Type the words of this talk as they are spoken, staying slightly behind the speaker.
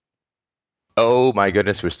Oh my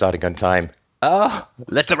goodness, we're starting on time. Oh,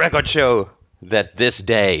 let the record show that this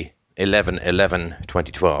day,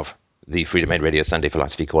 11/11/2012, the Freedomain Radio Sunday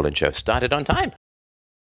Philosophy Call-In Show started on time.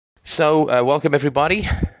 So, welcome everybody.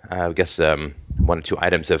 I guess one or two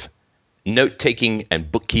items of note-taking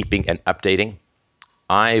and bookkeeping and updating.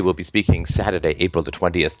 I will be speaking Saturday, April the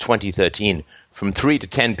 20th, 2013, from 3 to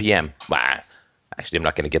 10 p.m. Actually, I'm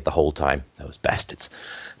not going to get the whole time, those bastards.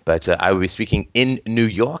 But I will be speaking in New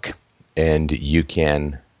York, and you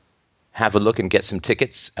can have a look and get some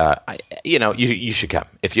tickets. You should come.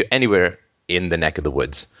 If you're anywhere in the neck of the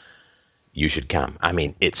woods, you should come. I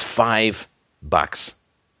mean, it's $5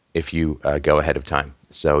 if you go ahead of time.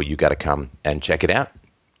 So you got to come and check it out.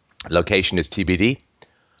 Location is TBD,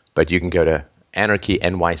 but you can go to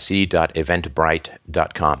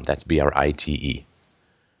anarchynyc.eventbrite.com. That's BRITE.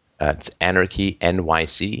 It's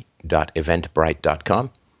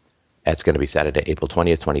anarchynyc.eventbrite.com. That's going to be Saturday, April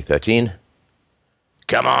 20th, 2013.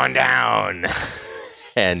 Come on down!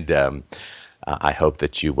 And I hope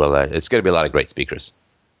that you will. It's going to be a lot of great speakers.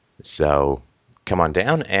 So come on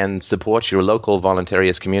down and support your local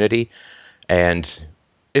voluntarist community. And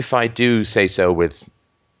if I do say so with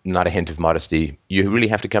not a hint of modesty, you really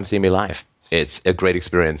have to come see me live. It's a great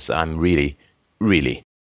experience. I'm really, really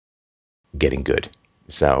getting good.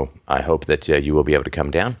 So I hope that you will be able to come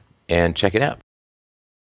down and check it out.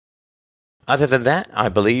 Other than that, I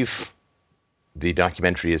believe the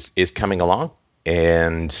documentary is coming along,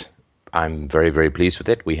 and I'm very, very pleased with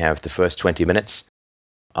it. We have the first 20 minutes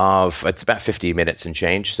it's about 50 minutes and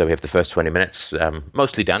change, so we have the first 20 minutes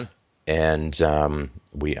mostly done, and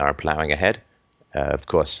we are plowing ahead. Of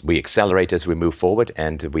course, we accelerate as we move forward,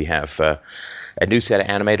 and we have a new set of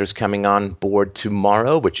animators coming on board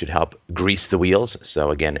tomorrow, which should help grease the wheels. So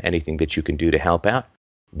again, anything that you can do to help out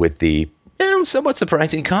with the somewhat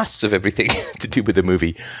surprising costs of everything to do with the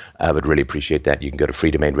movie, I would really appreciate that. You can go to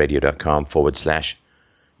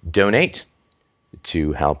freedomainradio.com/donate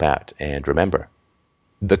to help out. And remember,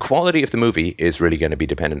 the quality of the movie is really going to be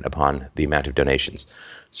dependent upon the amount of donations.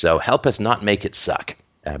 So help us not make it suck.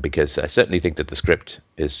 Because I certainly think that the script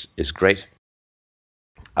is great.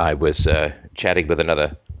 I was chatting with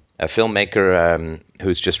a filmmaker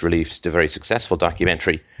who's just released a very successful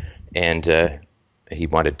documentary, and he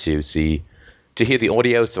wanted to hear the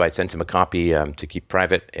audio, so I sent him a copy to keep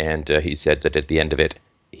private, and he said that at the end of it,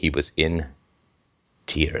 he was in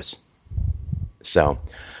tears. So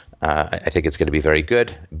I think it's going to be very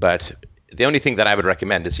good, but the only thing that I would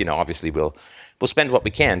recommend is, obviously we'll spend what we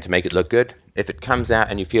can to make it look good. If it comes out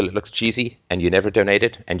and you feel it looks cheesy and you never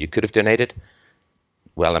donated and you could have donated,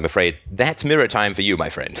 well, I'm afraid that's mirror time for you, my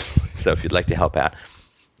friend. So if you'd like to help out,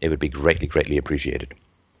 it would be greatly, greatly appreciated.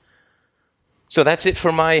 So that's it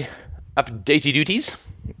for my updatey duties.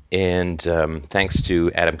 And thanks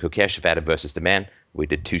to Adam Kokesh of Adam vs. the Man. We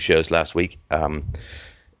did 2 shows last week.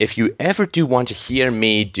 If you ever do want to hear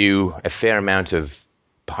me do a fair amount of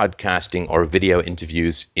podcasting or video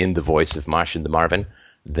interviews in the voice of Martian the Marvin,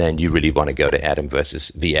 then you really want to go to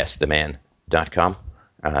adamvstheman.com.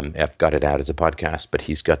 I've got it out as a podcast, but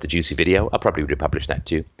he's got the juicy video. I'll probably republish that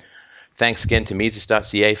too. Thanks again to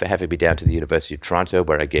Mises.ca for having me down to the University of Toronto,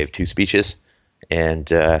 where I gave 2 speeches, and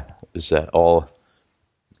it was all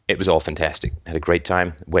fantastic. Had a great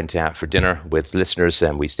time. Went out for dinner with listeners,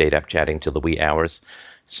 and we stayed up chatting till the wee hours.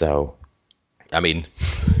 So, I mean,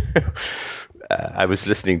 I was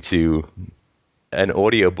listening to an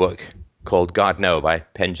audiobook called God No by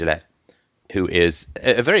Penn Jillette, who is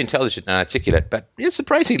a very intelligent and articulate, but a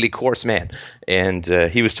surprisingly coarse man. And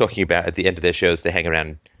he was talking about at the end of their shows, they hang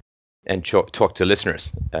around and talk to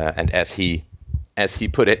listeners. And as he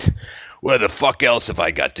put it, where the fuck else have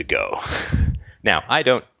I got to go? Now, I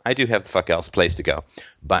do have the fuck else place to go,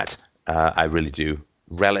 but I really do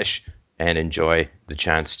relish and enjoy the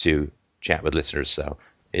chance to chat with listeners. So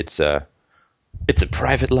it's a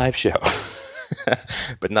private live show,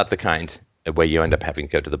 but not the kind where you end up having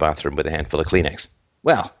to go to the bathroom with a handful of Kleenex.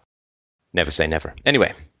 Well, never say never.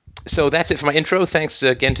 Anyway, so that's it for my intro. Thanks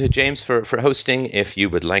again to James for hosting. If you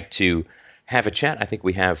would like to have a chat, I think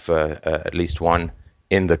we have at least one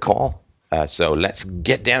in the call. So let's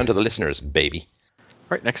get down to the listeners, baby.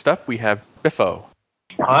 All right, next up we have Biffo.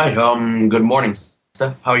 Hi, good morning,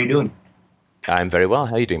 Steph. How are you doing? I'm very well.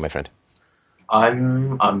 How are you doing, my friend?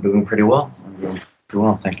 I'm doing pretty well.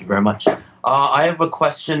 Thank you very much. I have a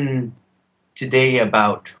question today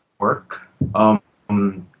about work.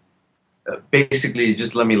 Basically,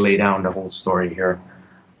 just let me lay down the whole story here.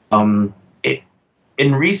 In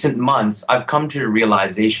recent months, I've come to the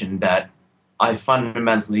realization that I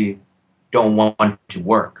fundamentally don't want to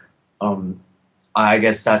work. I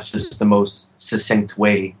guess that's just the most succinct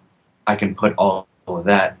way I can put all of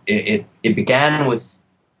that. It began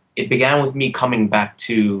with me coming back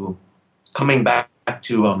to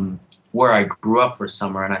where I grew up for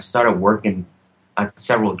summer, and I started working at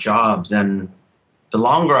several jobs. And the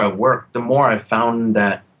longer I worked, the more I found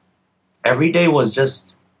that every day was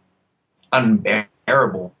just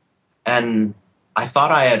unbearable. And I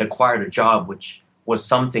thought I had acquired a job, which was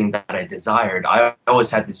something that I desired. I always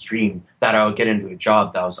had this dream that I would get into a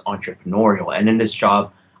job that was entrepreneurial. And in this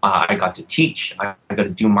job, I got to teach, I got to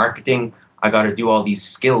do marketing, I got to do all these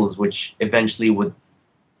skills, which eventually would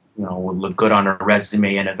look good on a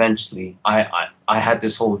resume. And eventually I had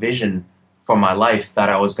this whole vision for my life that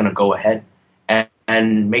I was going to go ahead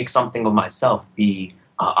and make something of myself, be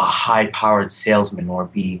a high-powered salesman or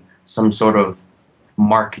be some sort of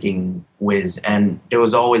marketing whiz. And there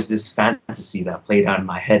was always this fantasy that played out in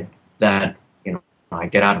my head that, I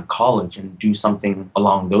get out of college and do something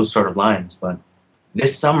along those sort of lines. But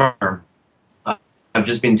this summer, I've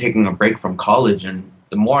just been taking a break from college, and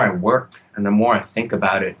the more I work and the more I think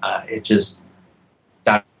about it,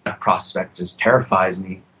 that prospect just terrifies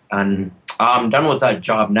me. And I'm done with that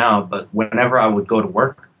job now, but whenever I would go to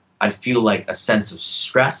work, I'd feel like a sense of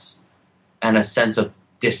stress and a sense of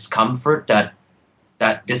discomfort that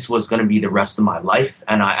this was going to be the rest of my life.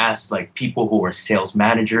 And I asked people who were sales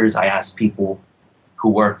managers, I asked people who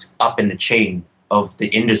worked up in the chain of the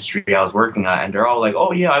industry I was working at, and they're all like,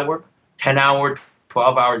 oh yeah, I work 10-hour,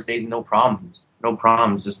 12 hours days, no problems. No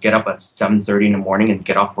problems. Just get up at 7:30 in the morning and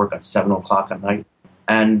get off work at 7 o'clock at night.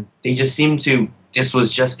 And they just seemed to, this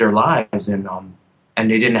was just their lives, and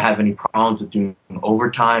they didn't have any problems with doing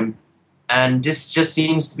overtime. And this just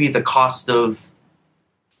seems to be the cost of,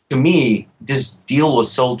 to me, this deal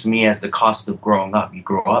was sold to me as the cost of growing up. You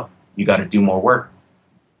grow up, you got to do more work.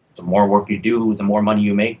 The more work you do, the more money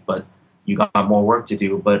you make, but you got more work to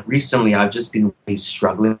do. But recently, I've just been really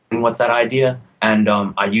struggling with that idea. And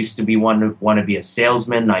I used to want to be a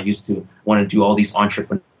salesman. I used to want to do all these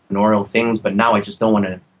entrepreneurial things, but now I just don't want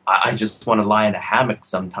to. I just want to lie in a hammock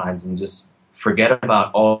sometimes and just forget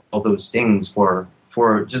about all those things for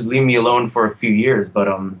just leave me alone for a few years. But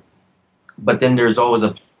then there's always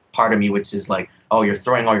a part of me which is like, oh, you're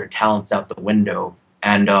throwing all your talents out the window,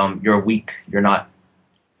 and you're weak. You're not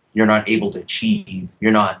able to achieve.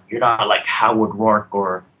 You're not like Howard Rourke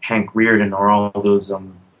or Hank Reardon or all those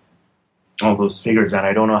figures, and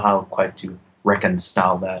I don't know how quite to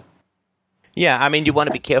reconcile that. Yeah, I mean, you want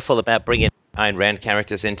to be careful about bringing Ayn Rand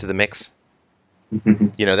characters into the mix.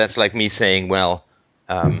 That's like me saying, well,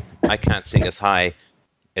 I can't sing as high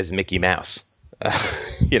as Mickey Mouse.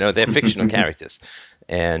 They're fictional characters.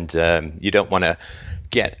 And you don't want to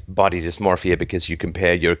get body dysmorphia because you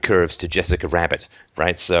compare your curves to Jessica Rabbit,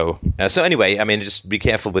 right? So anyway, I mean, just be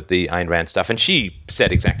careful with the Ayn Rand stuff. And she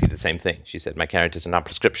said exactly the same thing. She said, my characters are not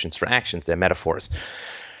prescriptions for actions, they're metaphors.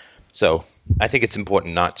 So I think it's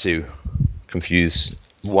important not to confuse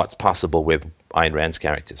what's possible with Ayn Rand's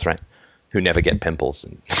characters, right? Who never get pimples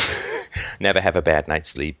and never have a bad night's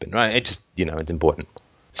sleep. And right, it just, it's important.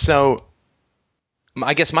 So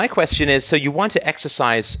I guess my question is, so you want to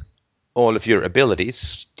exercise all of your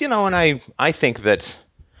abilities, and I think that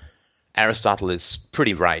Aristotle is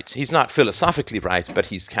pretty right. He's not philosophically right, but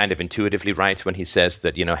he's kind of intuitively right when he says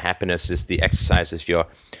that, happiness is the exercise of your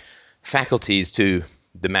faculties to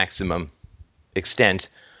the maximum extent.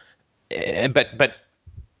 But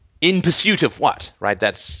in pursuit of what, right?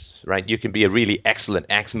 That's right. You can be a really excellent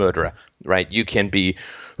axe murderer, right? You can be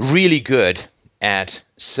really good at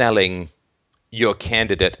selling your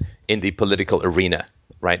candidate in the political arena,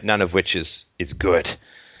 right? None of which is good.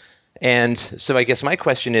 And so I guess my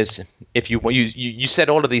question is, if you said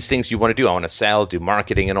all of these things you want to do, I want to sell, do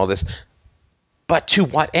marketing and all this, but to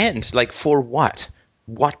what end? Like for what?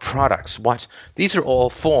 What products? What? These are all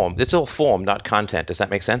form. It's all form, not content. Does that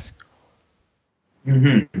make sense?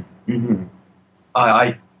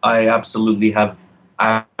 I absolutely have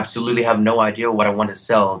no idea what I want to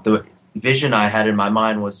sell. The vision I had in my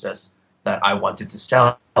mind was just that I wanted to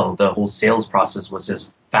sell. The whole sales process was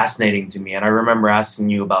just fascinating to me. And I remember asking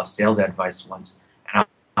you about sales advice once, and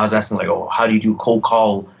I was asking how do you do cold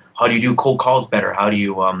call? How do you do cold calls better? How do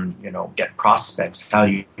you get prospects? How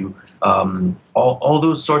do you all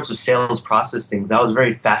those sorts of sales process things? I was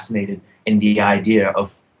very fascinated in the idea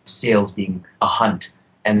of sales being a hunt,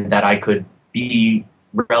 and that I could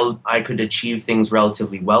achieve things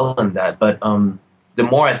relatively well in that. But the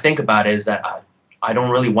more I think about it, is that I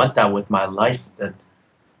don't really want that with my life. That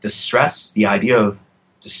the stress, the idea of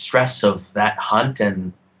the stress of that hunt,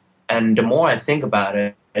 and the more I think about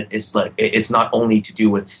it, it's not only to do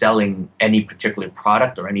with selling any particular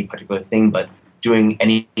product or any particular thing, but doing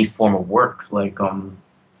any form of work.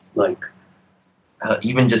 Like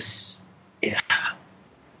even just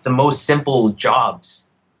the most simple jobs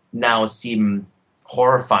now seem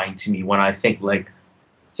horrifying to me when I think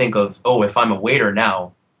of, oh, if I'm a waiter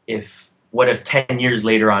now, what if 10 years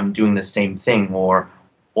later I'm doing the same thing, or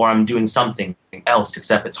I'm doing something else,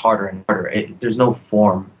 except it's harder and harder. There's no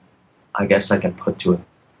form, I guess, I can put to it,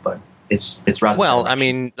 but it's rather. Well, direction. I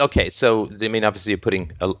mean, okay, so I mean, obviously you're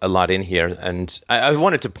putting a lot in here, and I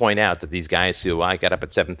wanted to point out that these guys who I get up at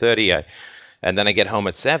 7:30, and then I get home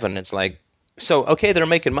at 7. It's like, so okay, they're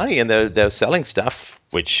making money and they're selling stuff,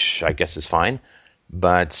 which I guess is fine,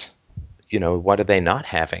 but what are they not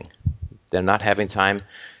having? They're not having time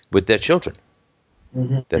with their children.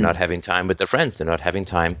 Mm-hmm. They're not having time with their friends. They're not having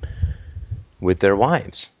time with their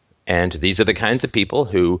wives. And these are the kinds of people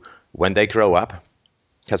who, when they grow up,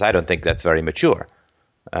 because I don't think that's very mature,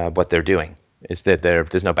 what they're doing is that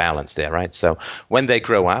there's no balance there, right? So when they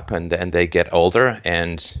grow up and they get older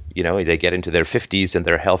and, they get into their 50s and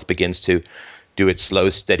their health begins to do its slow,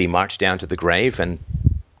 steady march down to the grave, and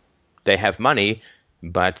they have money,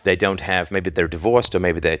 but they don't have, maybe they're divorced, or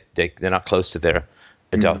maybe they're not close to their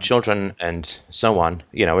adult children, and so on.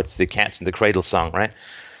 It's the cats in the cradle song, right?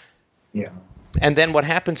 Yeah. And then what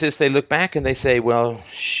happens is they look back and they say, well,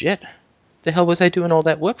 shit, the hell was I doing all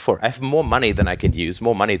that work for? I have more money than I can use,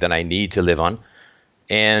 more money than I need to live on.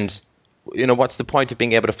 And, what's the point of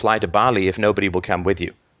being able to fly to Bali if nobody will come with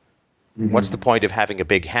you? Mm-hmm. What's the point of having a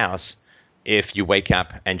big house if you wake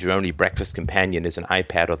up and your only breakfast companion is an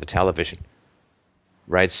iPad or the television?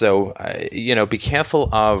 Right? So, be careful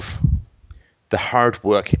of the hard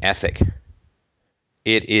work ethic.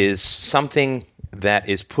 It is something that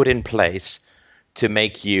is put in place to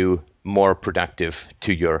make you more productive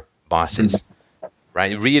to your bosses,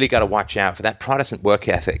 right? You really got to watch out for that. Protestant work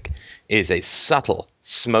ethic is a subtle,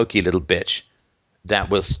 smoky little bitch that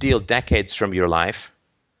will steal decades from your life,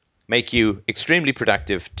 make you extremely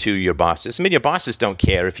productive to your bosses. I mean, your bosses don't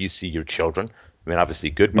care if you see your children. I mean, obviously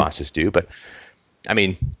good bosses do, but I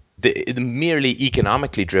mean, the merely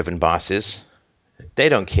economically driven bosses, they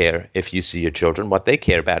don't care if you see your children. What they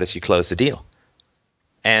care about is you close the deal.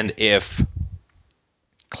 And if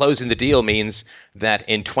closing the deal means that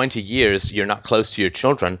in 20 years you're not close to your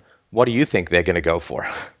children, what do you think they're going to go for?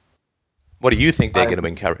 What do you think they're going to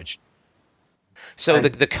encourage? So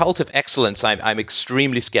the cult of excellence, I'm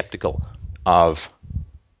extremely skeptical of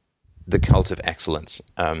the cult of excellence.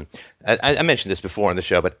 I mentioned this before on the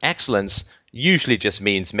show, but excellence usually just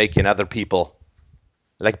means making other people,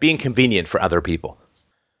 like being convenient for other people.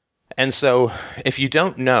 And so if you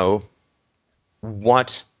don't know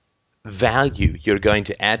what value you're going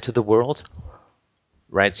to add to the world,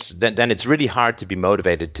 right, then it's really hard to be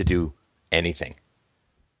motivated to do anything,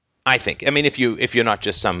 I think. I mean, if you're not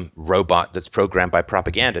just some robot that's programmed by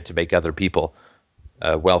propaganda to make other people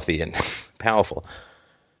wealthy and powerful.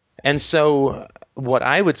 And so what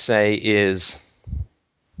I would say is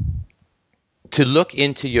to look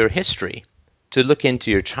into your history, to look into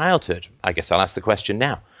your childhood. I guess I'll ask the question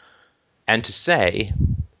now. And to say,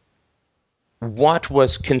 what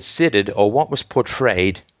was considered or what was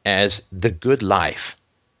portrayed as the good life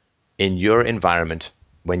in your environment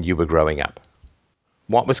when you were growing up?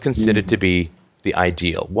 What was considered to be the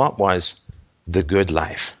ideal? What was the good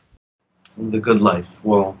life? The good life.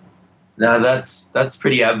 Well, now that's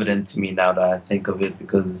pretty evident to me now that I think of it,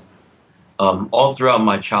 because all throughout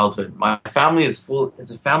my childhood, my family is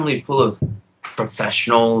a family full of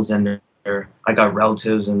professionals, and I got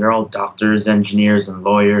relatives, and they're all doctors, engineers, and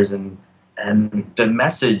lawyers, and the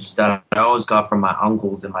message that I always got from my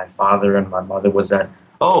uncles and my father and my mother was that,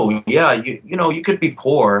 oh yeah, you could be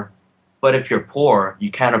poor, but if you're poor,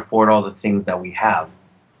 you can't afford all the things that we have,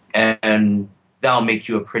 and that'll make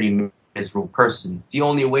you a pretty miserable person. The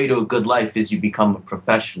only way to a good life is you become a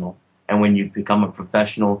professional, and when you become a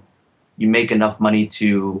professional, you make enough money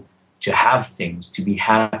to have things, to be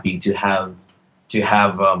happy, to have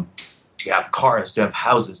cars, to have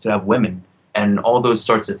houses, to have women, and all those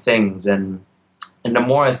sorts of things. And the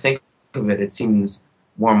more I think of it, it seems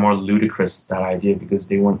more and more ludicrous, that idea, because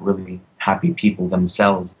they weren't really happy people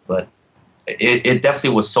themselves. But it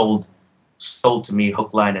definitely was sold to me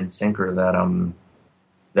hook, line, and sinker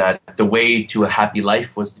that the way to a happy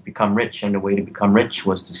life was to become rich, and the way to become rich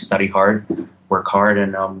was to study hard, work hard,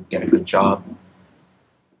 and get a good job.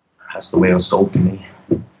 That's the way it was sold to me.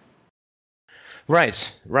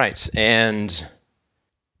 Right. And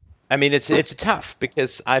I mean, it's tough,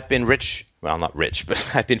 because I've been rich. Well, not rich, but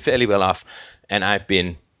I've been fairly well off, and I've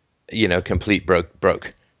been, completely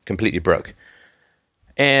broke.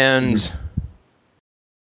 And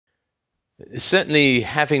certainly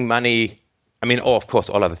having money, I mean, of course,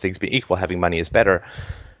 all other things being equal, having money is better.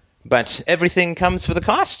 But everything comes with a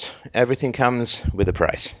cost. Everything comes with a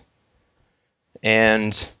price.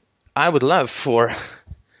 And I would love for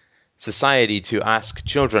society to ask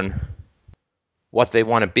children what they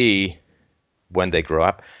want to be when they grow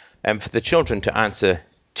up, and for the children to answer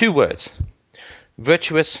 2 words: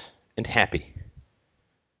 virtuous and happy,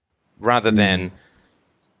 rather than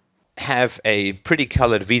have a pretty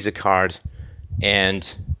colored Visa card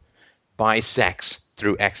and buy sex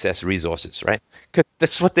through excess resources, right? Because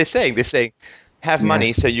that's what they're saying. They're saying, have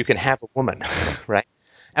money so you can have a woman, right?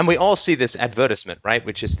 And we all see this advertisement, right?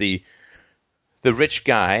 Which is the rich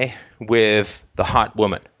guy with the hot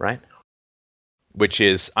woman, right? Which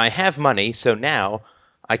is, I have money, so now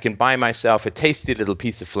I can buy myself a tasty little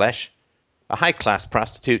piece of flesh, a high-class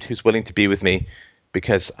prostitute who's willing to be with me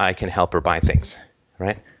because I can help her buy things,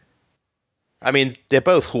 right? I mean, they're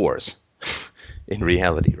both whores in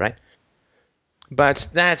reality, right? But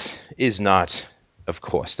that is not, of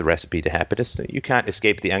course, the recipe to happiness. You can't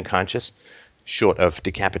escape the unconscious, short of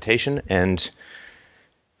decapitation. And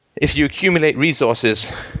if you accumulate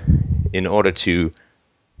resources in order to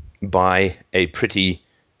buy a pretty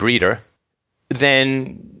breeder,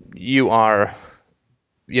 then you are,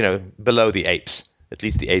 below the apes. At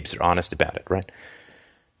least the apes are honest about it, right?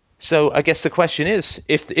 So I guess the question is,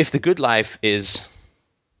 if the good life is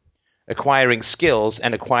acquiring skills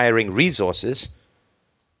and acquiring resources,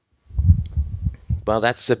 well,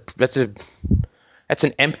 that's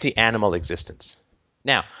an empty animal existence.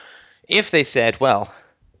 Now, if they said, well,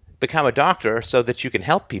 become a doctor so that you can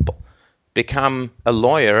help people, become a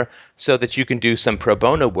lawyer so that you can do some pro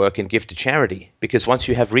bono work and give to charity, because once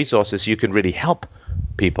you have resources, you can really help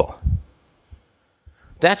people.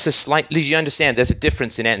 That's you understand, there's a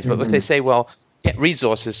difference in ends. But if they say, well, get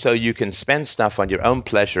resources so you can spend stuff on your own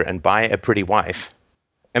pleasure and buy a pretty wife,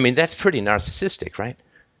 I mean, that's pretty narcissistic, right?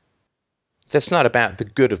 That's not about the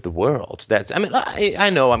good of the world. I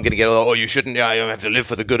know I'm going to get, you shouldn't, you have to live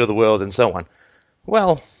for the good of the world and so on.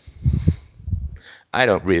 Well, I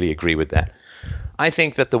don't really agree with that. I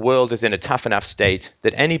think that the world is in a tough enough state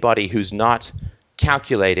that anybody who's not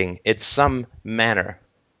calculating in some manner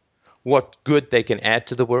what good they can add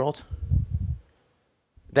to the world,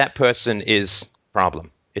 that person is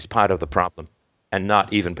part of the problem, and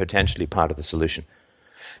not even potentially part of the solution.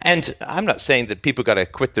 And I'm not saying that people got to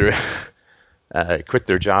quit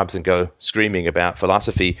their jobs and go screaming about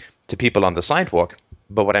philosophy to people on the sidewalk.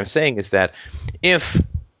 But what I'm saying is that if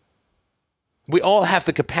we all have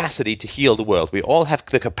the capacity to heal the world, we all have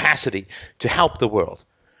the capacity to help the world.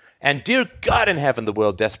 And dear God in heaven, the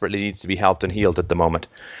world desperately needs to be helped and healed at the moment.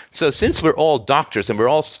 So since we're all doctors and we're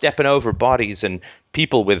all stepping over bodies and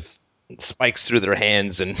people with spikes through their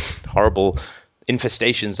hands and horrible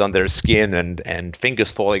infestations on their skin and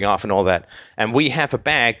fingers falling off and all that, and we have a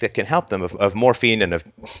bag that can help them of morphine and of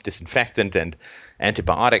disinfectant and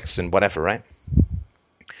antibiotics and whatever, right?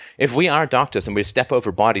 If we are doctors and we step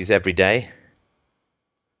over bodies every day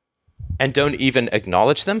and don't even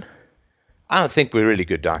acknowledge them, I don't think we're really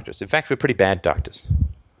good doctors. In fact, we're pretty bad doctors.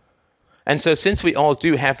 And so since we all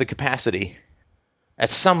do have the capacity at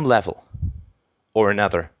some level or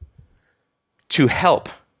another to help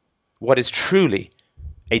what is truly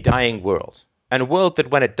a dying world, and a world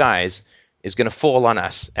that when it dies is going to fall on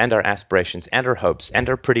us and our aspirations and our hopes and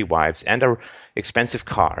our pretty wives and our expensive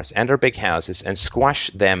cars and our big houses and squash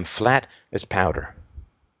them flat as powder,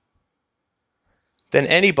 then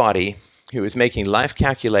anybody who is making life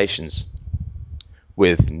calculations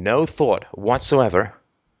with no thought whatsoever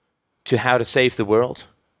to how to save the world,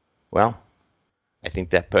 well, I think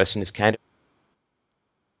that person is kind of...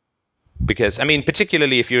 Because, I mean,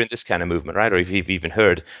 particularly if you're in this kind of movement, right, or if you've even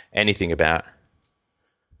heard anything about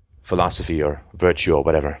philosophy or virtue or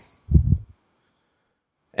whatever.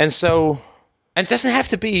 And so, and it doesn't have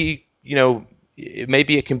to be,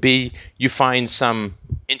 maybe it can be you find some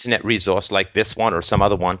internet resource like this one or some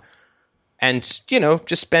other one, and,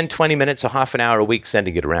 just spend 20 minutes or half an hour a week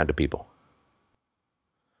sending it around to people.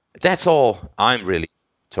 That's all I'm really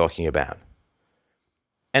talking about.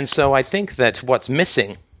 And so I think that what's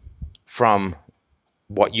missing from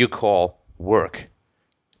what you call work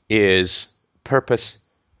is purpose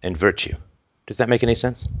and virtue. Does that make any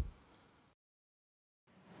sense?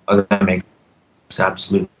 Oh, that makes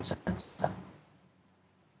absolute sense.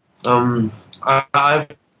 I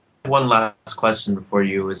have one last question for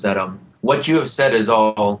you. Is that what you have said is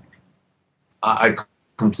all I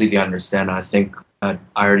completely understand. I think that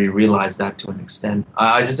I already realized that to an extent.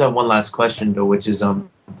 I just have one last question though, which is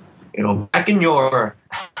back in your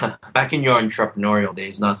entrepreneurial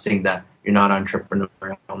days, not saying that you're not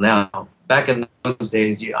entrepreneurial now. Back in those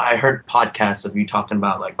days, I heard podcasts of you talking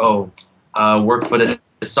about like, work for the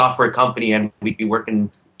software company, and we'd be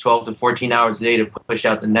working 12 to 14 hours a day to push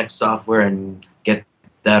out the next software and get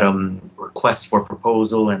that request for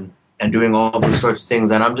proposal and doing all those sorts of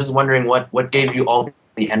things. And I'm just wondering what gave you all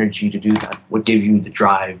the energy to do that? What gave you the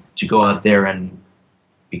drive to go out there and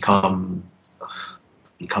become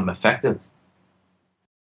effective?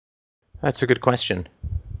 That's a good question.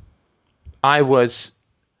 I was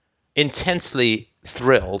intensely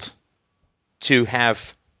thrilled to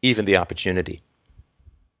have even the opportunity.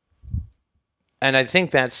 And I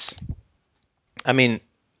think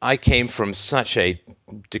I came from such a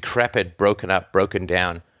decrepit, broken up, broken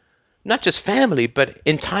down, not just family, but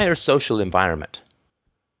entire social environment,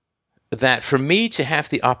 that for me to have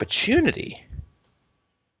the opportunity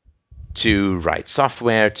to write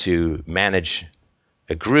software, to manage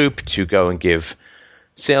a group, to go and give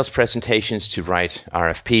sales presentations, to write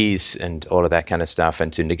RFPs and all of that kind of stuff,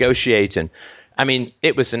 and to negotiate. And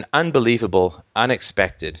it was an unbelievable,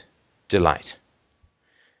 unexpected delight.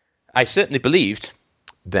 I certainly believed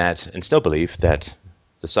that, and still believe, that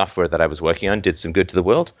the software that I was working on did some good to the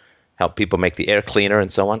world, helped people make the air cleaner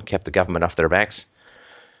and so on, kept the government off their backs.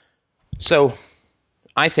 So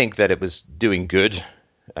I think that it was doing good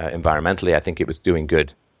environmentally. I think it was doing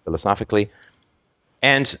good philosophically.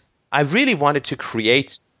 And I really wanted to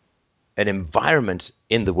create an environment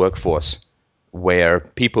in the workforce where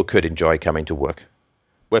people could enjoy coming to work,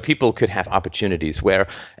 where people could have opportunities, where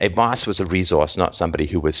a boss was a resource, not somebody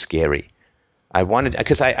who was scary.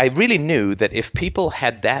 Because I really knew that if people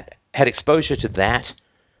had exposure to that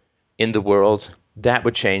in the world, that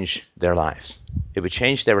would change their lives. It would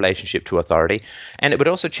change their relationship to authority, and it would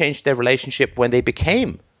also change their relationship when they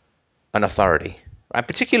became an authority. Right?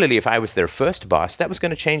 Particularly if I was their first boss, that was going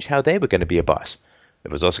to change how they were going to be a boss.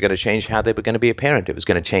 It was also going to change how they were going to be a parent. It was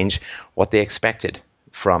going to change what they expected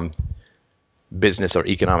from business or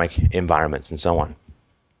economic environments and so on.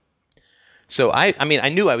 So I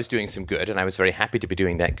knew I was doing some good, and I was very happy to be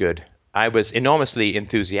doing that good. I was enormously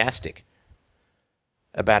enthusiastic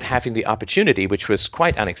about having the opportunity, which was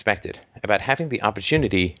quite unexpected, about having the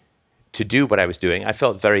opportunity to do what I was doing. I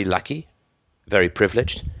felt very lucky, very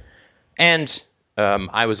privileged, and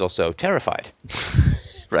I was also terrified.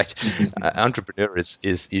 Right? Entrepreneur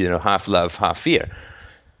is half love, half fear.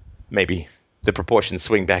 Maybe the proportions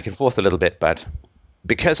swing back and forth a little bit, but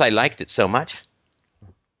because I liked it so much,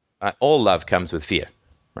 all love comes with fear,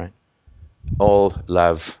 right? All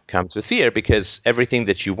love comes with fear, because everything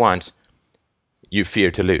that you want, you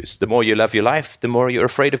fear to lose. The more you love your life, the more you're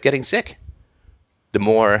afraid of getting sick. The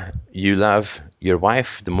more you love your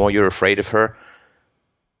wife, the more you're afraid of her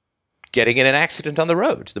getting in an accident on the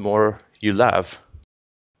road. The more you love,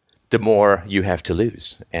 the more you have to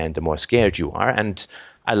lose, and the more scared you are. And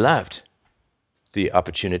I loved the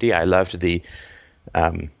opportunity. I loved the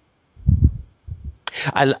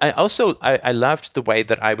I loved the way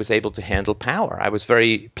that I was able to handle power. I was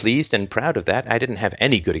very pleased and proud of that. I didn't have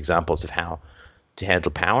any good examples of how to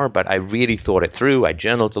handle power, but I really thought it through. I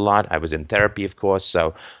journaled a lot. I was in therapy, of course,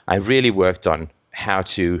 so I really worked on how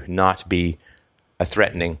to not be a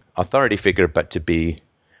threatening authority figure, but to be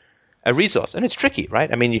a resource. And it's tricky, right?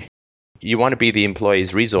 You want to be the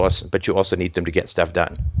employee's resource, but you also need them to get stuff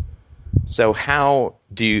done. So how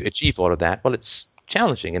do you achieve all of that? Well, it's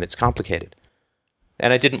challenging and it's complicated.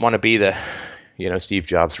 And I didn't want to be the, Steve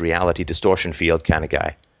Jobs reality distortion field kind of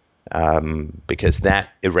guy, because that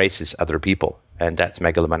erases other people, and that's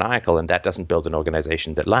megalomaniacal, and that doesn't build an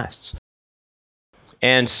organization that lasts.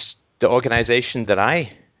 And the organization that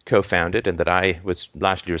I co-founded and that I was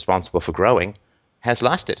largely responsible for growing has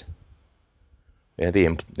lasted.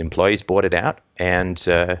 The employees bought it out, and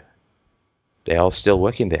they're all still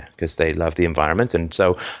working there because they love the environment. And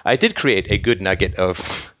so I did create a good nugget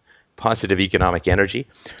of positive economic energy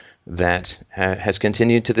that has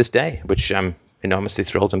continued to this day, which I'm enormously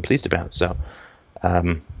thrilled and pleased about. So,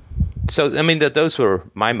 those were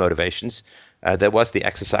my motivations. There was the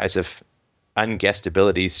exercise of unguessed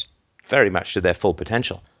abilities very much to their full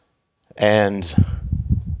potential. And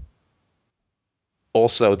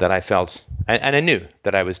also that I felt, and I knew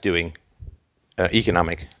that I was doing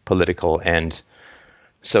economic, political, and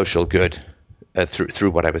social good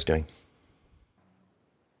through what I was doing.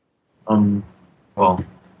 Well,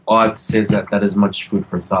 all I have to say is that is much food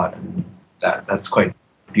for thought, and that's quite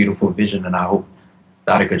a beautiful vision, and I hope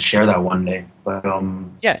that I could share that one day. But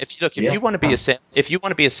if you want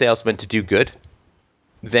to be a salesman to do good,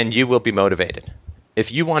 then you will be motivated.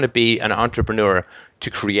 If you want to be an entrepreneur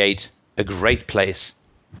to create a great place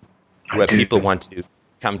where people want to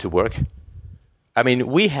come to work,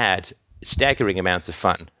 we had staggering amounts of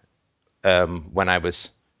fun when I was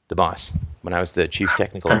the boss, when I was the chief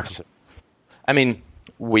technical officer. I mean,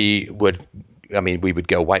 we would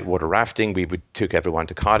go whitewater rafting. We took everyone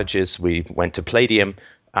to cottages. We went to Palladium.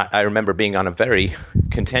 I remember being on a very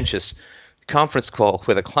contentious conference call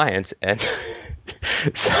with a client, and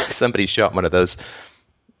somebody shot one of those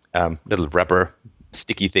little rubber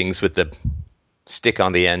sticky things with the stick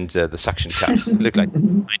on the end, the suction cups. It looked like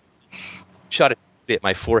I shot it at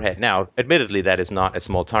my forehead. Now, admittedly, that is not a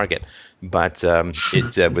small target, but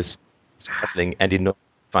it was something and enormously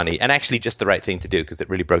funny, and actually just the right thing to do, because it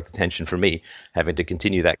really broke the tension for me, having to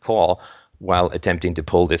continue that call while attempting to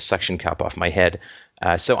pull this suction cup off my head.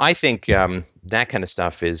 So I think that kind of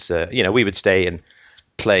stuff is, we would stay and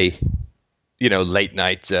play, late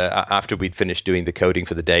night after we'd finished doing the coding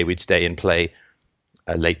for the day. We'd stay and play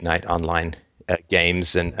late night online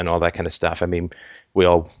games and all that kind of stuff. I mean, we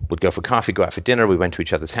all would go for coffee, go out for dinner. We went to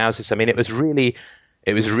each other's houses. I mean, it was really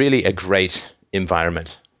a great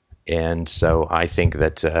environment. And so I think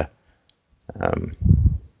that, I'm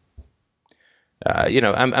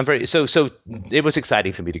very, so it was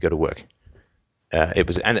exciting for me to go to work. It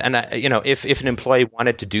was, if an employee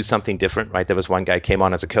wanted to do something different, right? There was one guy came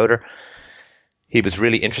on as a coder. He was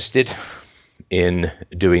really interested in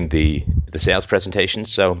doing the sales presentation.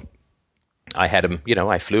 So I had him,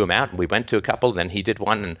 I flew him out and we went to a couple, then he did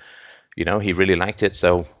one and, he really liked it.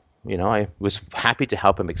 So, I was happy to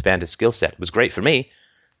help him expand his skill set. It was great for me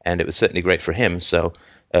and it was certainly great for him. So,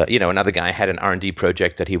 another guy had an R&D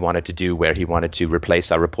project that he wanted to do where he wanted to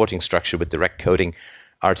replace our reporting structure with direct coding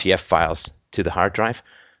RTF files to the hard drive.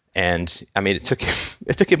 And I mean, it took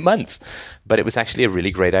him months, but it was actually a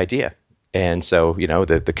really great idea. And so,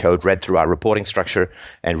 the code read through our reporting structure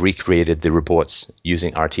and recreated the reports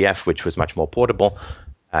using RTF, which was much more portable.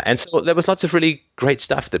 And so there was lots of really great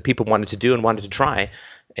stuff that people wanted to do and wanted to try.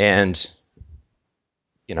 And,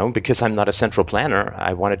 because I'm not a central planner,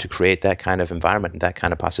 I wanted to create that kind of environment and that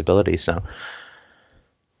kind of possibility. So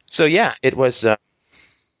yeah, it was a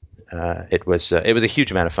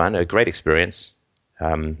huge amount of fun, a great experience,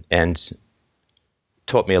 and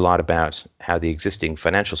taught me a lot about how the existing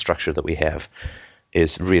financial structure that we have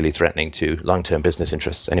is really threatening to long-term business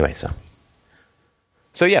interests. Anyway,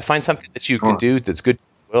 so yeah, find something that you can do that's good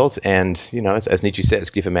for the world, and as Nietzsche says,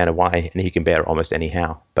 give a man a why, and he can bear almost any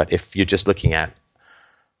how. But if you're just looking at,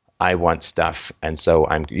 I want stuff, and so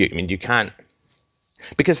you can't,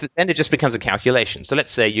 because then it just becomes a calculation. So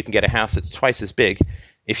let's say you can get a house that's twice as big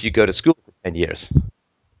if you go to school for 10 years.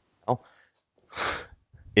 Well,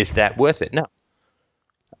 is that worth it? No.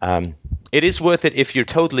 It is worth it if you're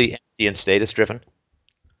totally empty and status driven,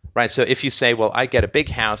 right? So if you say, well, I get a big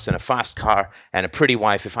house and a fast car and a pretty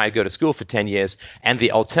wife if I go to school for 10 years, and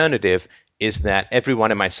the alternative is that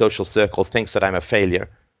everyone in my social circle thinks that I'm a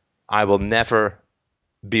failure, I will never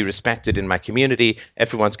be respected in my community,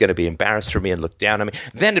 everyone's going to be embarrassed for me and look down on me,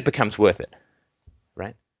 then it becomes worth it,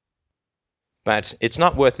 right? But it's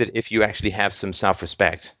not worth it if you actually have some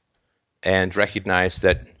self-respect and recognize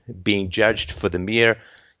that being judged for the mere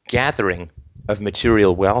gathering of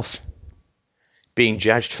material wealth, being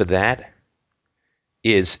judged for that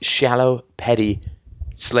is shallow, petty,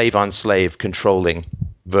 slave-on-slave controlling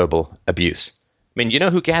verbal abuse. I mean, you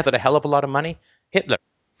know who gathered a hell of a lot of money? Hitler.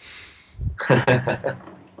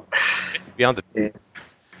 Beyond the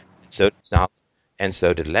so did Stalin, and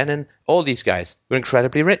so did Lenin. All these guys were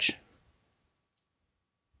incredibly rich.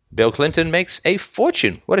 Bill Clinton makes a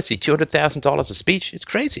fortune. What is he, $200,000 a speech? It's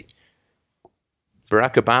crazy.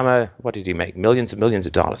 Barack Obama, what did he make? Millions and millions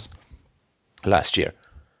of dollars last year.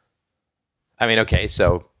 I mean, okay,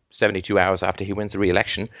 so 72 hours after he wins the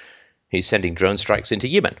re-election, he's sending drone strikes into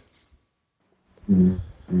Yemen.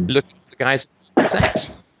 Mm-hmm. Look at the guys at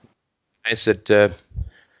Saks. Guys at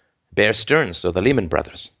Bear Stearns, or the Lehman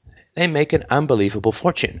Brothers. They make an unbelievable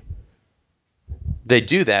fortune. They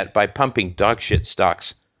do that by pumping dog shit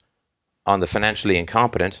stocks on the financially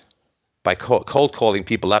incompetent, by cold calling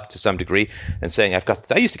people up to some degree and saying, I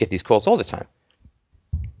used to get these calls all the time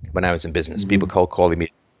when I was in business. Mm-hmm. People cold calling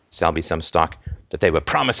me, sell me some stock that they were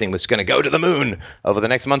promising was going to go to the moon over the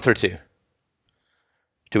next month or two.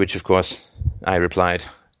 To which, of course, I replied,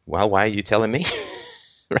 well, why are you telling me?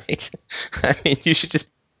 Right? I mean, you should just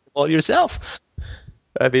all yourself.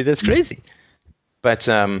 I mean, that's crazy. But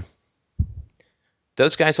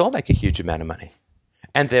those guys all make a huge amount of money.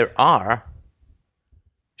 And there are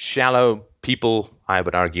shallow people, I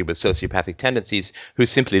would argue, with sociopathic tendencies who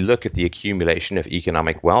simply look at the accumulation of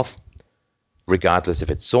economic wealth, regardless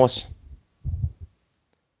of its source,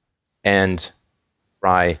 and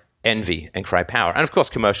cry envy and cry power. And of course,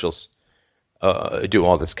 commercials do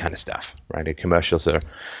all this kind of stuff, right? And commercials are,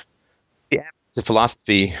 absence of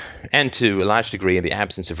philosophy, and to a large degree in the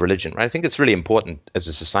absence of religion, right? I think it's really important as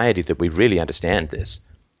a society that we really understand this,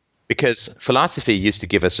 because philosophy used to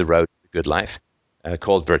give us a road to a good life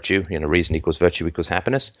called virtue. Reason equals virtue equals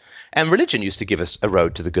happiness. And religion used to give us a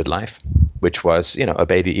road to the good life, which was,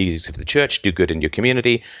 obey the edicts of the church, do good in your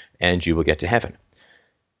community, and you will get to heaven.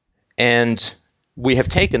 And we have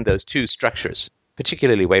taken those two structures,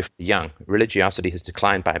 particularly away from the young. Religiosity has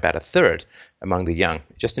declined by about a third among the young,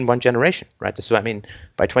 just in one generation, right? So,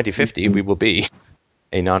 by 2050, we will be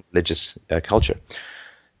a non-religious culture.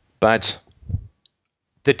 But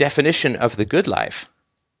the definition of the good life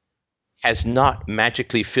has not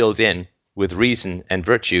magically filled in with reason and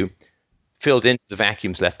virtue, filled into the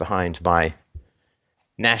vacuums left behind by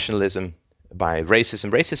nationalism, by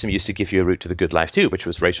racism. Racism used to give you a route to the good life too, which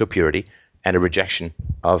was racial purity and a rejection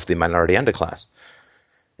of the minority underclass,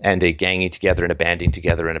 and a ganging together and a banding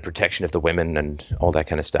together and a protection of the women and all that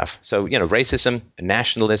kind of stuff. So, racism,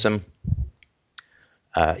 nationalism,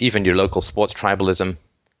 even your local sports tribalism,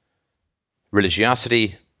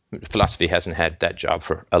 religiosity. Philosophy hasn't had that job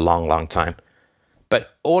for a long, long time.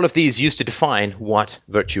 But all of these used to define what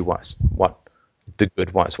virtue was, what the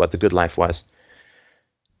good was, what the good life was.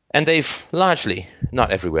 And they've largely,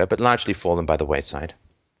 not everywhere, but largely fallen by the wayside.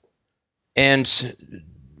 And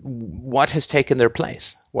what has taken their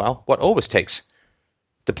place? Well, what always takes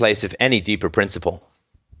the place of any deeper principle,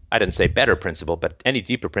 I didn't say better principle, but any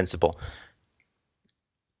deeper principle,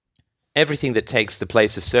 everything that takes the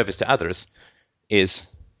place of service to others is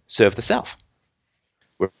serve the self,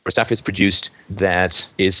 where stuff is produced that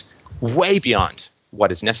is way beyond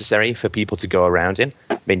what is necessary for people to go around in.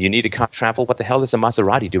 You need a car to travel. What the hell is a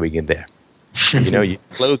Maserati doing in there? Your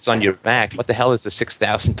clothes on your back. What the hell is a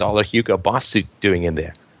 $6,000 Hugo Boss suit doing in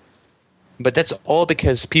there? But that's all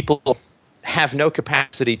because people have no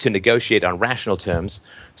capacity to negotiate on rational terms,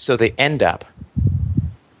 so they end up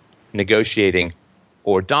negotiating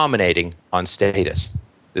or dominating on status.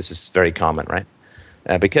 This is very common, right?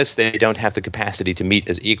 Because they don't have the capacity to meet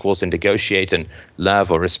as equals and negotiate and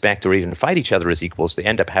love or respect or even fight each other as equals, they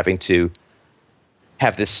end up having to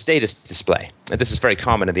have this status display. And this is very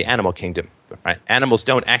common in the animal kingdom, right? Animals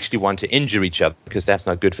don't actually want to injure each other because that's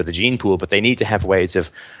not good for the gene pool, but they need to have ways of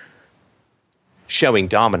showing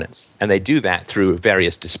dominance. And they do that through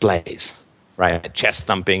various displays, right? Chest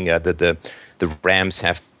thumping, the rams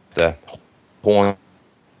have the horns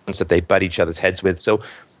that they butt each other's heads with. So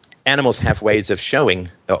animals have ways of showing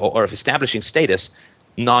or of establishing status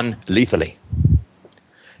non-lethally.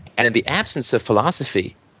 And in the absence of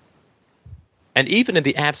philosophy, and even in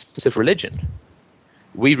the absence of religion,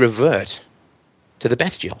 we revert to the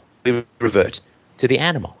bestial. We revert to the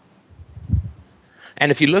animal.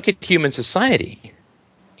 And if you look at human society,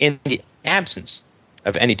 in the absence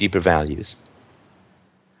of any deeper values,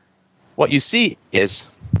 what you see is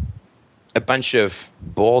a bunch of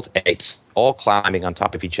bald apes all climbing on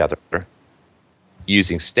top of each other,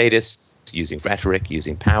 using status, using rhetoric,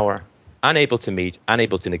 using power, unable to meet,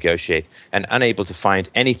 unable to negotiate, and unable to find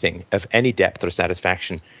anything of any depth or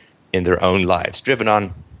satisfaction in their own lives, driven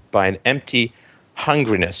on by an empty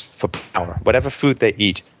hungriness for power. Whatever food they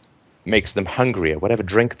eat makes them hungrier. Whatever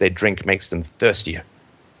drink they drink makes them thirstier.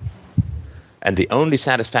 And the only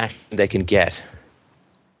satisfaction they can get,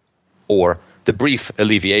 or the brief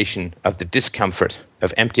alleviation of the discomfort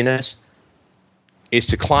of emptiness, is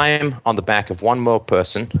to climb on the back of one more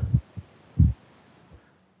person,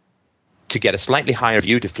 to get a slightly higher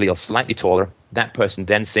view, to feel slightly taller. That person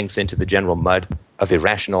then sinks into the general mud of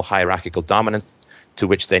irrational hierarchical dominance to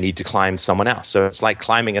which they need to climb someone else. So it's like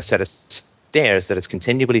climbing a set of stairs that is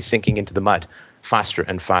continually sinking into the mud faster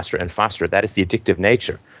and faster and faster. That is the addictive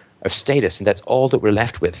nature of status, and that's all that we're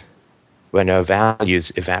left with when our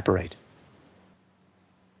values evaporate.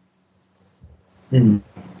 My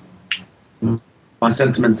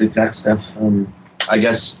sentiments exact, Steph. I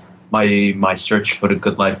guess my search for the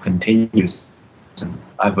good life continues.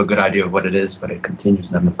 I have a good idea of what it is, but it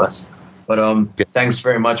continues nonetheless. But thanks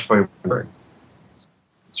very much for your words.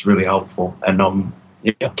 It's really helpful, and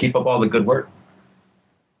keep up all the good work.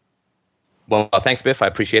 Well, thanks, Biff. I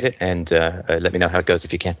appreciate it, and let me know how it goes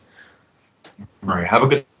if you can. All right. Have a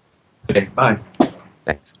good day. Bye.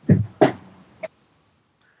 Thanks. All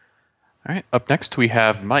right. Up next, we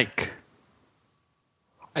have Mike.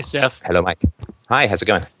 Hi, Steph. Hello, Mike. Hi. How's it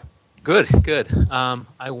going? Good.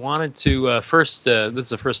 I wanted to first. This is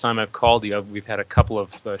the first time I've called you. We've had a couple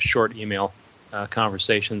of short email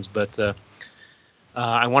conversations, but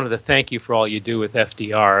I wanted to thank you for all you do with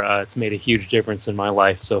FDR. It's made a huge difference in my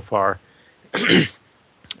life so far.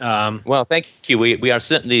 Well, thank you. We are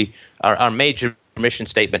certainly our major mission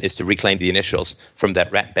statement is to reclaim the initials from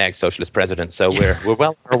that ratbag socialist president. So we're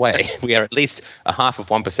well on our way. We are at least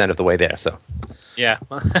 0.5% of the way there. So, yeah,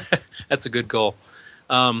 that's a good goal.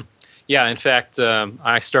 Yeah, in fact,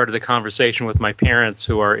 I started the conversation with my parents,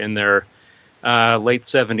 who are in their late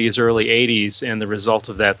 70s, early 80s, and the result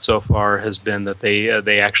of that so far has been that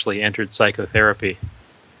they actually entered psychotherapy.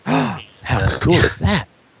 How cool is that?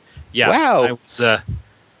 Yeah, wow. I was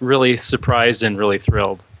really surprised and really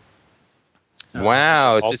thrilled.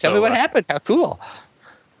 Wow. Also, tell me what happened. How cool.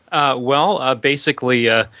 Basically,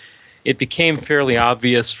 it became fairly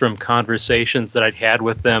obvious from conversations that I'd had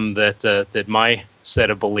with them that my set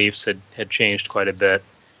of beliefs had changed quite a bit.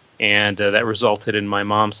 And that resulted in my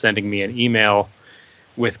mom sending me an email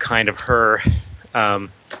with kind of her,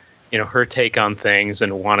 her take on things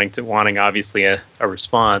and wanting obviously a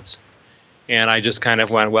response. And I just kind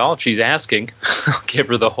of went, well, if she's asking, I'll give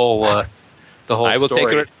her the whole story. I will take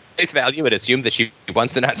her at face value and assume that she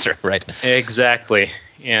wants an answer, right? Exactly.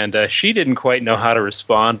 And she didn't quite know how to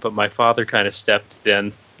respond, but my father kind of stepped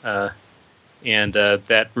in, and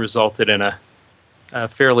that resulted in a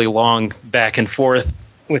fairly long back and forth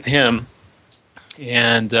with him.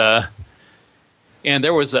 And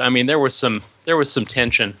there was some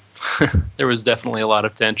tension. There was definitely a lot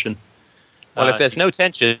of tension. Well, if there's no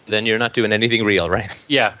tension, then you're not doing anything real, right?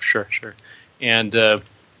 Yeah, sure. And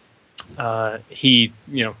he,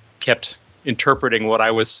 kept interpreting what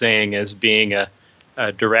I was saying as being a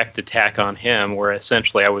direct attack on him, where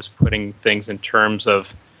essentially I was putting things in terms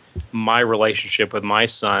of my relationship with my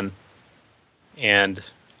son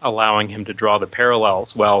and allowing him to draw the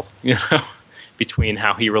parallels, between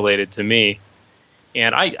how he related to me.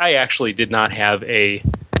 And I actually did not have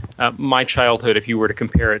my childhood, if you were to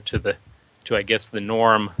compare it to I guess the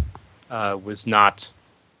norm, was not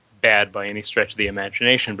bad by any stretch of the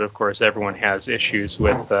imagination. But of course, everyone has issues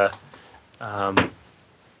with.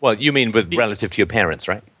 Well, you mean relative to your parents,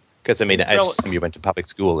 right? Because I assume you went to public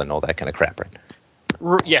school and all that kind of crap, right?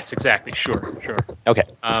 Yes, exactly. Sure. Okay.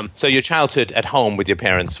 So your childhood at home with your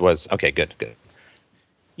parents was okay. Good.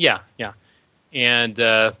 Yeah. And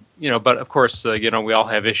but of course, we all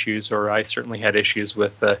have issues, or I certainly had issues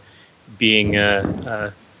with being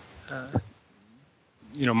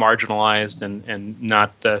marginalized and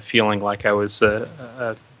not feeling like I was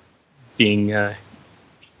being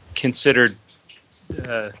considered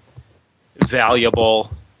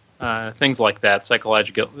valuable, things like that,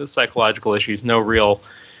 psychological issues. No real,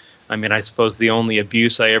 I suppose the only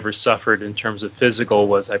abuse I ever suffered in terms of physical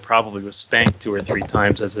was I probably was spanked 2 or 3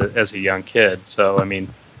 times as a young kid. So,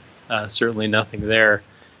 certainly nothing there.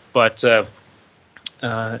 But,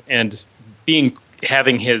 and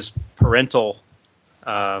having his parental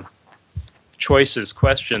choices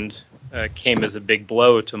questioned came as a big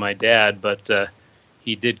blow to my dad, but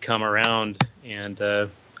he did come around, and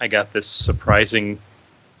I got this surprising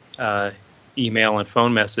email and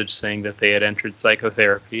phone message saying that they had entered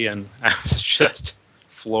psychotherapy, and I was just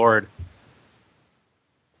floored.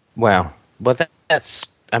 Wow. Well, that's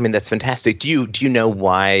fantastic. Do you know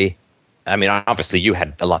why? Obviously you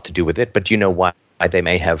had a lot to do with it, but do you know why they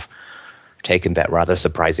may have taken that rather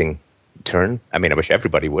surprising turn? I wish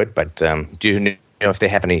everybody would, but do you know if they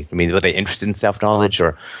have any? Were they interested in self-knowledge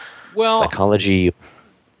or psychology?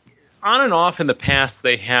 On and off in the past,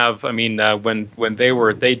 they have. When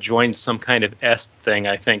they joined some kind of EST thing,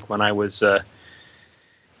 I think when I was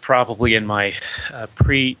probably in my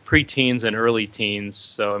pre-teens and early teens.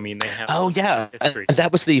 So they have. Oh yeah,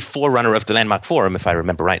 that was the forerunner of the Landmark Forum, if I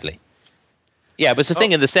remember rightly. Yeah, it was a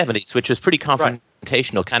thing in the 70s, which was pretty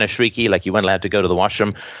confrontational, kind of shrieky, like you weren't allowed to go to the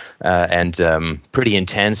washroom, and pretty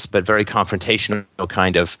intense, but very confrontational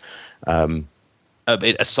kind of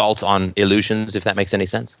assault on illusions, if that makes any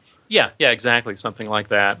sense. Yeah, exactly, something like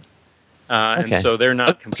that. And so they're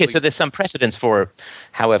not Okay, so there's some precedence for,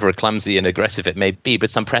 however clumsy and aggressive it may be, but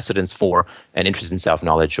some precedence for an interest in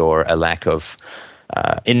self-knowledge or a lack of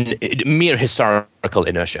in mere historical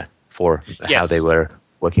inertia for how they were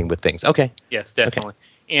working with things. Okay. Yes, definitely.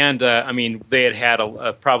 Okay. And they had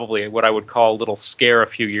a probably what I would call a little scare a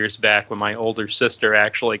few years back when my older sister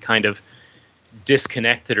actually kind of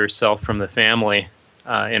disconnected herself from the family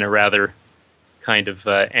in a rather kind of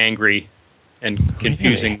angry and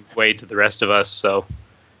confusing way to the rest of us. So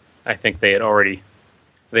I think they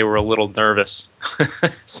were a little nervous.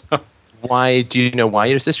 So. Why do you know why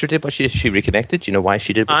your sister did what she reconnected? Do you know why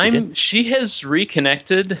she did what she did? She has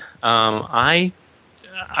reconnected. I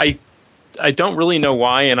don't really know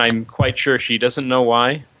why, and I'm quite sure she doesn't know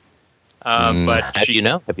why. But how do you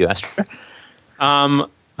know? Have you asked her?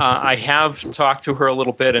 I have talked to her a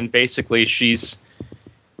little bit, and basically she's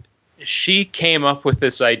she came up with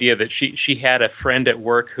this idea that she had a friend at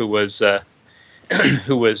work who was had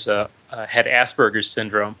Asperger's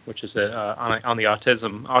syndrome, which is on the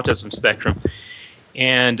autism spectrum,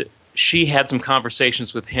 and she had some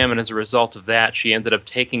conversations with him, and as a result of that, she ended up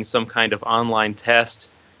taking some kind of online test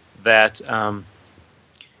that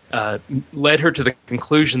led her to the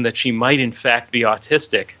conclusion that she might in fact be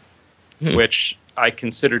autistic, which I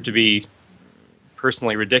consider to be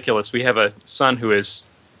personally ridiculous. We have a son who has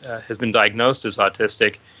been diagnosed as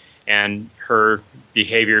autistic, and her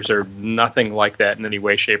behaviors are nothing like that in any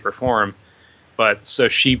way, shape, or form. But so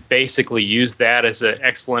she basically used that as an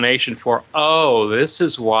explanation for, oh, this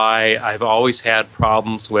is why I've always had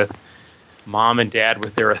problems with mom and dad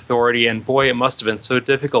with their authority, and boy, it must have been so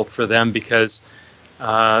difficult for them because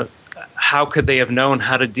how could they have known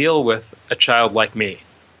how to deal with a child like me?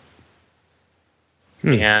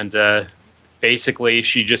 And basically,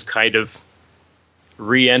 she just kind of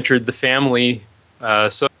re-entered the family. I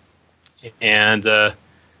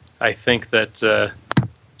think that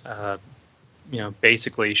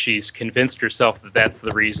basically she's convinced herself that that's the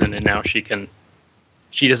reason, and now she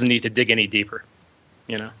doesn't need to dig any deeper.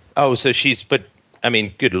 Oh, so but I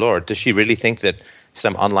mean, good Lord, does she really think that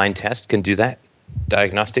some online test can do that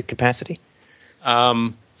diagnostic capacity?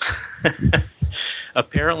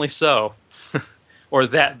 Apparently so. Or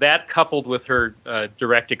that coupled with her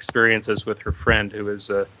direct experiences with her friend who is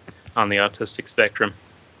on the autistic spectrum.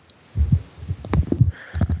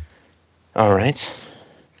 All right.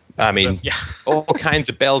 I mean, yeah. all kinds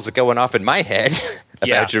of bells are going off in my head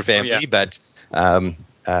about your family, but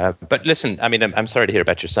listen, I mean, I'm sorry to hear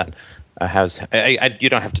about your son. You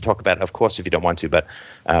don't have to talk about it, of course, if you don't want to, but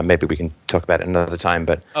maybe we can talk about it another time.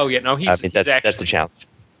 But that's the challenge.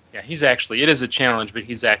 Yeah, it is a challenge, but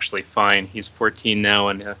he's actually fine. He's 14 now,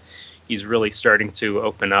 and he's really starting to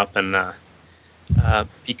open up and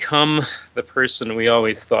become the person we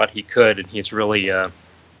always thought he could, and he's really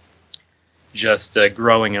just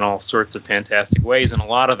growing in all sorts of fantastic ways, and a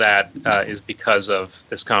lot of that is because of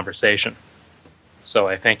this conversation. So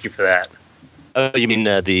I thank you for that. Oh, you mean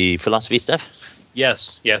the philosophy stuff?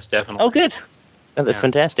 Yes, definitely. Oh, good. Oh, that's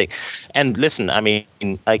fantastic. And listen, I mean,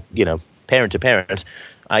 parent to parent,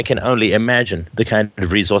 I can only imagine the kind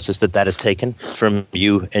of resources that has taken from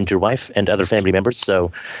you and your wife and other family members.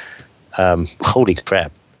 So, holy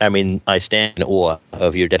crap. I mean, I stand in awe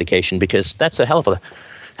of your dedication, because that's a hell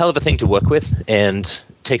of a thing to work with, and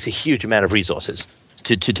takes a huge amount of resources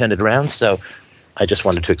to turn it around. So I just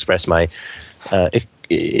wanted to express my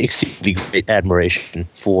exceedingly great admiration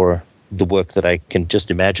for the work that I can just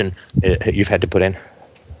imagine you've had to put in.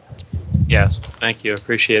 Yes, thank you. I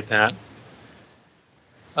appreciate that.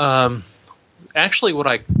 Actually, what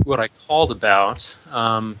I called about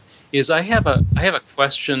is I have a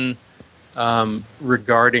question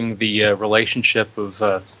regarding the relationship of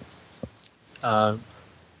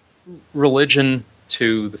religion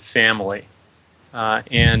to the family,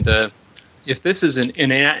 and if this is an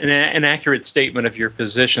inaccurate statement of your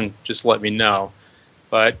position, just let me know.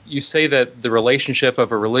 But you say that the relationship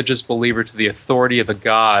of a religious believer to the authority of a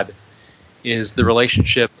God is the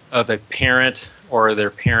relationship of a parent or their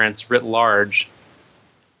parents writ large.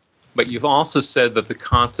 But you've also said that the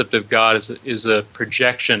concept of God is a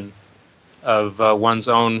projection of one's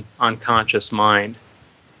own unconscious mind.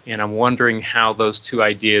 And I'm wondering how those two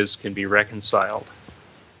ideas can be reconciled.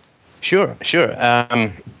 Sure.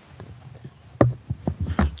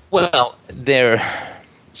 Well, there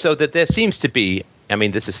seems to be, I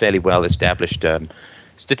mean, this is fairly well established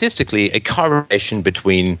statistically, a correlation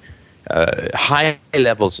between high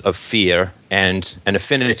levels of fear and an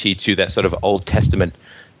affinity to that sort of Old Testament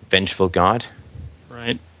vengeful God.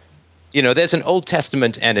 Right. There's an Old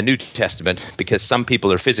Testament and a New Testament, because some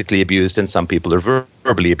people are physically abused and some people are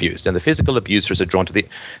verbally abused. And the physical abusers are drawn to the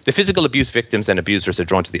physical abuse victims and abusers are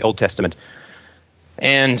drawn to the Old Testament.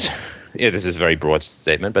 And this is a very broad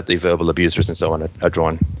statement, but the verbal abusers and so on are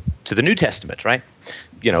drawn to the New Testament, right?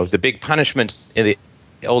 The big punishment in the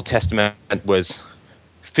Old Testament was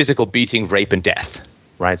physical beating, rape, and death,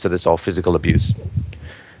 right? So this is all physical abuse.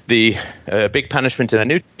 The big punishment in the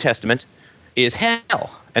New Testament is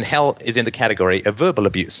hell, and hell is in the category of verbal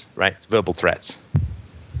abuse, right? It's verbal threats.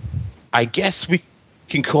 I guess we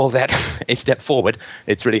can call that a step forward.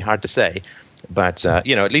 It's really hard to say, but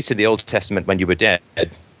at least in the Old Testament, when you were dead,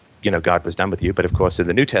 God was done with you. But of course, in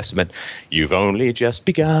the New Testament, you've only just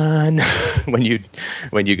begun when you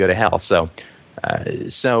go to hell. So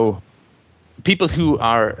people who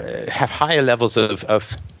have higher levels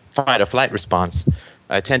of fight or flight response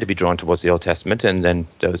tend to be drawn towards the Old Testament, and then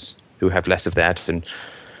those who have less of that and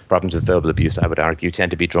problems with verbal abuse, I would argue, tend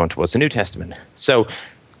to be drawn towards the New Testament. So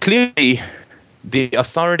clearly the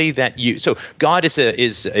authority that you. So God is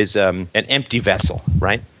an empty vessel,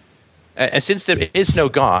 right? And since there is no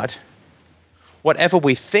God, whatever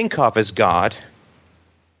we think of as God,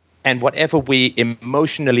 and whatever we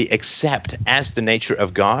emotionally accept as the nature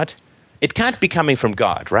of God, it can't be coming from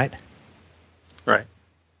God, right? Right.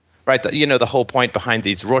 Right, the whole point behind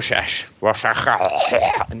these Rorschach,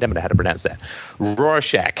 I never know how to pronounce that,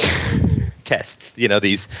 Rorschach tests,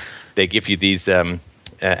 they give you these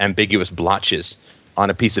ambiguous blotches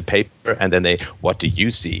on a piece of paper, and then what do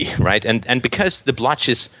you see, right? And because the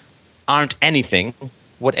blotches aren't anything,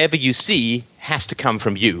 whatever you see has to come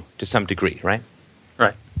from you to some degree, right?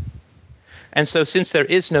 Right. And so since there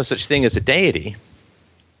is no such thing as a deity,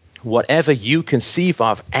 whatever you conceive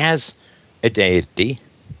of as a deity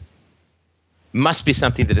must be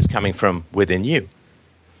something that is coming from within you.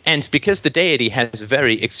 And because the deity has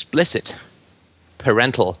very explicit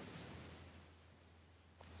parental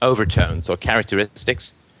overtones or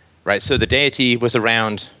characteristics, right? So the deity was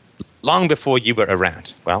around long before you were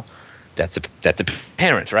around. Well, that's a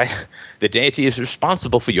parent, right? The deity is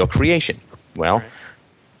responsible for your creation. Well, right.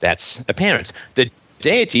 That's a parent. The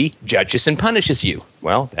deity judges and punishes you.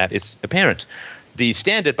 Well, that is a parent. The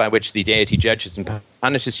standard by which the deity judges and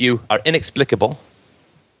punishes you are inexplicable,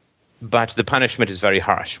 but the punishment is very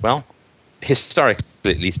harsh. Well, historically,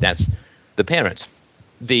 at least, that's the parent.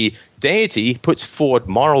 The deity puts forward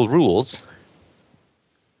moral rules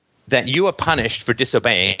that you are punished for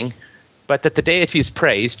disobeying, but that the deity is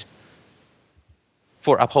praised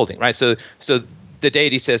for upholding, right? So the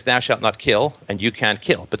deity says, thou shalt not kill, and you can't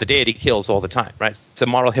kill, but the deity kills all the time, right? It's a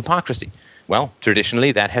moral hypocrisy. Well,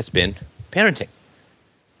 traditionally, that has been parenting.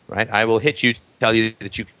 Right? I will hit you, tell you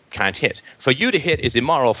that you can't hit. For you to hit is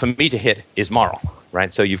immoral. For me to hit is moral.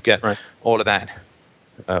 Right? So you've got all of that.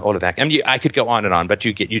 I mean, I could go on and on, but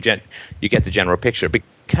you get the general picture.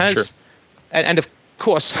 Because, sure. and of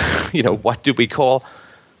course, what do we call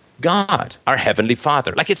God? Our Heavenly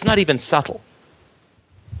Father. Like, it's not even subtle.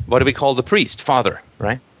 What do we call the priest? Father.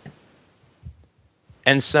 Right?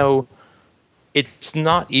 And so it's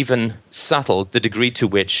not even subtle the degree to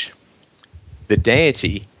which the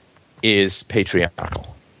deity is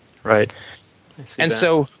patriarchal. Right. And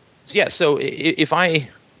so if I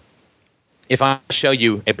show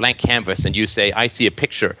you a blank canvas and you say, I see a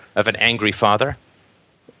picture of an angry father,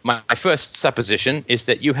 my first supposition is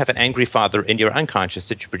that you have an angry father in your unconscious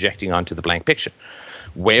that you're projecting onto the blank picture.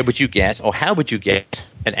 Where would you get, or how would you get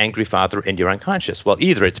an angry father in your unconscious? Well,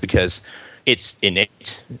 either it's because it's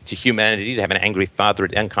innate to humanity to have an angry father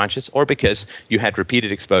in the unconscious, or because you had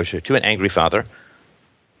repeated exposure to an angry father,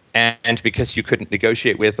 and because you couldn't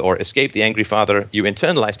negotiate with or escape the angry father, you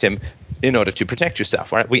internalized him in order to protect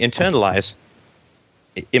yourself. Right? We internalize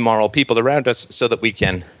immoral people around us so that we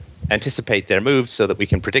can anticipate their moves, so that we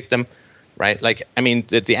can predict them. Right? Like, I mean,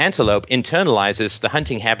 the antelope internalizes the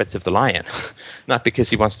hunting habits of the lion, not because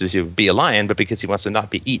he wants to be a lion, but because he wants to not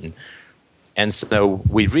be eaten. And so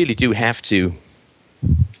we really do have to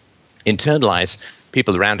internalize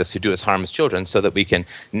people around us who do us harm as children so that we can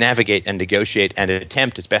navigate and negotiate and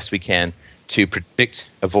attempt as best we can to predict,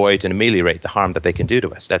 avoid, and ameliorate the harm that they can do to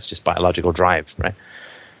us. That's just biological drive, right?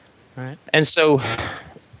 Right. And so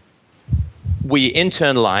we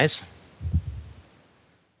internalize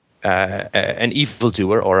an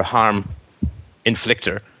evildoer or a harm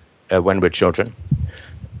inflictor when we're children.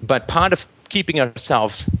 But part of keeping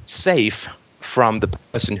ourselves safe from the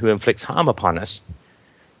person who inflicts harm upon us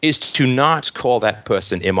is to not call that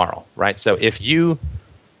person immoral, right? So if you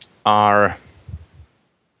are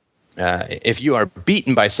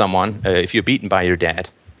beaten by someone, if you're beaten by your dad,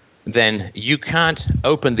 then you can't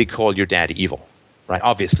openly call your dad evil, right?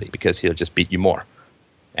 Obviously, because he'll just beat you more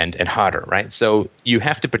and harder, right? So you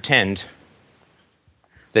have to pretend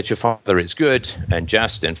that your father is good and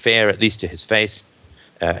just and fair, at least to his face,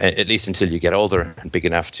 at least until you get older and big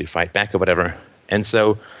enough to fight back or whatever. And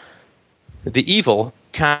so the evil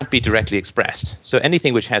can't be directly expressed. So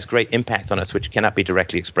anything which has great impact on us, which cannot be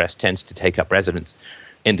directly expressed, tends to take up residence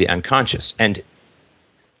in the unconscious and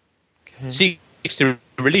seeks to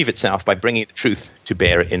relieve itself by bringing the truth to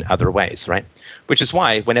bear in other ways, right? Which is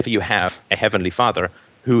why whenever you have a heavenly father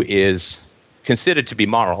who is considered to be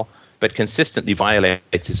moral, but consistently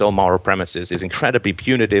violates his own moral premises, is incredibly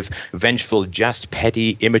punitive, vengeful, just,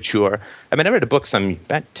 petty, immature. I mean, I read a book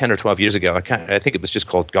about 10 or 12 years ago. I think it was just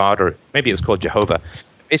called God, or maybe it was called Jehovah.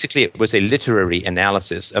 Basically, it was a literary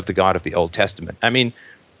analysis of the God of the Old Testament. I mean,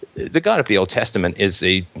 the God of the Old Testament is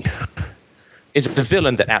the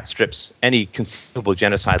villain that outstrips any conceivable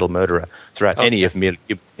genocidal murderer throughout any of human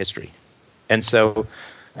history. And so,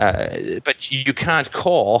 but you can't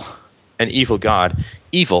call an evil God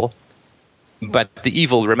evil, but the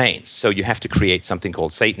evil remains. So you have to create something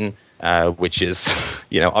called Satan, which is,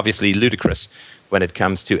 obviously ludicrous when it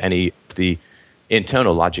comes to the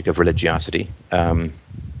internal logic of religiosity. How can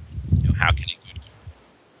a good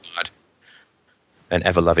God, an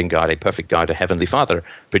ever-loving God, a perfect God, a heavenly Father,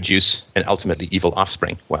 produce an ultimately evil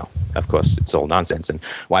offspring? Well, of course, it's all nonsense. And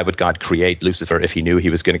why would God create Lucifer if he knew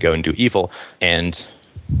he was going to go and do evil? And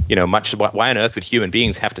why on earth would human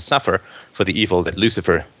beings have to suffer for the evil that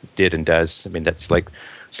Lucifer did and does? I mean, it's like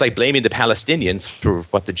blaming the Palestinians for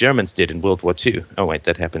what the Germans did in World War II. Oh, wait,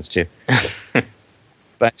 that happens too.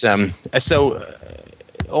 But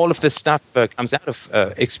all of this stuff comes out of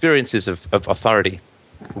experiences of authority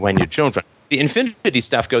when you're children. The infinity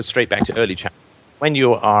stuff goes straight back to early childhood. When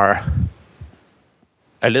you are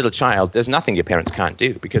a little child, there's nothing your parents can't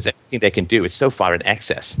do, because everything they can do is so far in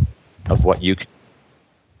excess of what you can.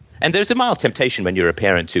 And there's a mild temptation when you're a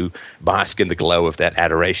parent to bask in the glow of that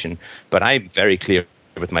adoration. But I'm very clear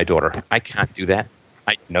with my daughter. I can't do that.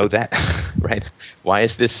 I know that, right? Why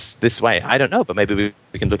is this way? I don't know, but maybe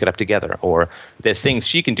we can look it up together. Or there's things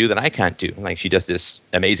she can do that I can't do. Like she does this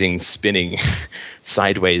amazing spinning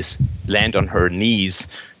sideways, land on her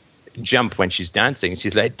knees, jump when she's dancing.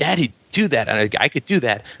 She's like, Daddy, do that. And I could do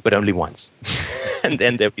that, but only once. And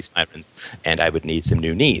then there'd be sirens, and I would need some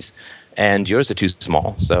new knees. And yours are too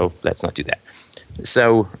small, so let's not do that.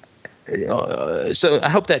 So I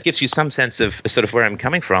hope that gives you some sense of sort of where I'm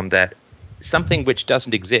coming from, that something which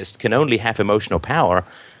doesn't exist can only have emotional power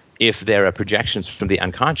if there are projections from the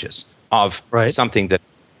unconscious of something that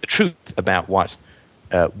the truth about what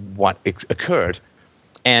occurred.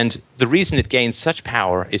 And the reason it gains such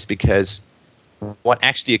power is because what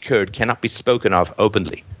actually occurred cannot be spoken of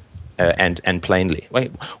openly. And plainly.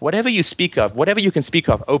 Whatever you can speak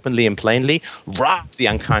of openly and plainly robs the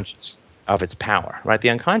unconscious of its power, right? The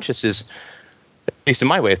unconscious is, at least in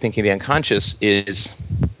my way of thinking, the unconscious is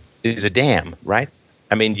a dam, right?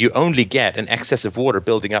 I mean, you only get an excess of water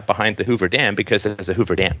building up behind the Hoover Dam because there's a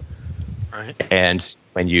Hoover Dam. Right. And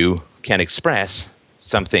when you can express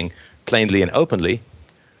something plainly and openly,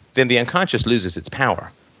 then the unconscious loses its power.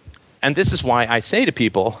 And this is why I say to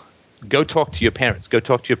people, go talk to your parents, go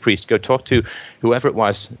talk to your priest, go talk to whoever it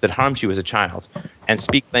was that harmed you as a child, and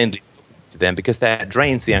speak plainly to them, because that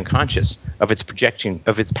drains the unconscious of its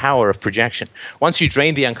power of projection. Once you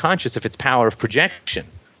drain the unconscious of its power of projection,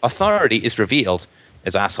 authority is revealed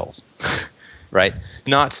as assholes, right?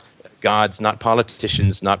 Not gods, not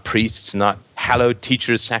politicians, not priests, not hallowed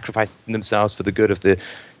teachers sacrificing themselves for the good of the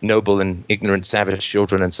noble and ignorant savage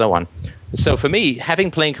children and so on. So for me, having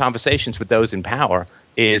plain conversations with those in power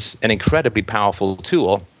is an incredibly powerful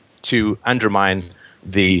tool to undermine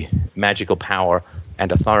the magical power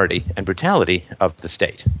and authority and brutality of the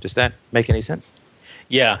state. Does that make any sense?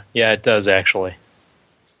 Yeah, it does actually.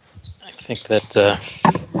 I think that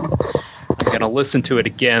I'm going to listen to it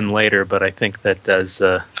again later, but I think that does...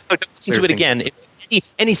 don't listen to it again.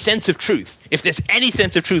 Any sense of truth. If there's any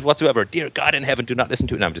sense of truth whatsoever, dear God in heaven, do not listen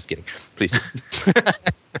to it. No, I'm just kidding. Please.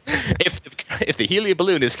 If the helium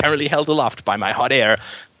balloon is currently held aloft by my hot air,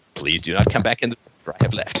 please do not come back in the room I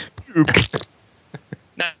have left.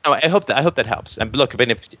 No, I hope that helps. And look,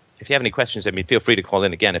 if you have any questions, I mean, feel free to call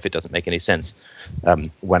in again if it doesn't make any sense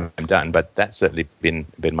when I'm done. But that's certainly been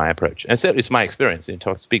my approach, and certainly it's my experience.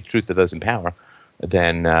 Speak truth to those in power,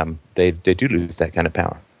 then they do lose that kind of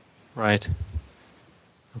power. Right.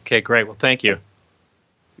 Okay, great. Well, thank you.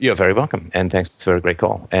 You're very welcome, and thanks for a great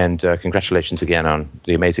call. And congratulations again on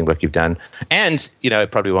the amazing work you've done. And,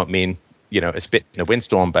 it probably won't mean, a spit in a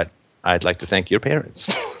windstorm, but I'd like to thank your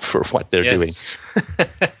parents for what they're doing.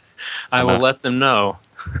 I will let them know.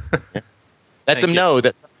 Let them know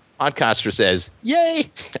that the podcaster says, yay!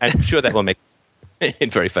 I'm sure that will make in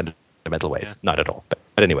very fundamental ways. Yeah. Not at all.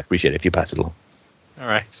 But anyway, appreciate it if you pass it along. All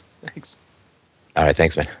right. Thanks. All right.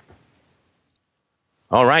 Thanks, man.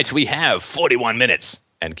 All right, we have 41 minutes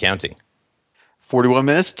and counting. 41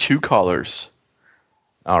 minutes, 2 callers.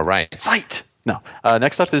 All right. Fight! No.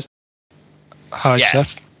 Next up is... Hi, Steph.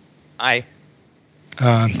 Hi.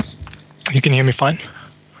 You can hear me fine?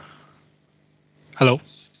 Hello?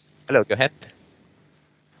 Hello, go ahead.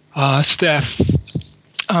 Steph,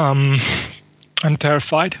 I'm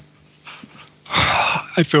terrified.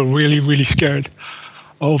 I feel really, really scared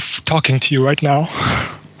of talking to you right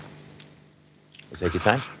now. Take your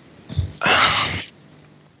time. I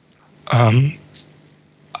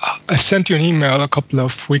sent you an email a couple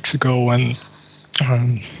of weeks ago, and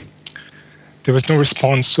there was no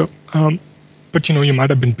response. So, but you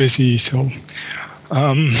might have been busy. So,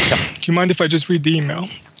 do you mind if I just read the email?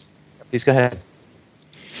 Please go ahead.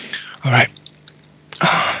 All right.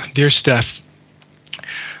 Dear Steph,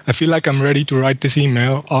 I feel like I'm ready to write this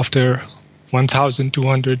email after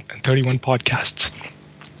 1,231 podcasts.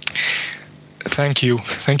 Thank you.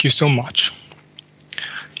 Thank you so much.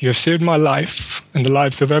 You have saved my life and the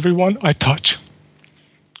lives of everyone I touch.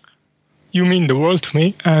 You mean the world to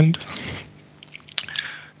me, and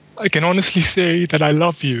I can honestly say that I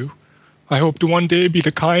love you. I hope to one day be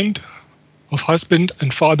the kind of husband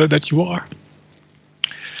and father that you are.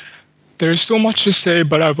 There is so much to say,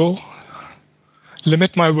 but I will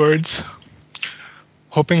limit my words,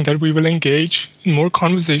 hoping that we will engage in more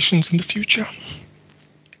conversations in the future.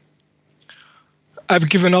 I've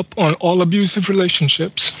given up on all abusive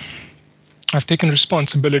relationships. I've taken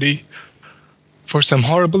responsibility for some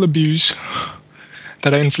horrible abuse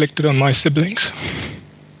that I inflicted on my siblings.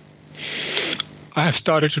 I have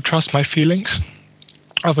started to trust my feelings.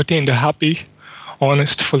 I've attained a happy,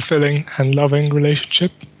 honest, fulfilling, and loving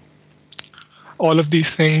relationship. All of these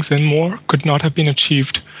things and more could not have been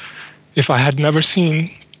achieved if I had never seen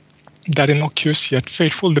that innocuous yet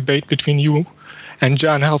fateful debate between you and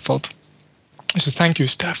Jan Helfeld. So thank you,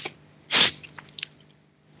 Steph.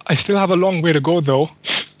 I still have a long way to go, though.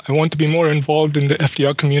 I want to be more involved in the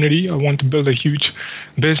FDR community. I want to build a huge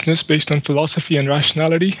business based on philosophy and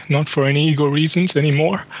rationality, not for any ego reasons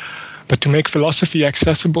anymore, but to make philosophy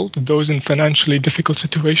accessible to those in financially difficult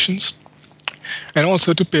situations, and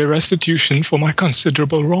also to pay restitution for my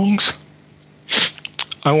considerable wrongs.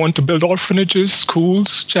 I want to build orphanages,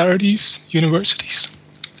 schools, charities, universities.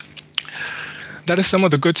 That is some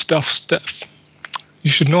of the good stuff, Steph. You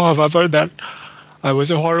should know, however, that I was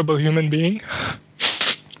a horrible human being.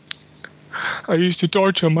 I used to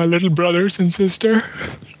torture my little brothers and sister.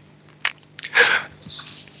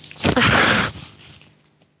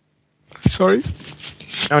 Sorry?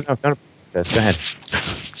 No. Go ahead.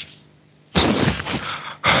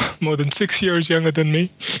 More than 6 years younger than me.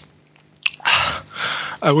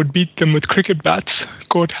 I would beat them with cricket bats,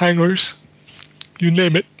 coat hangers, you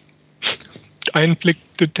name it. I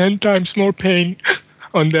inflicted 10 times more pain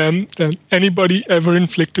on them than anybody ever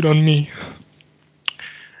inflicted on me.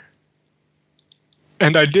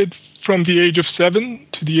 And I did from the age of 7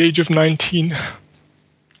 to the age of 19.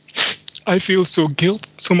 I feel so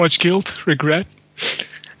much guilt, regret,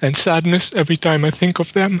 and sadness every time I think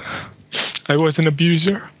of them. I was an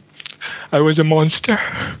abuser. I was a monster.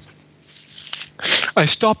 I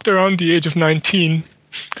stopped around the age of 19,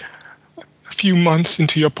 a few months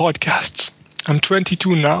into your podcasts. I'm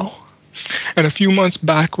 22 now. And a few months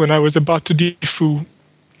back, when I was about to defoo,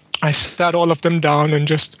 I sat all of them down and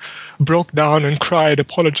just broke down and cried,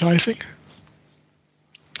 apologizing.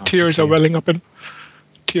 Tears are welling up in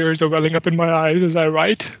my eyes as I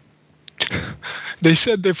write. They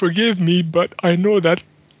said they forgive me, but I know that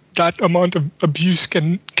that amount of abuse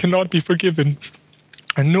cannot be forgiven,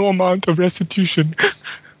 and no amount of restitution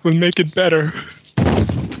will make it better.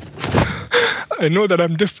 I know that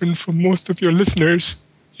I'm different from most of your listeners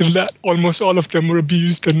in that almost all of them were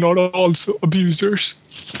abused and not also abusers.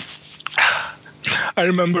 I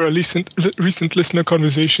remember a recent listener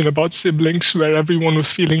conversation about siblings where everyone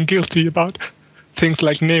was feeling guilty about things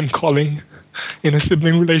like name-calling in a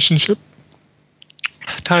sibling relationship.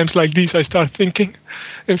 Times like these, I start thinking,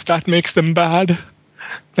 if that makes them bad,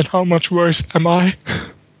 then how much worse am I?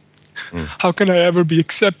 How can I ever be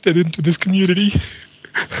accepted into this community?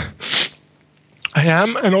 I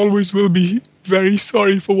am and always will be very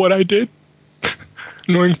sorry for what I did,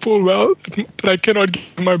 knowing full well that I cannot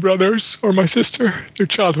give my brothers or my sister their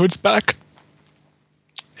childhoods back.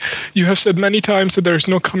 You have said many times that there is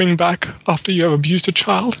no coming back after you have abused a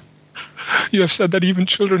child. You have said that even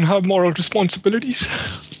children have moral responsibilities.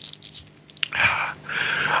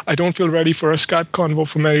 I don't feel ready for a Skype convo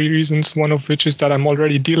for many reasons, one of which is that I'm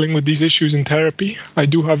already dealing with these issues in therapy. I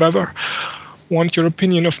do, however, want your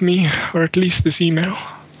opinion of me, or at least this email.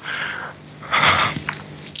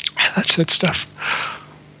 That's it, Steph.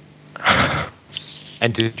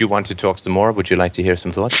 And did you want to talk some more? Would you like to hear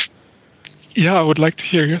some thoughts? Yeah, I would like to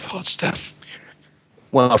hear your thoughts, Steph.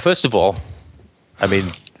 Well, first of all, I mean,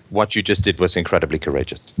 what you just did was incredibly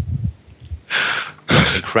courageous.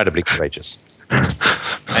 Incredibly courageous.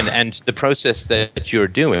 And the process that you're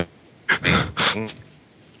doing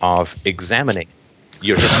of examining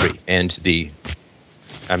your history and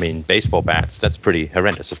baseball bats, that's pretty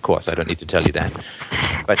horrendous, of course. I don't need to tell you that.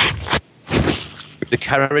 But the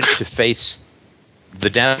courage to face the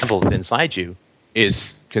devils inside you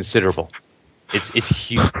is considerable. It's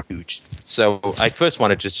huge. So I first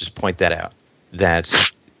want to just point that out, that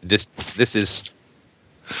this is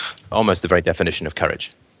almost the very definition of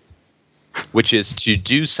courage, which is to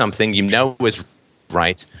do something you know is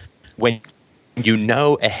right when you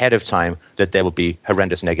know ahead of time that there will be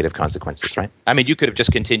horrendous negative consequences, right? I mean, you could have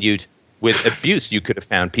just continued with abuse. You could have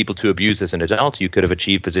found people to abuse as an adult. You could have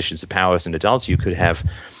achieved positions of power as an adult. You could have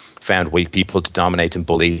found weak people to dominate and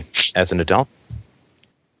bully as an adult.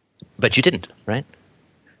 But you didn't, right?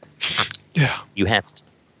 Yeah. You haven't.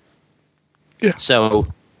 Yeah. So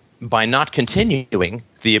by not continuing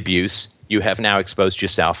the abuse, you have now exposed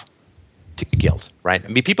yourself to guilt, right? I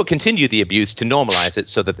mean, people continue the abuse to normalize it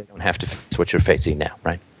so that they don't have to face what you're facing now,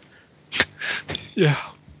 right? Yeah.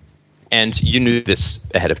 And you knew this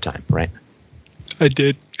ahead of time, right? I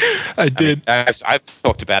did. I did. I mean, I've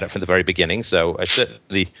talked about it from the very beginning, so I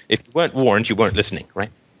certainly, if you weren't warned, you weren't listening,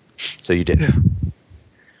 right? So you did. Yeah.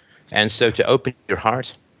 And so to open your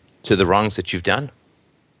heart to the wrongs that you've done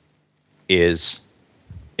is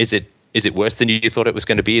it worse than you thought it was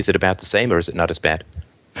going to be? Is it about the same, or is it not as bad?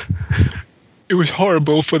 It was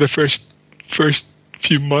horrible for the first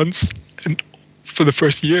few months and for the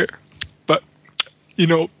first year. But, you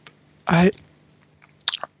know, I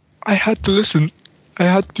had to listen. I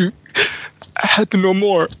had to know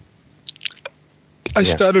more. I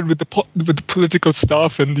started with the political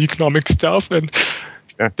stuff and the economic stuff, and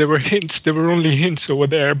sure. There were hints. There were only hints over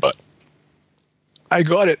there, but I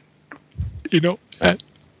got it. You know, I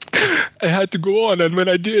had to go on, and when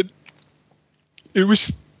I did, it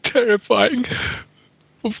was terrifying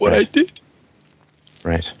of what I did.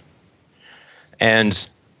 Right. And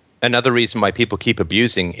another reason why people keep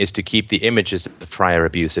abusing is to keep the images of the prior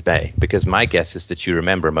abuse at bay. Because my guess is that you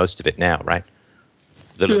remember most of it now, right?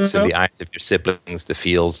 The looks in the eyes of your siblings, the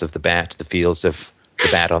feels of the bat, the feels of the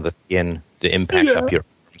bat on the skin, the impact up your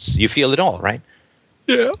arms. You feel it all, right?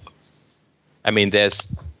 Yeah. I mean,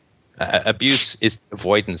 there's abuse is the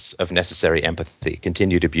avoidance of necessary empathy.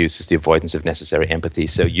 Continued abuse is the avoidance of necessary empathy.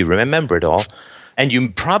 So you remember it all, and you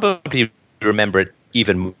probably remember it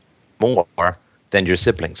even more than your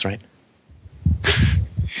siblings, right?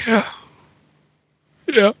 Yeah.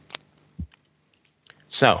 Yeah.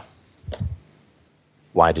 So,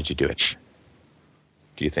 why did you do it?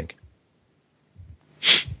 Do you think?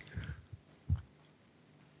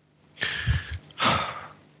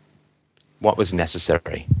 What was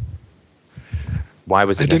necessary? Why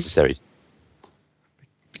was it necessary?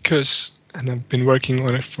 Because, and I've been working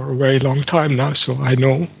on it for a very long time now, so I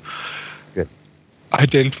know. Good. I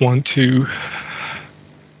didn't want to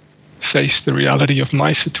face the reality of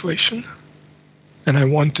my situation, and I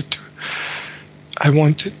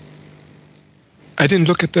didn't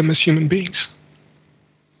look at them as human beings.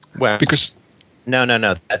 Well, because no,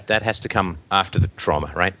 that has to come after the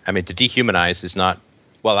trauma, right? I mean, to dehumanize is not,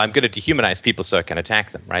 well, I'm going to dehumanize people so I can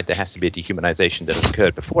attack them, right? There has to be a dehumanization that has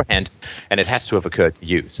occurred beforehand, and it has to have occurred to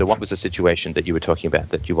you. So what was the situation that you were talking about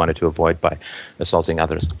that you wanted to avoid by assaulting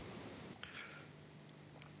others?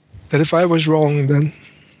 That if I was wrong, then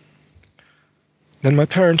my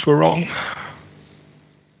parents were wrong.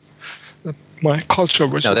 That my culture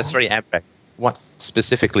was wrong. No, that's very abstract. What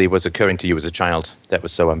specifically was occurring to you as a child that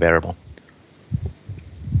was so unbearable?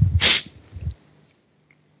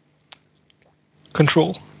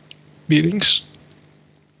 Control, beatings,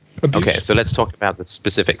 abuse. Okay, so let's talk about the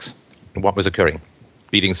specifics. What was occurring?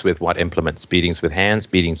 Beatings with what implements? Beatings with hands?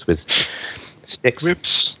 Beatings with sticks?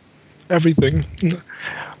 Whips, everything.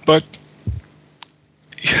 But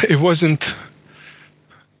it wasn't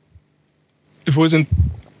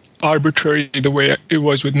arbitrary the way it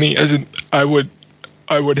was with me. As in, I would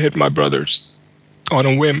hit my brothers on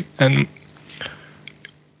a whim, and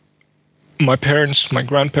my parents, my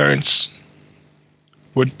grandparents,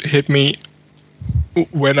 would hit me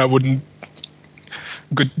when I wouldn't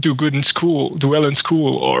do well in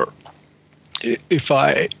school, or if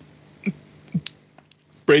I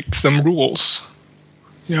break some rules,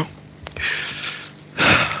 you know.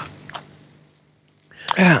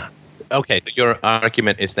 Yeah. Okay, your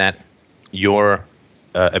argument is that your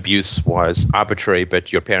abuse was arbitrary,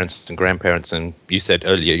 but your parents and grandparents, and you said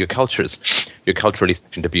earlier your culturally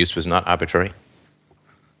sanctioned abuse was not arbitrary.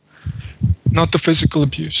 Not the physical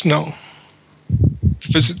abuse, no.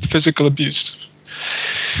 Physical abuse.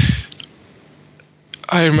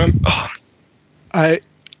 I remember. I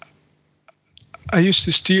used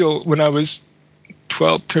to steal when I was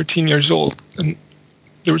 12, 13 years old, and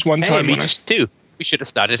there was one time when too. We should have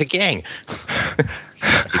started a gang.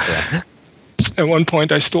 At one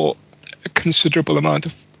point, I stole a considerable amount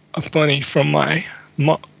of money from my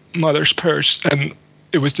mother's purse, and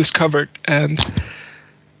it was discovered, and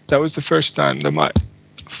that was the first time that my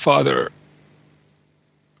father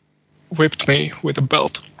whipped me with a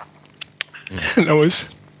belt. And I was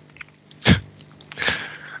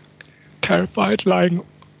terrified, lying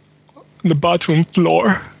on the bathroom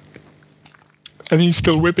floor, and he's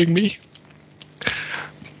still whipping me.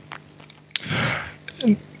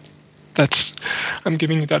 And I'm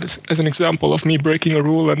giving you that as an example of me breaking a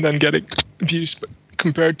rule and then getting abused. But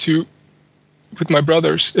compared to with my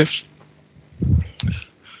brothers, if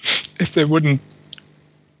they would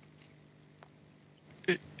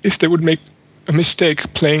make a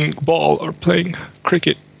mistake playing ball or playing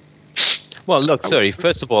cricket. Well, look, sorry.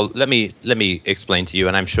 First of all, let me explain to you,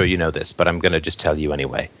 and I'm sure you know this, but I'm going to just tell you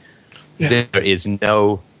anyway. Yeah. There is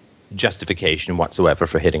no justification whatsoever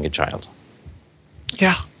for hitting a child.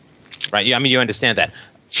 Yeah. Right. I mean, you understand that.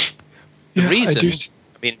 The reason.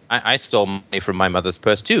 I stole money from my mother's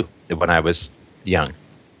purse too when I was young.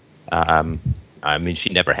 I mean, she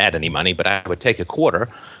never had any money, but I would take a quarter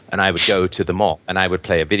and I would go to the mall and I would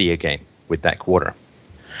play a video game with that quarter.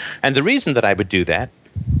 And the reason that I would do that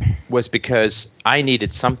was because I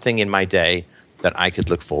needed something in my day that I could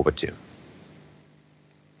look forward to.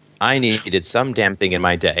 I needed some damn thing in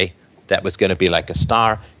my day that was going to be like a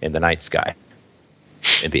star in the night sky.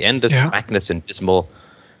 In the endless blackness and dismal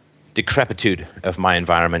decrepitude of my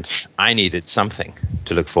environment, I needed something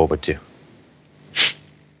to look forward to.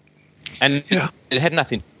 And it had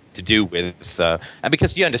nothing to do with,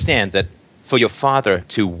 because you understand that for your father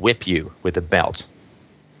to whip you with a belt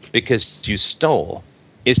because you stole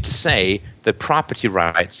is to say that property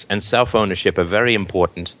rights and self-ownership are very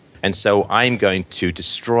important, and so I'm going to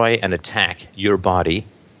destroy and attack your body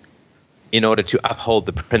in order to uphold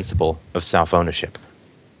the principle of self-ownership.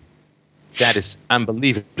 That is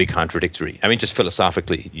unbelievably contradictory. I mean, just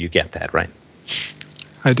philosophically, you get that, right?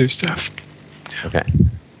 I do, Steph. Okay.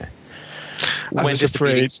 I was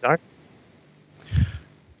afraid. Start?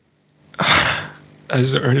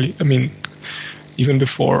 As early, I mean, even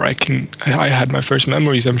before I had my first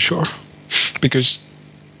memories, I'm sure, because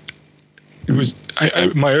it was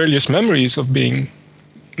my earliest memories of being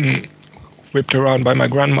whipped around by my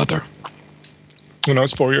grandmother when I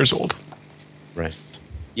was 4 years old. Right.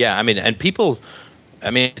 Yeah, I mean, and people,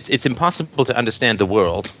 I mean, it's impossible to understand the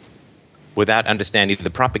world without understanding the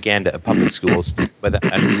propaganda of public schools, without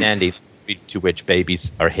understanding the degree to which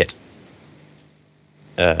babies are hit.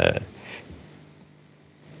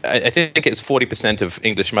 I think it's 40% of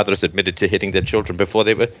English mothers admitted to hitting their children before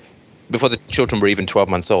the children were even 12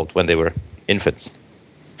 months old, when they were infants.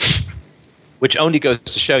 Which only goes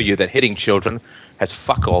to show you that hitting children has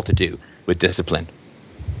fuck all to do with discipline.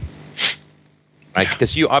 Right?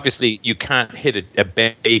 Because you can't hit a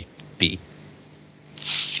baby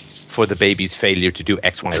for the baby's failure to do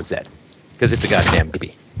X, Y, or Z. Because it's a goddamn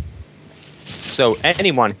baby. So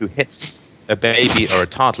anyone who hits a baby or a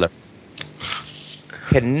toddler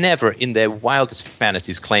can never, in their wildest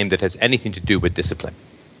fantasies, claim that it has anything to do with discipline.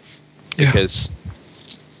 Because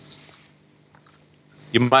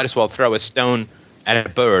you might as well throw a stone at a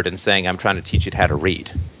bird and saying, I'm trying to teach it how to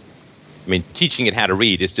read. I mean, teaching it how to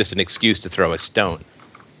read is just an excuse to throw a stone.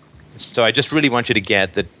 So I just really want you to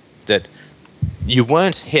get that you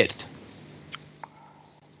weren't hit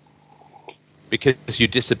because you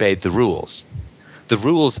disobeyed the rules. The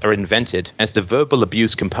rules are invented as the verbal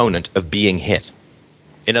abuse component of being hit.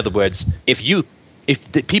 In other words, if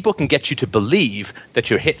the people can get you to believe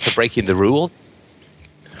that you're hit for breaking the rule,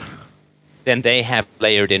 then they have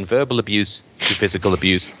layered in verbal abuse to physical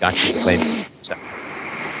abuse.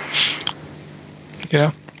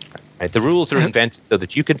 Yeah. Right, the rules are invented so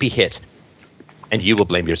that you can be hit, and you will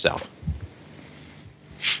blame yourself.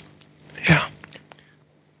 Yeah.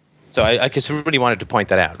 So I just really wanted to point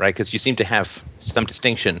that out, right? Because you seem to have some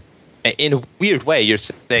distinction. In a weird way, you're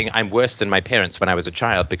saying I'm worse than my parents when I was a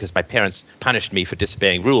child because my parents punished me for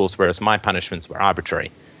disobeying rules, whereas my punishments were arbitrary.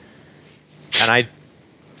 And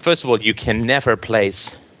first of all, you can never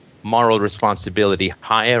place moral responsibility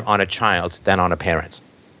higher on a child than on a parent.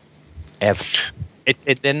 Ever.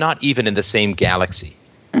 They're not even in the same galaxy.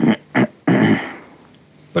 But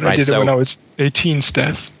right, I did it when I was 18,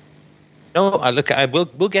 Steph. No, look,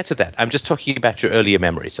 we'll get to that. I'm just talking about your earlier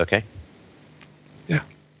memories, okay? Yeah.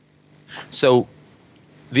 So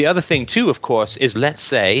the other thing, too, of course, is let's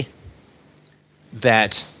say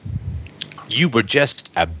that you were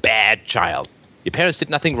just a bad child. Your parents did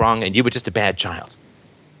nothing wrong, and you were just a bad child.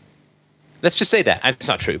 Let's just say that. It's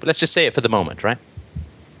not true, but let's just say it for the moment, right?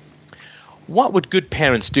 What would good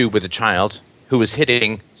parents do with a child who was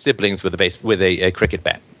hitting siblings with a cricket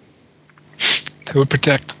bat? They would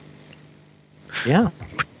protect. Yeah.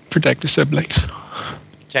 Protect the siblings.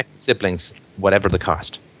 Protect the siblings, whatever the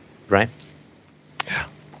cost, right? Yeah.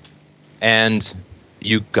 And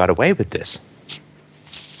you got away with this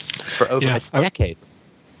for over a decade.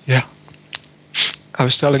 Yeah. I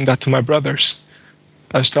was telling that to my brothers.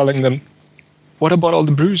 I was telling them, what about all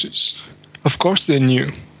the bruises? Of course they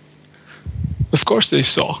knew. Of course they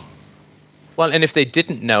saw. Well, and if they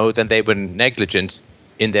didn't know, then they were negligent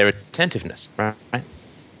in their attentiveness, right?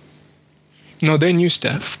 No, they knew,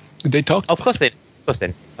 Steph. They talked. Of course they knew.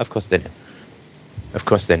 Of course they knew. Of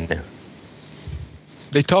course they knew.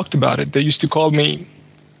 They talked about it. They used to call me.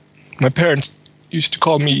 My parents used to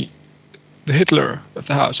call me the Hitler of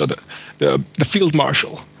the house, or the field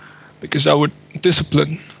marshal, because I would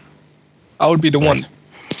discipline. I would be the one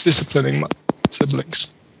disciplining my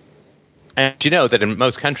siblings. And you know that in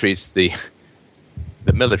most countries, the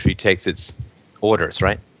military takes its orders,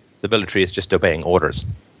 right? The military is just obeying orders.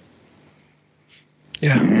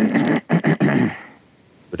 Yeah.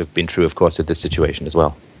 Would have been true, of course, in this situation as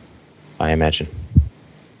well, I imagine.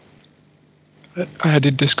 I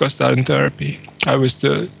did discuss that in therapy. I was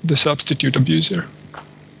the substitute abuser.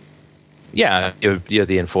 Yeah, you're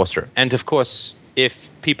the enforcer. And of course, if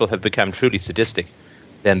people have become truly sadistic,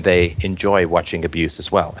 then they enjoy watching abuse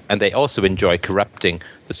as well. And they also enjoy corrupting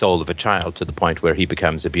the soul of a child to the point where he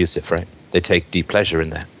becomes abusive, right? They take deep pleasure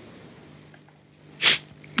in that.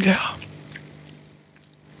 Yeah.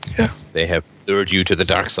 Yeah. They have lured you to the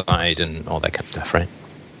dark side and all that kind of stuff, right?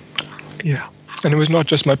 Yeah. And it was not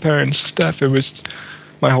just my parents' stuff, it was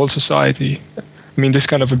my whole society. I mean, this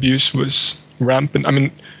kind of abuse was rampant. I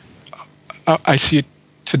mean, I see it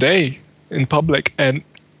today in public, and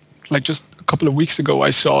like just a couple of weeks ago,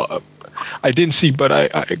 I didn't see, but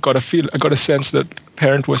I got a sense that a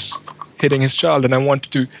parent was hitting his child, and I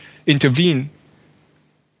wanted to intervene.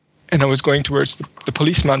 And I was going towards the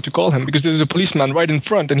policeman to call him, because there's a policeman right in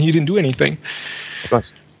front, and he didn't do anything. Of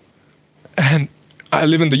course. And I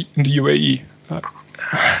live in the UAE,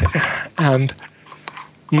 and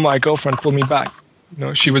my girlfriend pulled me back. You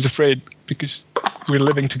know, she was afraid because we're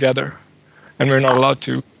living together, and we're not allowed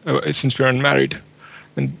to since we're unmarried,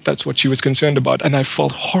 and that's what she was concerned about. And I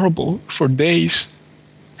felt horrible for days,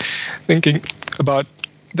 thinking about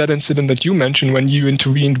that incident that you mentioned when you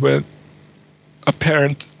intervened with a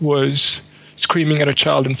parent was screaming at a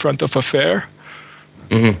child in front of a fair.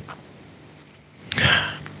 Mm-hmm.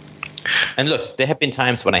 And look, there have been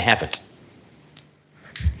times when I haven't.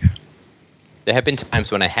 There have been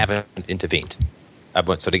times when I haven't intervened. I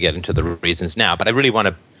won't sort of get into the reasons now, but I really want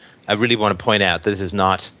to point out that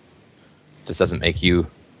this doesn't make you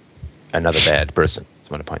another bad person. I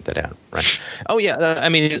just want to point that out, right? Oh yeah, I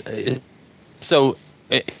mean, so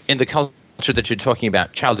in the culture that you're talking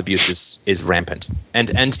about, child abuse is rampant,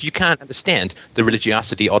 and you can't understand the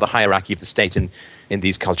religiosity or the hierarchy of the state in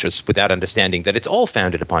these cultures without understanding that it's all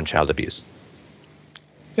founded upon child abuse.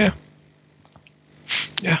 Yeah.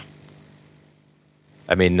 Yeah.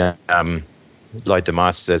 I mean, Lloyd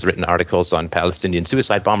DeMoss has written articles on Palestinian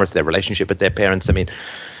suicide bombers, their relationship with their parents. I mean,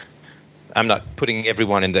 I'm not putting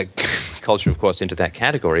everyone in the culture, of course, into that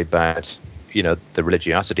category, but you know, the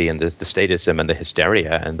religiosity and the statism and the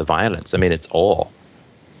hysteria and the violence. I mean, it's all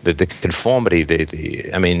the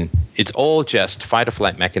conformity. I mean, it's all just fight or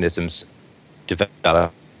flight mechanisms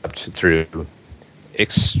developed through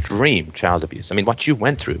extreme child abuse. I mean, what you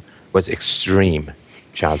went through was extreme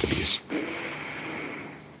child abuse.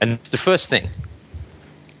 And the first thing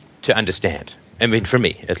to understand, I mean, for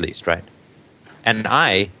me at least, right? And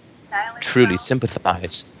I truly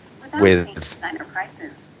sympathize with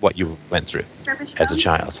what you went through as a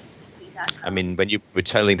child. I mean, when you were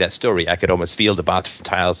telling that story, I could almost feel the bath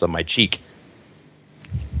tiles on my cheek.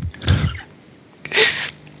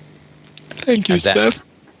 Thank you, Steph.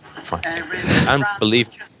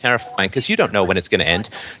 Unbelievably terrifying, because you don't know when it's going to end.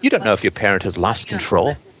 You don't know if your parent has lost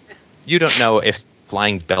control. You don't know if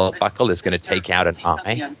flying belt buckle is going to take out an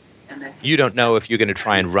eye. You don't know if you're going to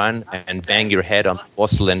try and run and bang your head on the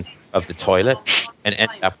porcelain of the toilet and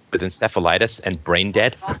end up with encephalitis and brain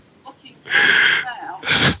dead.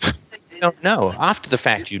 You don't know. After the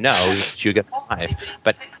fact, you know that you're going to survive.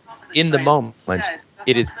 But in the moment,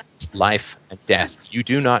 it is life and death. You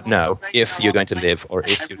do not know if you're going to live or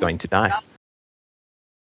if you're going to die.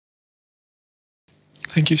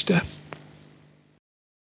 Thank you, Steph.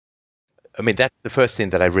 I mean, that's the first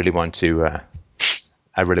thing that I really want to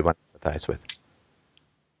empathize with.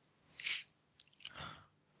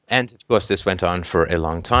 And of course, this went on for a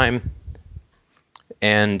long time.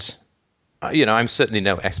 And, you know, I'm certainly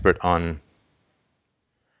no expert on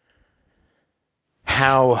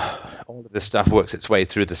how all of this stuff works its way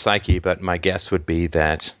through the psyche, but my guess would be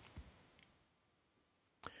that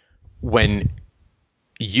when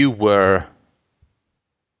you were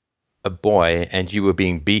a boy and you were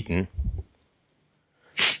being beaten,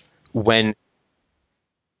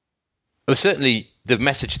 certainly the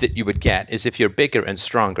message that you would get is if you're bigger and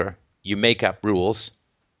stronger, you make up rules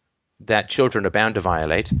that children are bound to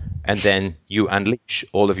violate, and then you unleash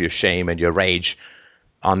all of your shame and your rage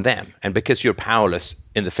on them. And because you're powerless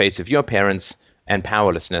in the face of your parents, and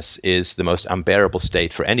powerlessness is the most unbearable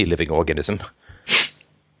state for any living organism,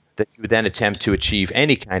 that you would then attempt to achieve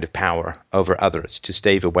any kind of power over others to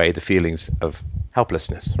stave away the feelings of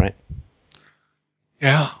helplessness, right?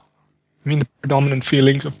 Yeah. I mean, the predominant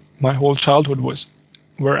feelings of my whole childhood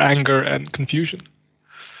were anger and confusion.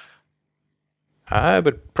 I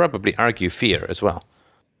would probably argue fear as well.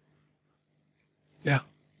 Yeah.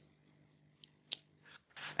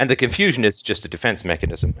 And the confusion is just a defense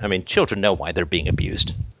mechanism. I mean, children know why they're being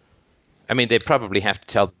abused. I mean, they probably have to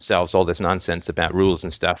tell themselves all this nonsense about rules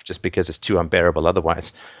and stuff just because it's too unbearable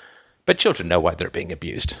otherwise. But children know why they're being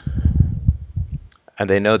abused. And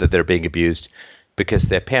they know that they're being abused because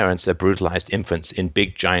their parents are brutalized infants in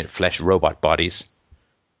big, giant flesh robot bodies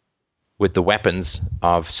with the weapons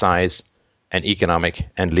of size and economic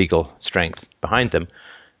and legal strength behind them,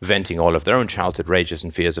 venting all of their own childhood rages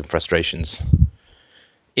and fears and frustrations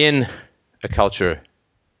in a culture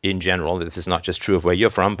in general. This is not just true of where you're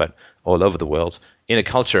from, but all over the world, in a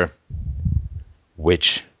culture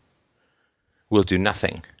which will do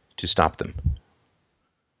nothing to stop them.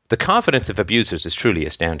 The confidence of abusers is truly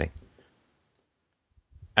astounding.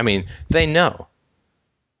 I mean, they know,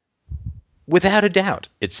 without a doubt,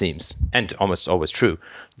 it seems, and almost always true,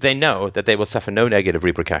 they know that they will suffer no negative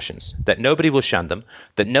repercussions, that nobody will shun them,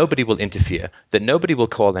 that nobody will interfere, that nobody will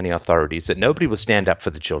call any authorities, that nobody will stand up for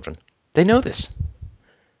the children. They know this.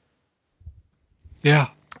 Yeah.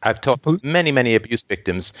 I've talked to many, many abuse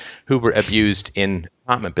victims who were abused in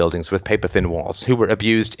apartment buildings with paper-thin walls, who were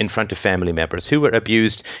abused in front of family members, who were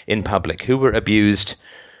abused in public, who were abused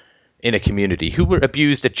in a community, who were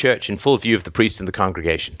abused at church in full view of the priest and the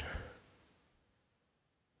congregation.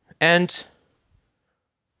 And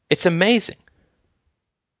it's amazing.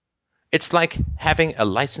 It's like having a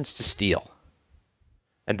license to steal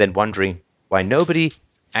and then wondering why nobody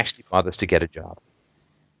actually bothers to get a job.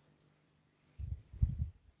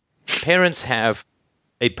 Parents have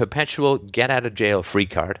a perpetual get-out-of-jail-free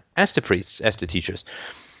card, as do priests, as do teachers.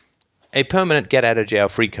 A permanent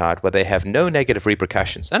get-out-of-jail-free card where they have no negative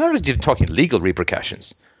repercussions. I'm not even talking legal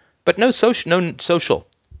repercussions, but no social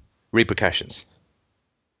repercussions.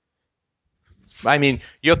 I mean,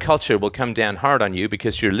 your culture will come down hard on you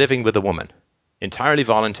because you're living with a woman, entirely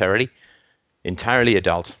voluntarily, entirely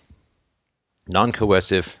adult,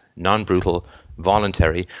 non-coercive, non-brutal,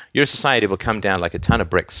 voluntary. Your society will come down like a ton of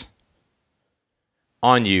bricks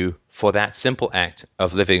on you for that simple act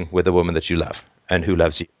of living with a woman that you love and who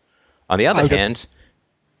loves you. On the other hand,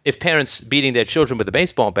 if parents beating their children with a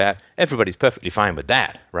baseball bat, everybody's perfectly fine with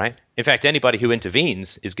that, right? In fact, anybody who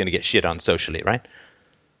intervenes is going to get shit on socially, right?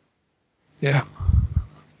 Yeah.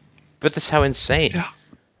 But that's how insane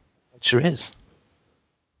it sure is.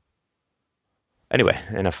 Anyway,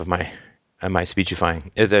 enough of my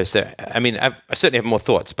speechifying. I mean, I certainly have more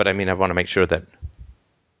thoughts, but I mean, I want to make sure that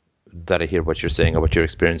I hear what you're saying or what your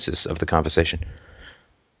experience is of the conversation.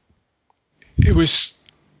 It was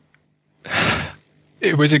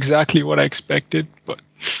exactly what I expected, but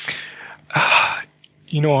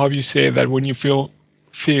you know how you say that when you feel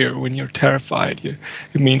fear, when you're terrified,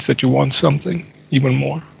 it means that you want something even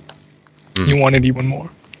more. You want it even more.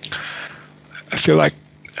 I feel like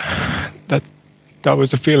that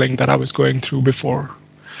was the feeling that I was going through before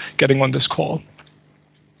getting on this call.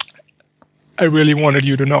 I really wanted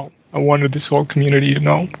you to know. I wanted this whole community to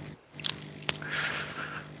know.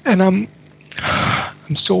 And I'm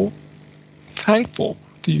so thankful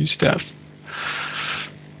to you, Steph.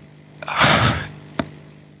 I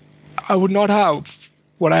would not have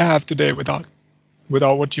what I have today without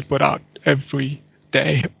what you put out every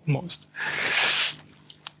day almost.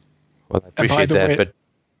 Well, I appreciate that, way, but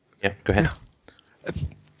yeah, go ahead.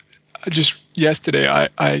 Just yesterday,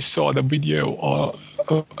 I saw the video,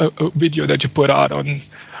 a video that you put out on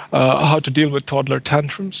how to deal with toddler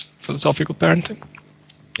tantrums, philosophical parenting.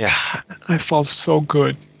 Yeah, I felt so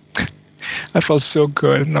good. I felt so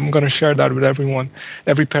good, and I'm going to share that with everyone,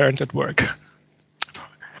 every parent at work.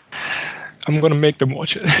 I'm going to make them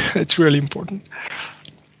watch it. It's really important.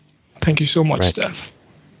 Thank you so much, Steph.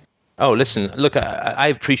 Oh, listen, look, I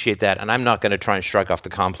appreciate that, and I'm not going to try and shrug off the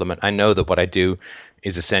compliment. I know that what I do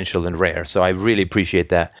is essential and rare, so I really appreciate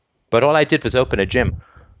that. But all I did was open a gym.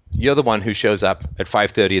 You're the one who shows up at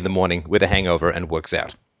 5:30 in the morning with a hangover and works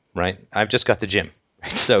out, right? I've just got the gym.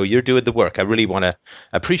 So you're doing the work. I really want to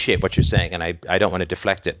appreciate what you're saying, and I don't want to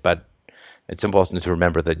deflect it, but it's important to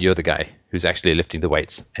remember that you're the guy who's actually lifting the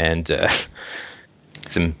weights and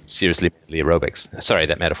some seriously aerobics. Sorry,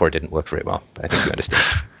 that metaphor didn't work very well, but I think you understand.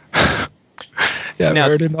 Yeah, Now-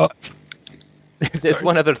 I've heard enough. There's Sorry.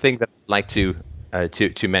 one other thing that I'd like to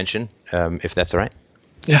mention, if that's all right.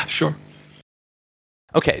 Yeah, sure.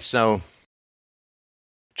 Okay, so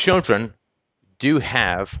children do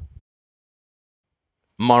have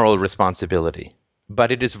moral responsibility,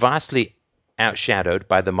 but it is vastly outshadowed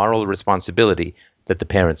by the moral responsibility that the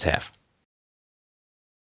parents have.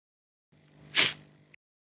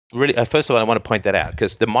 Really, first of all, I want to point that out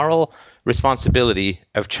because the moral responsibility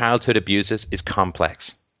of childhood abuses is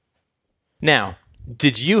complex. Now,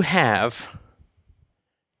 did you have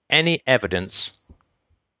any evidence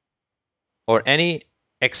or any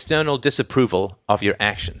external disapproval of your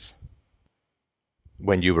actions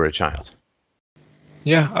when you were a child?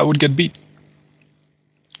 Yeah, I would get beat.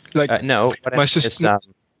 Like No. What I my mean sister.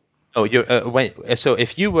 is, so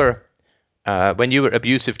if you were when you were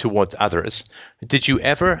abusive towards others, did you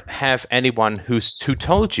ever have anyone who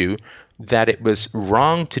told you that it was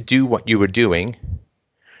wrong to do what you were doing,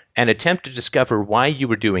 and attempt to discover why you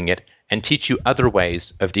were doing it and teach you other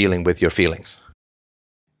ways of dealing with your feelings?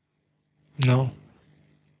 No.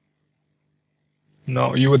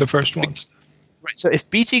 No, you were the first ones. Right. So if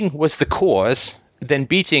beating was the cause, then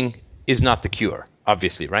beating is not the cure,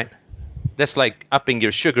 obviously, right? That's like upping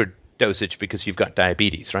your sugar dosage because you've got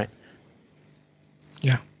diabetes, right?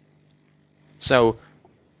 Yeah. So,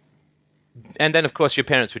 and then of course your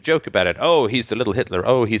parents would joke about it. Oh, he's the little Hitler.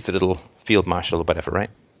 Oh, he's the little field marshal or whatever, right?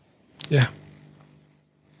 Yeah.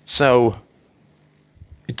 So,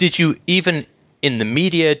 did you even in the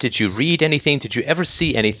media, did you read anything? Did you ever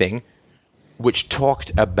see anything which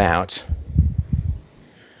talked about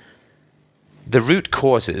the root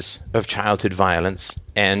causes of childhood violence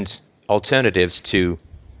and alternatives to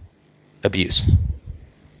abuse?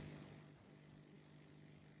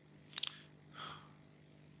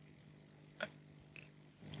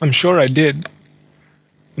 I'm sure I did.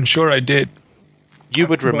 You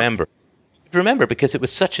would But- remember. Remember, because it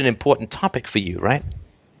was such an important topic for you, right?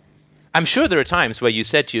 I'm sure there are times where you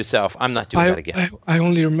said to yourself, I'm not doing that again. I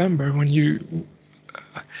only remember when you.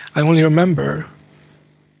 I only remember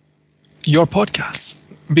your podcast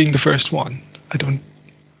being the first one. I don't.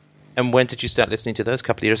 And when did you start listening to those? A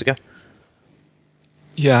couple of years ago?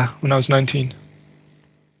 Yeah, when I was 19.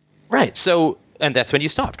 Right. So, and that's when you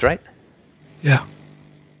stopped, right? Yeah.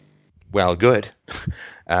 Well, good.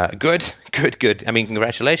 Good. I mean,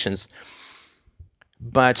 congratulations.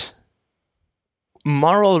 But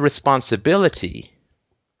moral responsibility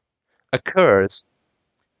occurs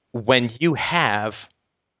when you have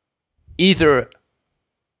either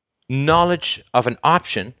knowledge of an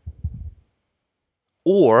option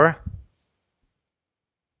or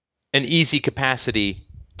an easy capacity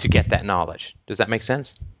to get that knowledge. Does that make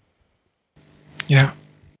sense? Yeah.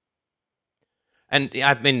 And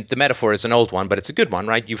I mean, the metaphor is an old one, but it's a good one,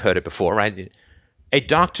 right? You've heard it before, right? A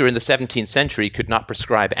doctor in the 17th century could not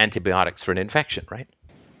prescribe antibiotics for an infection, right?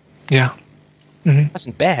 Yeah. Mm-hmm. It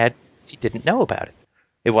wasn't bad. He didn't know about it.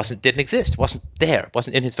 It didn't exist. It wasn't there. It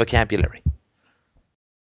wasn't in his vocabulary.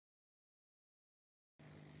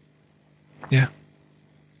 Yeah.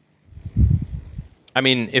 I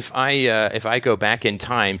mean, if I go back in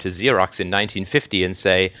time to Xerox in 1950 and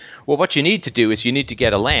say, well, what you need to do is you need to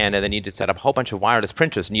get a LAN and then you need to set up a whole bunch of wireless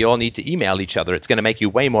printers and you all need to email each other. It's going to make you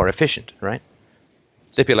way more efficient, right?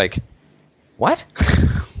 They'd be like, what?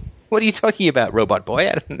 What are you talking about, robot boy?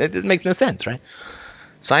 It makes no sense, right?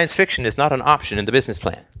 Science fiction is not an option in the business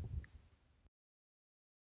plan.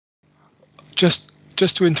 Just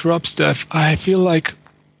to interrupt, Steph, I feel like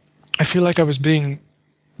I was being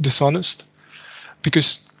dishonest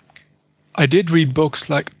because I did read books.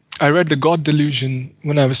 Like I read The God Delusion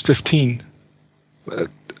when I was 15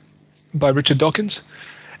 by Richard Dawkins,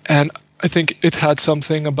 and I think it had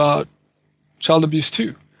something about child abuse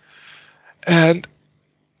too. And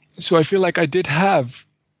so I feel like I did have.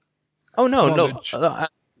 Oh no, knowledge. no.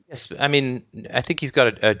 Yes, I mean, I think he's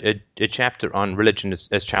got a chapter on religion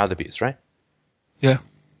as child abuse, right? Yeah.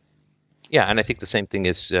 Yeah, and I think the same thing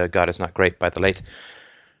is God is Not Great by the late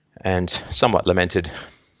and somewhat lamented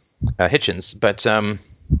Hitchens, but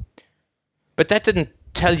that didn't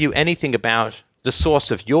tell you anything about the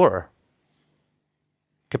source of your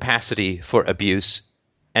capacity for abuse,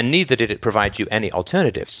 and neither did it provide you any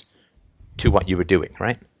alternatives to what you were doing,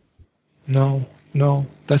 right? No,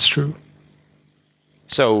 that's true.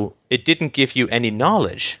 So it didn't give you any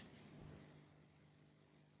knowledge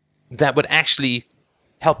that would actually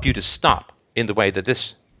help you to stop in the way that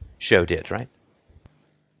this show did, right?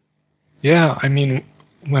 Yeah, I mean,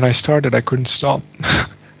 when I started, I couldn't stop.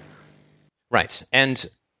 Right. And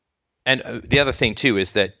And the other thing, too,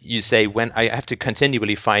 is that you say, when I have to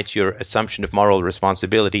continually fight your assumption of moral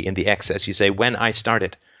responsibility in the excess, you say, when I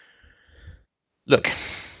started. Look,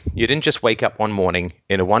 you didn't just wake up one morning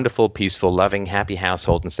in a wonderful, peaceful, loving, happy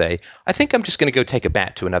household and say, I think I'm just going to go take a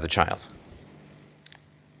bat to another child.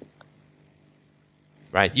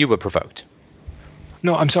 Right? You were provoked.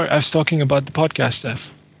 No, I'm sorry. I was talking about the podcast stuff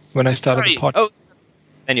when I started the podcast. Oh,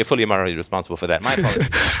 and you're fully morally responsible for that. My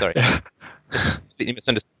apologies. Sorry. Just completely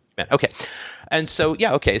misunderstood. Okay. And so,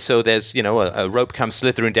 yeah, okay. So there's, a rope comes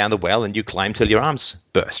slithering down the well and you climb till your arms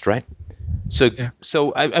burst, right?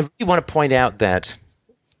 So I really want to point out that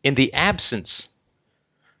in the absence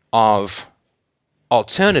of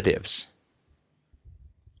alternatives,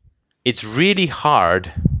 it's really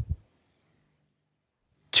hard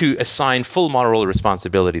to assign full moral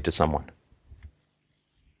responsibility to someone.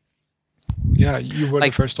 Yeah, you were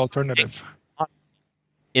the first alternative.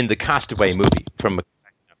 In the Castaway movie from a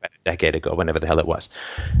decade ago, whenever the hell it was,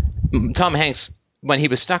 Tom Hanks, when he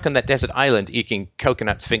was stuck on that desert island eating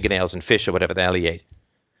coconuts, fingernails, and fish or whatever the hell he ate,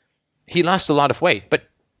 he lost a lot of weight, but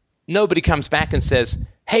nobody comes back and says,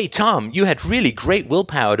 hey, Tom, you had really great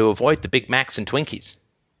willpower to avoid the Big Macs and Twinkies.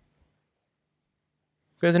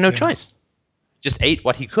 Because there's no choice. Just ate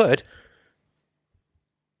what he could,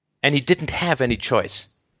 and he didn't have any choice.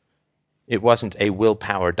 It wasn't a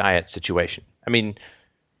willpower diet situation. I mean,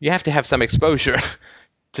 you have to have some exposure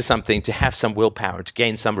to something to have some willpower, to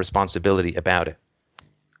gain some responsibility about it.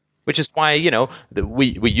 Which is why,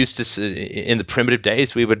 we used to, in the primitive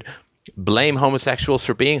days, we would blame homosexuals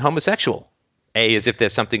for being homosexual. A, as if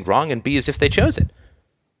there's something wrong, and B, as if they chose it.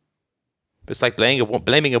 It's like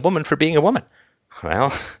blaming a woman for being a woman.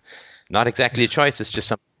 Well, not exactly a choice, it's just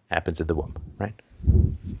something that happens in the womb, right?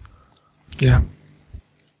 Yeah.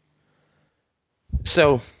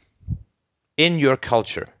 So, in your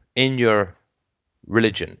culture, in your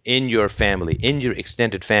religion, in your family, in your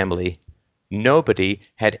extended family, nobody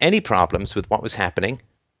had any problems with what was happening,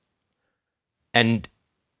 and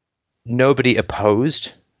nobody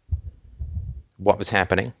opposed what was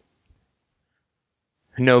happening.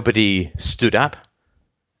 Nobody stood up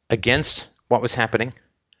against what was happening.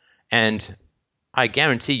 And I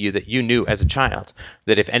guarantee you that you knew as a child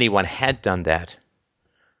that if anyone had done that,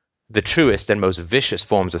 the truest and most vicious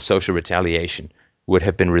forms of social retaliation would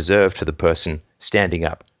have been reserved for the person standing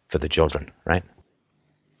up for the children, right?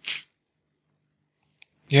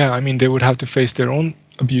 Yeah, I mean, they would have to face their own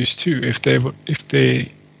abuse too if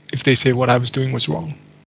they say what I was doing was wrong.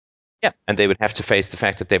 Yeah, and they would have to face the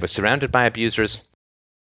fact that they were surrounded by abusers.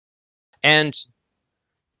 And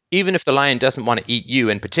even if the lion doesn't want to eat you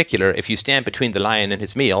in particular, if you stand between the lion and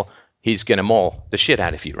his meal, he's going to maul the shit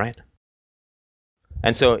out of you, right?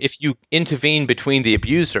 And so if you intervene between the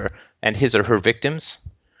abuser and his or her victims,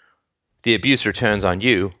 the abuser turns on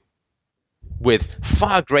you with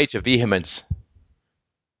far greater vehemence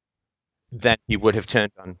than he would have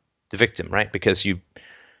turned on the victim, right? Because you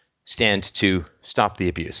stand to stop the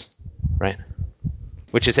abuse, right?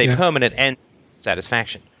 Which is a permanent end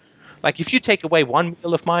satisfaction. Like if you take away one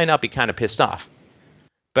meal of mine, I'll be kind of pissed off.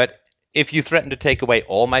 But if you threaten to take away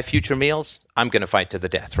all my future meals, I'm going to fight to the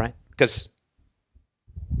death, right? Because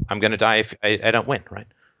I'm going to die if I don't win, right?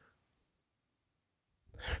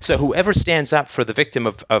 So whoever stands up for the victim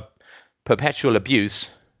of perpetual abuse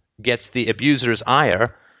gets the abuser's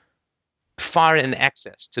ire far in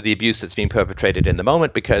excess to the abuse that's being perpetrated in the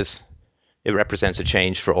moment, because it represents a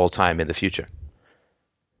change for all time in the future.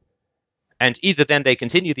 And either then they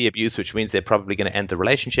continue the abuse, which means they're probably going to end the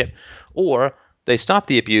relationship, or they stop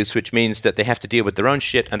the abuse, which means that they have to deal with their own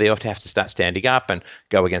shit, and they have to start standing up and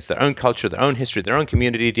go against their own culture, their own history, their own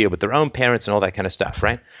community, deal with their own parents and all that kind of stuff,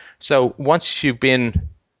 right? So once you've been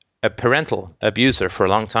a parental abuser for a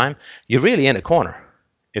long time, you're really in a corner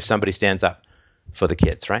if somebody stands up for the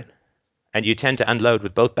kids, right? And you tend to unload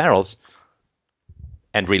with both barrels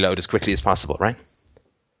and reload as quickly as possible, right?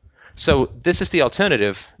 So this is the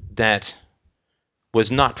alternative that was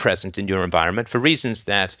not present in your environment for reasons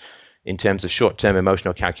that, in terms of short-term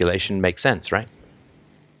emotional calculation, make sense, right?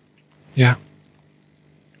 Yeah.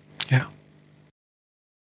 Yeah.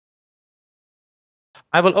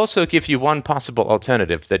 I will also give you one possible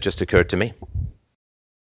alternative that just occurred to me.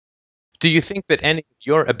 Do you think that any of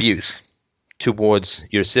your abuse towards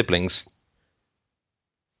your siblings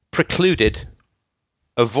precluded,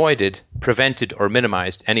 avoided, prevented, or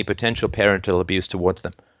minimized any potential parental abuse towards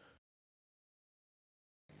them?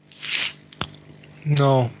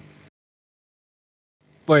 No.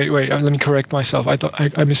 Wait, let me correct myself. I thought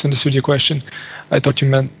I misunderstood your question. I thought you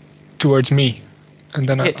meant towards me, and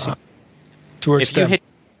then towards if them.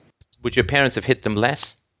 would your parents have hit them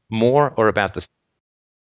less, more, or about the same?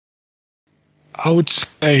 I would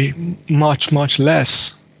say much, much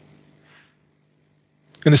less.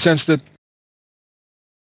 In the sense that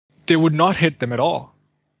they would not hit them at all.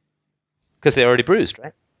 Because they're already bruised,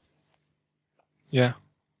 right? Yeah.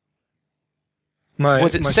 My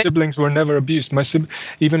Was it safe? siblings were never abused.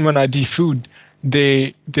 Even when I defood,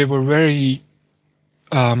 they were very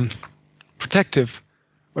protective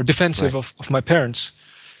or defensive Right. of my parents.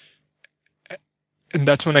 And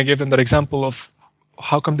that's when I gave them that example of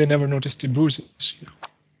how come they never noticed the bruises.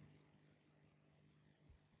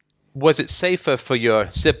 Was it safer for your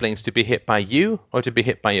siblings to be hit by you or to be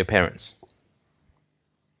hit by your parents?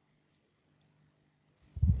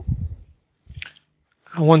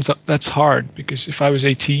 That's hard because if I was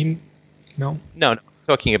 18, no. No,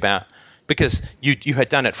 talking about because you had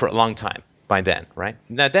done it for a long time by then, right?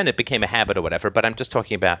 Now then it became a habit or whatever, but I'm just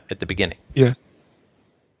talking about at the beginning. Yeah.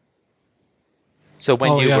 So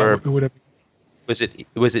when you yeah, were, it would have.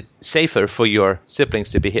 was it safer for your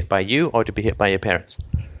siblings to be hit by you or to be hit by your parents?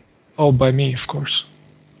 Oh, by me, of course.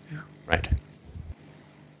 Yeah. Right.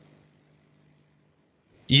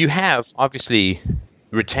 You have obviously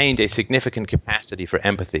retained a significant capacity for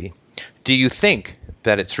empathy. Do you think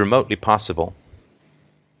that it's remotely possible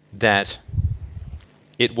that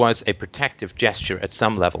it was a protective gesture at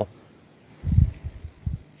some level?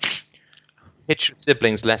 Hit your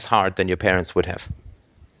siblings less hard than your parents would have?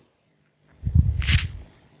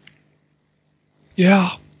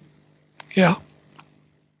 Yeah. Yeah.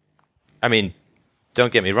 I mean,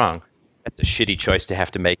 don't get me wrong. That's a shitty choice to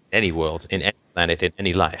have to make in any world, in any planet, in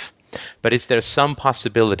any life. But is there some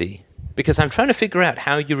possibility? Because I'm trying to figure out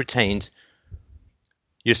how you retained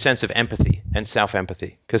your sense of empathy and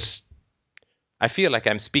self-empathy. Because I feel like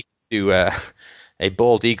I'm speaking to a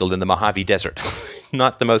bald eagle in the Mojave Desert.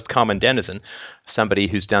 Not the most common denizen, somebody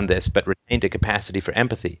who's done this, but retained a capacity for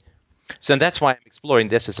empathy. So that's why I'm exploring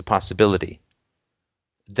this as a possibility,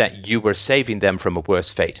 that you were saving them from a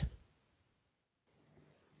worse fate.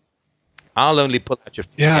 I'll only pull out your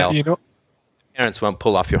Yeah, fingernail. Parents won't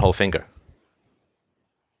pull off your whole finger.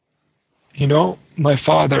 My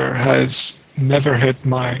father has never hit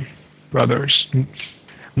my brothers.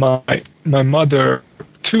 My mother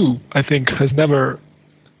too, I think, has never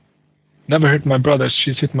hit my brothers.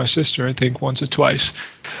 She's hit my sister, I think, once or twice.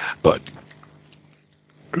 But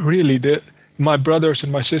really, my brothers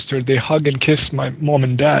and my sister, they hug and kiss my mom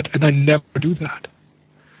and dad, and I never do that.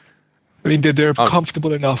 I mean, they're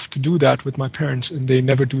comfortable enough to do that with my parents, and they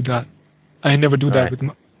never do that. I never do that with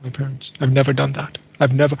my parents. I've never done that.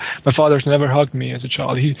 My father's never hugged me as a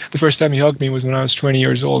child. The first time he hugged me was when I was 20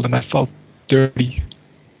 years old, and I felt dirty.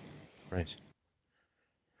 Right.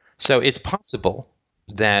 So it's possible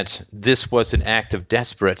that this was an act of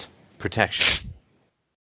desperate protection.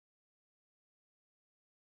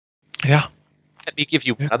 Yeah. Let me give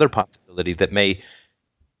you another possibility that may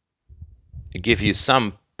give you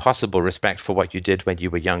some possible respect for what you did when you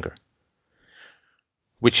were younger,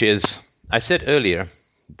 which is, I said earlier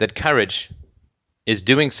that courage is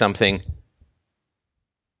doing something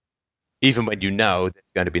even when you know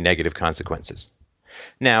there's going to be negative consequences.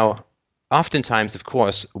 Now, oftentimes, of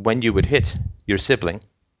course, when you would hit your sibling,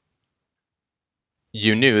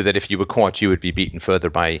 you knew that if you were caught, you would be beaten further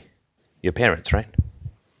by your parents, right?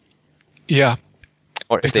 Yeah.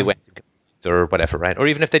 Or if they went to or whatever, right? Or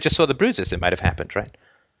even if they just saw the bruises, it might have happened, right?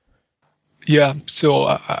 Yeah. So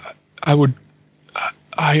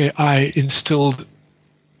I instilled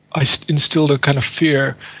a kind of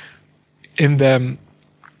fear in them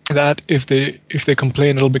that if they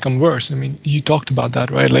complain, it'll become worse. I mean, you talked about that,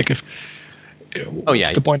 right? Like what's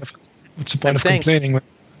the point of complaining?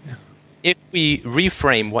 If we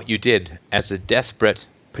reframe what you did as a desperate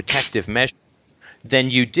protective measure, then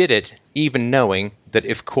you did it even knowing that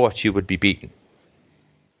if caught, you would be beaten.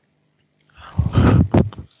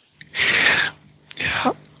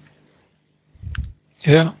 Yeah.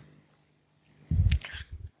 Yeah.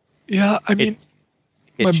 Yeah, I mean,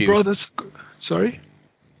 my brothers... Sorry?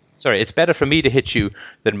 Sorry, it's better for me to hit you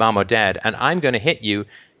than mom or dad, and I'm going to hit you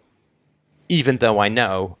even though I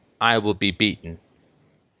know I will be beaten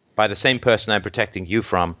by the same person I'm protecting you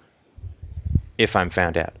from if I'm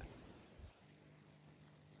found out.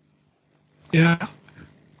 Yeah.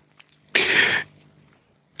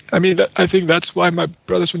 I mean, I think that's why my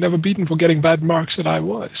brothers were never beaten for getting bad marks, and I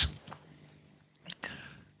was.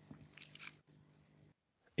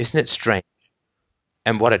 Isn't it strange?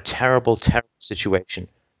 And what a terrible, terrible situation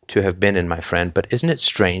to have been in, my friend. But isn't it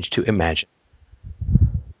strange to imagine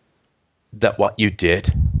that what you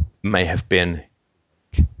did may have been...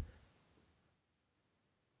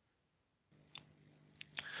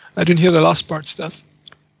 I didn't hear the last part, Steph.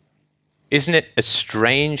 isn't it a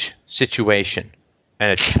strange situation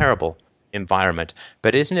and a terrible environment,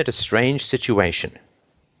 but isn't it a strange situation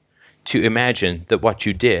to imagine that what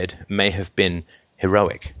you did may have been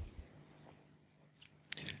heroic?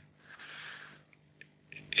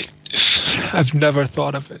 I've never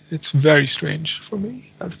thought of it. It's very strange for me.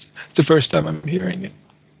 It's the first time I'm hearing it.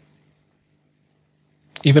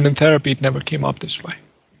 Even in therapy, it never came up this way.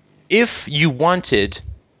 If you wanted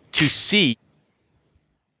to see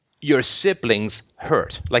your siblings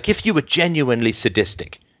hurt, like if you were genuinely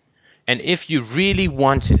sadistic, and if you really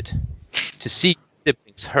wanted to see your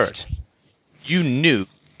siblings hurt, you knew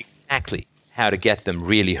exactly how to get them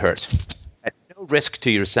really hurt at no risk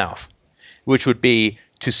to yourself, which would be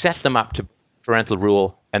to set them up to parental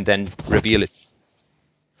rule and then reveal it,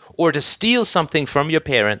 or to steal something from your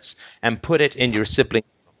parents and put it in your sibling,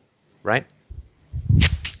 right?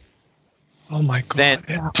 Oh my God. Then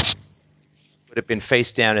yeah. would have been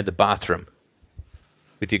face down in the bathroom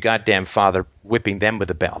with your goddamn father whipping them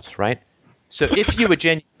with a belt, right? So if you were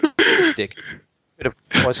genuinely sadistic, you could have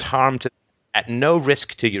caused harm to at no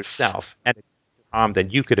risk to yourself, and harm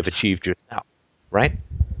than you could have achieved yourself, right?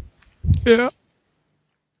 Yeah.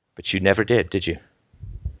 But you never did you?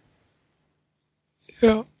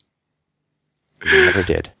 Yeah. You never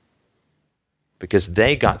did. Because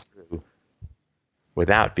they got through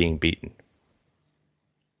without being beaten.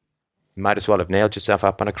 You might as well have nailed yourself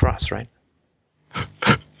up on a cross, right?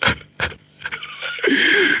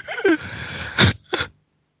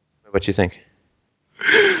 What do you think?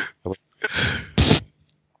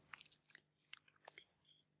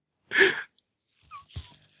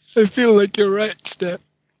 I feel like you're right, Steph.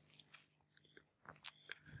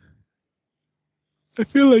 I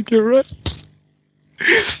feel like you're right.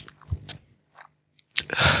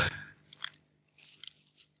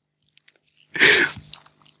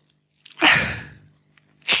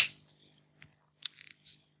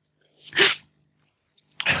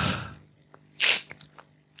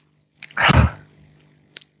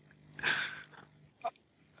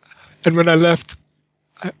 And when I left,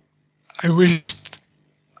 I wished,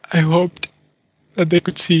 I hoped that they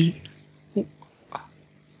could see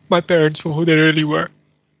my parents for who they really were.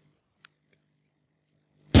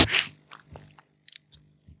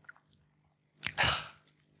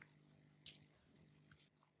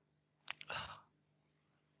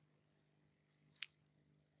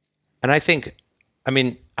 And I think,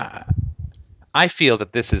 I feel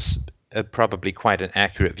that this is probably quite an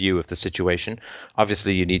accurate view of the situation.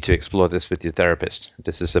 Obviously, you need to explore this with your therapist.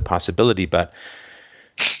 This is a possibility, but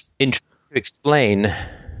in trying to explain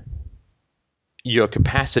your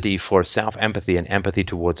capacity for self-empathy and empathy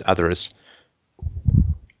towards others,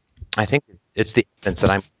 I think it's the evidence that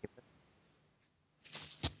I'm...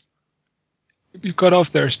 You cut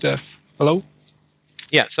off there, Steph. Hello?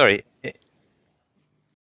 Yeah, sorry.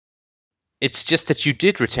 It's just that you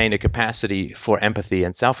did retain a capacity for empathy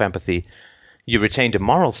and self-empathy. You retained a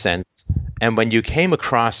moral sense. And when you came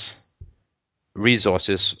across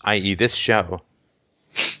resources, i.e. this show,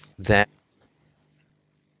 that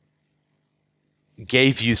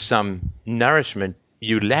gave you some nourishment,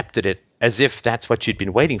 you leapt at it as if that's what you'd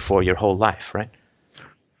been waiting for your whole life, right?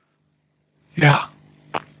 Yeah.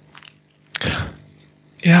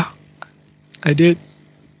 Yeah, I did.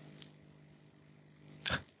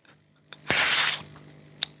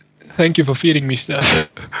 Thank you for feeding me, Steph.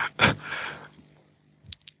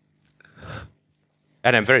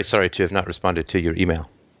 And I'm very sorry to have not responded to your email.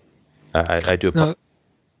 I do apologize. No,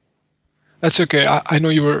 that's okay. I know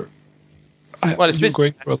you were. Well, it's you were been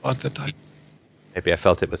going through a lot at that time. Maybe I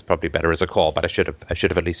felt it was probably better as a call, but I should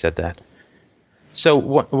have at least said that. So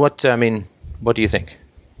what do you think?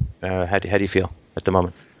 How do you feel at the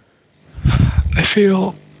moment? I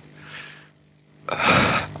feel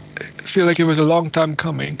like it was a long time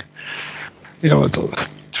coming. You know, it's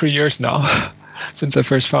 3 years now since I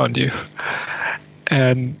first found you,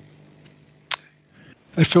 and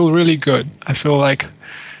I feel really good. I feel like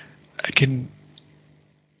I can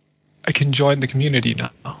join the community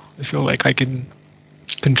now. I feel like I can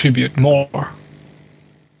contribute more.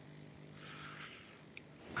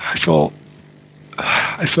 I feel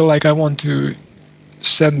like I want to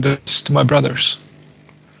send this to my brothers.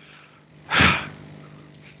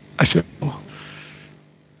 I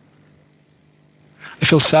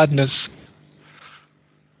feel sadness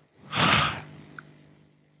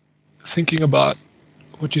thinking about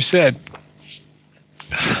what you said.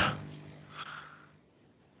 I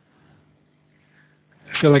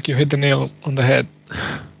feel like you hit the nail on the head.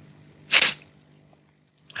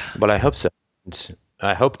 Well, I hope so. And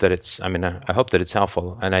I hope that it's. I hope that it's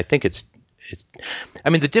helpful, and I think it's.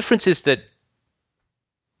 The difference is that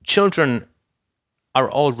children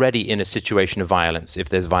are already in a situation of violence if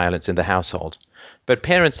there's violence in the household. But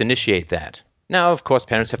parents initiate that. Now, of course,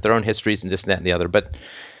 parents have their own histories and this and that and the other, but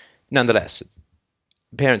nonetheless,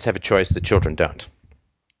 parents have a choice that children don't.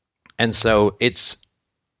 And so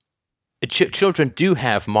children do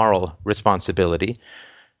have moral responsibility,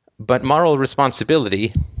 but moral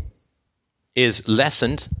responsibility is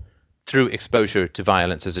lessened through exposure to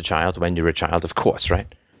violence as a child when you're a child, of course,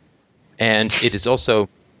 right? And it is also,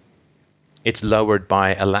 it's lowered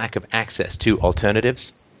by a lack of access to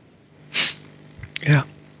alternatives. Yeah.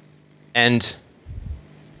 And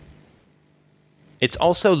it's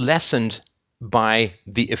also lessened by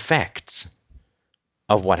the effects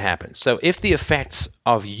of what happens. So if the effects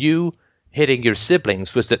of you hitting your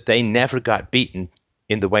siblings was that they never got beaten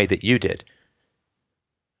in the way that you did,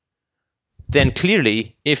 then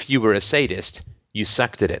clearly, if you were a sadist, you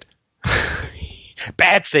sucked at it.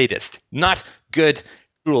 Bad sadist, not good,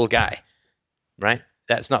 cruel guy, right?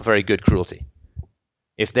 That's not very good cruelty.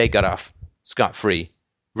 If they got off scot-free,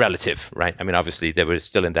 relative, right? I mean, obviously, they were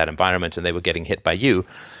still in that environment and they were getting hit by you.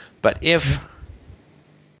 But if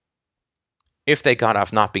they got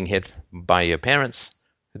off not being hit by your parents,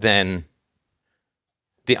 then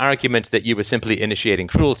the argument that you were simply initiating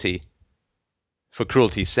cruelty for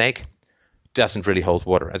cruelty's sake doesn't really hold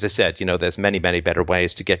water. As I said, there's many, many better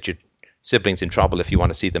ways to get your siblings in trouble if you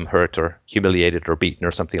want to see them hurt or humiliated or beaten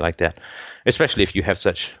or something like that, especially if you have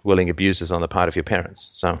such willing abusers on the part of your parents.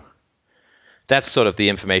 So that's sort of the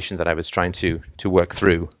information that I was trying to work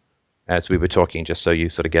through as we were talking, just so you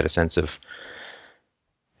sort of get a sense of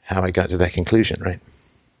how I got to that conclusion, right?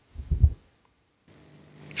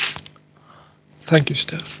 Thank you,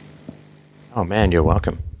 Steph. Oh, man, you're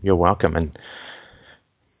welcome. You're welcome. And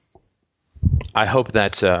I hope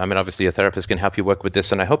that, obviously a therapist can help you work with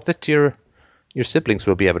this, and I hope that your siblings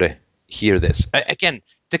will be able to hear this. Again,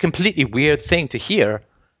 it's a completely weird thing to hear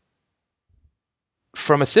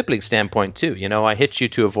from a sibling standpoint, too. I hit you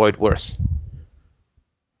to avoid worse,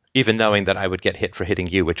 even knowing that I would get hit for hitting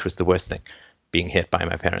you, which was the worst thing, being hit by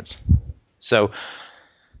my parents. So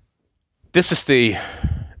this is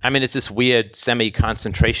it's this weird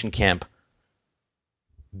semi-concentration camp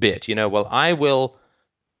bit. Well, I will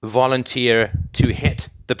volunteer to hit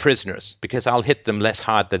the prisoners because I'll hit them less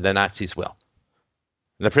hard than the Nazis will.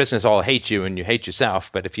 The prisoners all hate you and you hate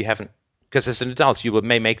yourself, but if you haven't, because as an adult you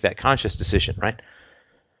may make that conscious decision, right?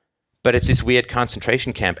 But it's this weird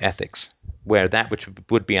concentration camp ethics where that which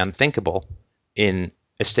would be unthinkable in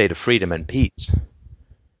a state of freedom and peace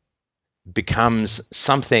becomes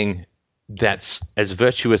something that's as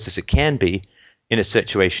virtuous as it can be in a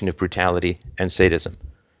situation of brutality and sadism.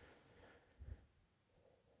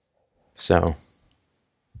 So,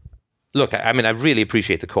 look, I really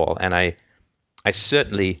appreciate the call, and I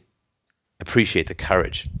certainly appreciate the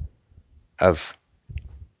courage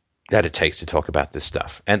that it takes to talk about this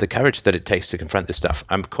stuff, and the courage that it takes to confront this stuff.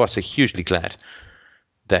 I'm, of course, hugely glad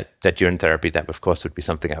that you're in therapy. That, of course, would be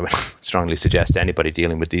something I would strongly suggest to anybody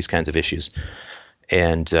dealing with these kinds of issues.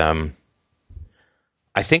 And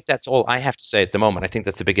I think that's all I have to say at the moment. I think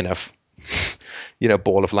that's a big enough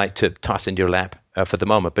ball of light to toss into your lap for the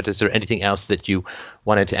moment. But is there anything else that you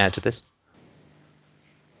wanted to add to this?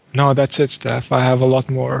 No, that's it, Steph. I have a lot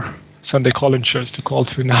more Sunday call-in shows to call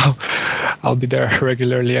to now. I'll be there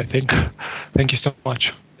regularly, I think. Thank you so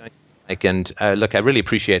much. And look, I really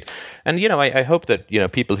appreciate, and I hope that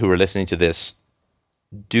people who are listening to this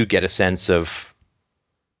do get a sense of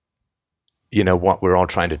what we're all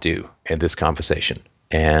trying to do in this conversation,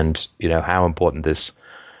 and how important this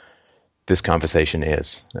conversation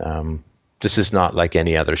is. This is not like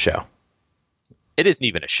any other show. It isn't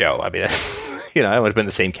even a show. I mean, I would have been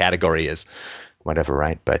the same category as whatever,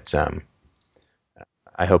 right? But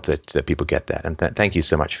I hope that people get that. And thank you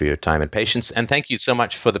so much for your time and patience. And thank you so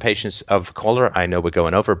much for the patience of caller. I know we're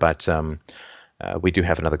going over, but we do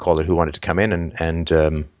have another caller who wanted to come in.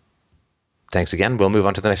 And thanks again. We'll move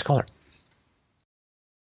on to the next caller.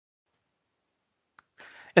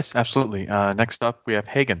 Yes, absolutely. Next up, we have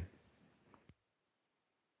Hagen.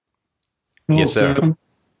 Hello, Yes, sir. Stefan.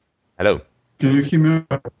 Hello. Can you hear me?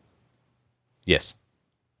 Yes.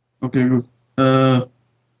 Okay, good.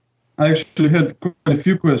 I actually had quite a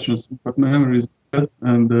few questions, but my memory is bad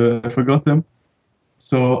and I forgot them.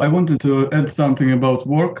 So I wanted to add something about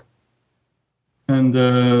work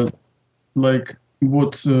and like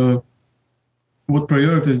what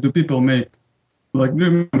priorities do people make? Like, do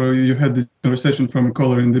you remember you had this conversation from a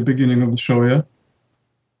caller in the beginning of the show, yeah?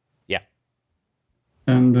 Yeah.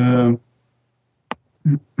 And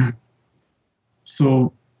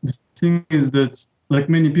so the thing is that like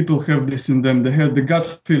many people have this in them. They have the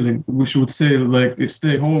gut feeling, which would say like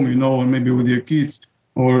stay home, or maybe with your kids,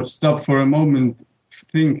 or stop for a moment,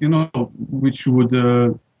 think, which would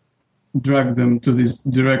drag them to this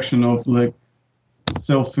direction of like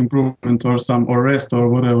self-improvement or rest or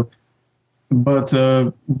whatever. But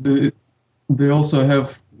they also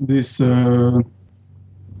have this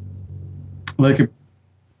like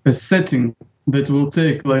a setting that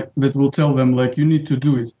will tell them like you need to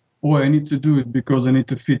do it. I need to do it because I need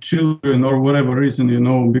to feed children or whatever reason,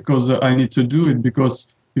 because I need to do it because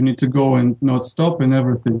you need to go and not stop and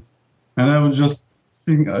everything. And I would just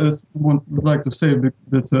would like to say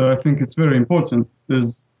that I think it's very important.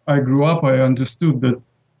 As I grew up, I understood that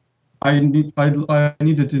I needed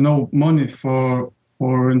money for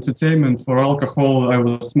entertainment, for alcohol. I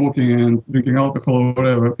was smoking and drinking alcohol or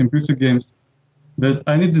whatever, computer games. That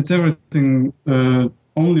I needed everything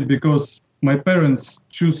only because my parents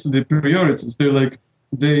choose the priorities.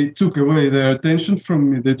 They took away their attention from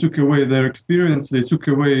me. They took away their experience. They took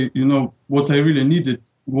away, what I really needed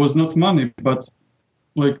was not money, but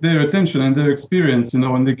like their attention and their experience, and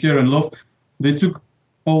their care and love. They took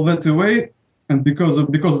all that away, and because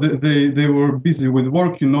they were busy with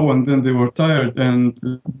work, and then they were tired, and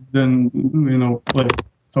then like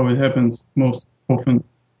how it happens most often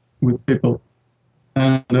with people.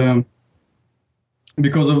 And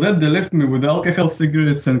because of that, they left me with alcohol,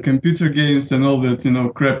 cigarettes, and computer games, and all that,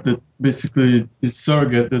 crap that basically is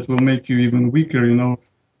surrogate that will make you even weaker,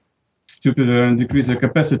 stupider and decrease your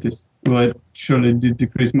capacities. Well, it surely did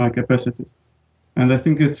decrease my capacities. And I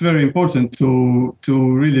think it's very important to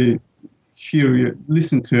really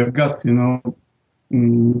listen to your gut,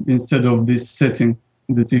 instead of this setting.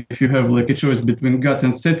 That if you have like a choice between gut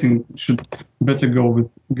and setting, you should better go with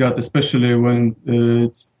gut, especially when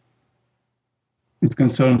it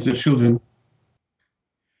concerns your children.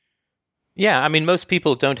 Yeah, I mean, most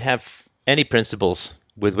people don't have any principles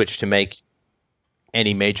with which to make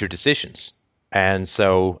any major decisions. And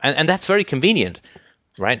so, and that's very convenient,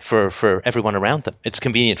 right, for everyone around them. It's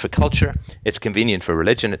convenient for culture, it's convenient for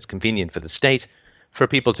religion, it's convenient for the state, for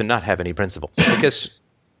people to not have any principles. Because,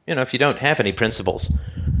 if you don't have any principles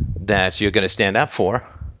that you're going to stand up for,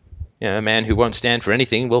 a man who won't stand for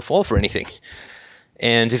anything will fall for anything.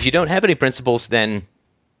 And if you don't have any principles, then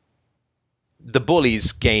the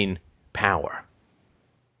bullies gain power,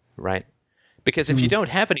 right? Because if you don't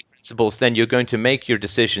have any principles, then you're going to make your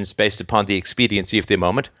decisions based upon the expediency of the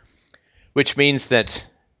moment, which means that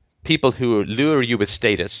people who lure you with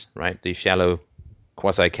status, right, the shallow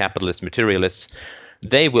quasi-capitalist materialists,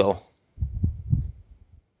 they will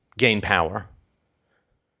gain power.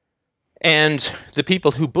 And the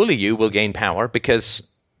people who bully you will gain power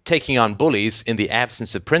because taking on bullies in the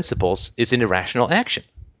absence of principles is an irrational action.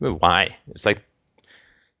 Why? It's like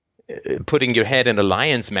putting your head in a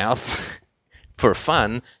lion's mouth for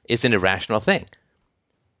fun is an irrational thing.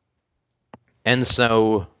 And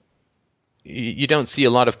so you don't see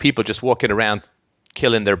a lot of people just walking around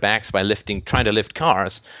killing their backs by trying to lift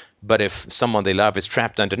cars, but if someone they love is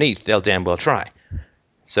trapped underneath, they'll damn well try.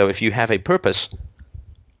 So if you have a purpose,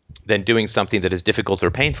 then doing something that is difficult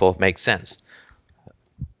or painful makes sense.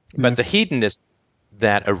 But the hedonism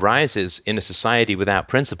that arises in a society without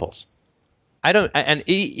principles,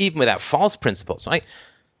 even without false principles.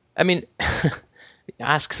 I mean,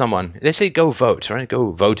 ask someone. They say go vote, right?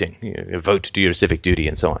 Go voting. Vote to do your civic duty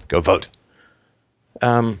and so on. Go vote.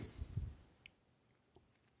 I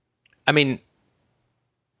mean,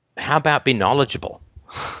 how about be knowledgeable,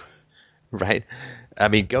 right? I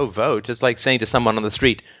mean, go vote. It's like saying to someone on the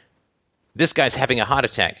street, "This guy's having a heart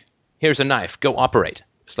attack. Here's a knife. Go operate."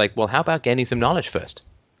 It's like, well, how about gaining some knowledge first?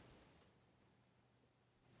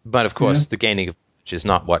 But of course, the gaining of knowledge is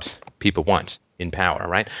not what people want in power,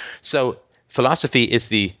 right? So philosophy is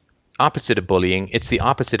the opposite of bullying. It's the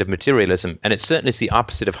opposite of materialism, and it certainly is the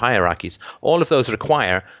opposite of hierarchies. All of those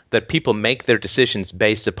require that people make their decisions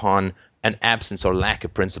based upon an absence or lack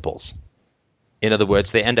of principles. In other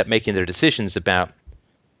words, they end up making their decisions about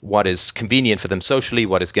what is convenient for them socially,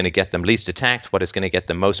 what is going to get them least attacked, what is going to get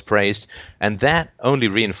them most praised. And that only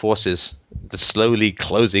reinforces the slowly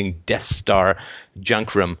closing Death Star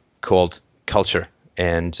junk room called culture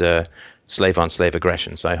and slave-on-slave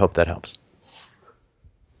aggression. So I hope that helps.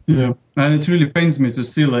 Yeah, and it really pains me to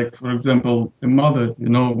see, like, for example, a mother,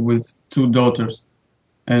 with two daughters,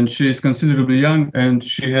 and she is considerably young, and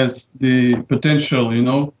she has the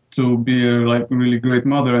potential, to be a really great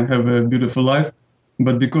mother and have a beautiful life.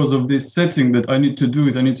 But because of this setting that I need to do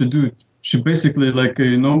it, she basically like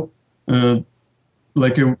a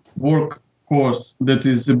work horse that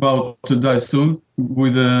is about to die soon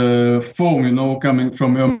with a foam, coming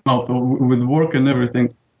from your mouth with work and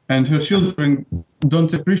everything. And her children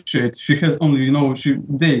don't appreciate. She has only,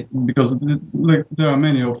 because like there are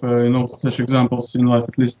many of, such examples in life.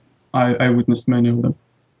 At least I witnessed many of them.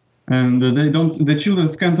 And the children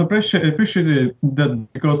can't appreciate that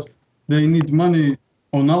because they need money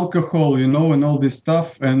on alcohol, and all this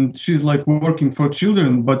stuff. And she's like working for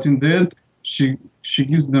children, but in the end, she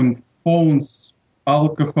gives them phones,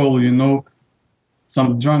 alcohol,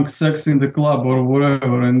 some drunk sex in the club or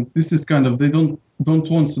whatever. And this is kind of, they don't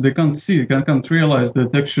want, they can't see, can't realize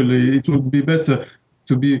that actually it would be better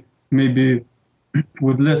to be maybe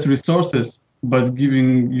with less resources, but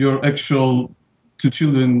giving your actual to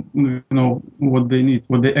children, what they need,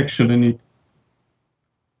 what they actually need.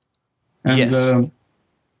 And yes.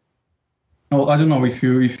 I don't know if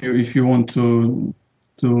you want to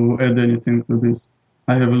add anything to this.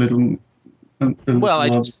 I have a little. Well, I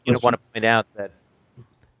just want to point out that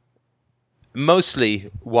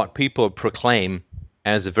mostly what people proclaim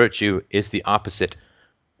as a virtue is the opposite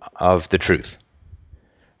of the truth.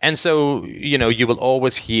 And so, you will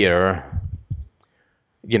always hear,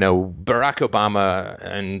 Barack Obama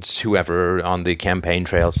and whoever on the campaign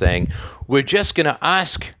trail saying, we're just going to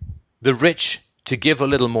ask the rich to give a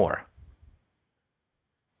little more.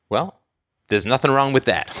 Well, there's nothing wrong with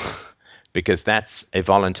that because that's a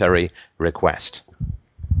voluntary request.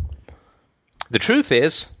 The truth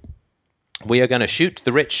is, we are going to shoot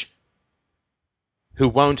the rich who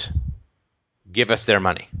won't give us their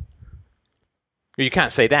money. You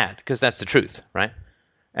can't say that because that's the truth, right?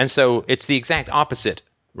 And so it's the exact opposite,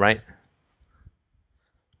 right,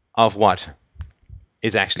 of what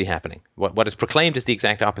is actually happening. What is proclaimed is the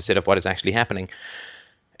exact opposite of what is actually happening.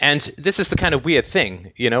 And this is the kind of weird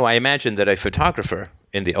thing. I imagine that a photographer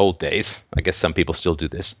in the old days, I guess some people still do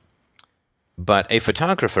this, but a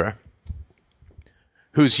photographer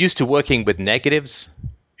who's used to working with negatives,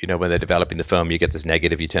 when they're developing the film, you get this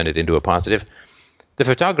negative, you turn it into a positive. The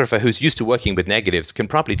photographer who's used to working with negatives can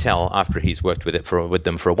probably tell, after he's worked with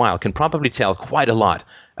them for a while, can probably tell quite a lot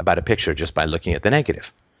about a picture just by looking at the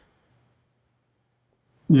negative.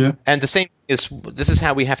 Yeah. And the same is, this is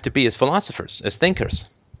how we have to be as philosophers, as thinkers,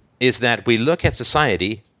 is that we look at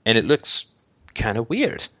society and it looks kind of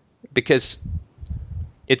weird because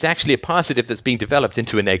it's actually a positive that's being developed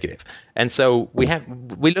into a negative. And so we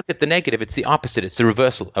look at the negative, it's the opposite, it's the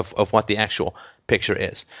reversal of what the actual picture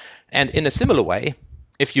is. And in a similar way,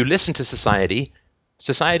 if you listen to society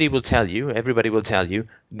will tell you, everybody will tell you,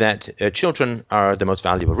 that children are the most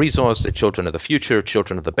valuable resource, that children are the future,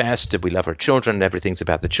 children are the best, we love our children, everything's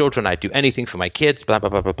about the children, I'd do anything for my kids, blah, blah,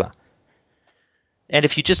 blah, blah, blah. And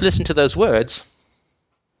if you just listen to those words,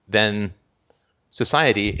 then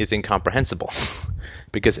society is incomprehensible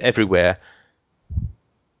because everywhere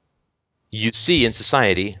you see in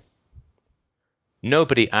society,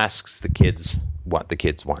 nobody asks the kids what the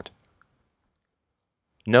kids want.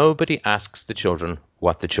 Nobody asks the children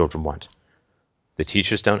what the children want. The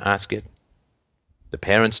teachers don't ask it. The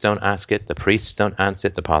parents don't ask it. The priests don't ask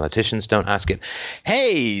it. The politicians don't ask it.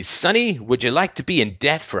 Hey, Sonny, would you like to be in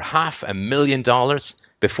debt for $500,000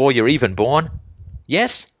 before you're even born?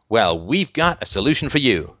 Yes? Well, we've got a solution for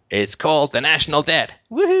you. It's called the national debt.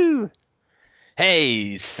 Woohoo!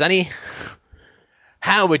 Hey, Sonny,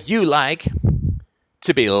 how would you like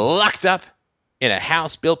to be locked up in a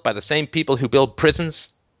house built by the same people who build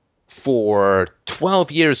prisons for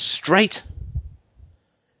 12 years straight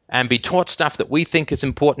and be taught stuff that we think is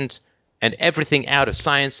important, and everything out of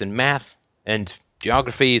science and math and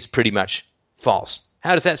geography is pretty much false?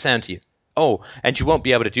 How does that sound to you? Oh, and you won't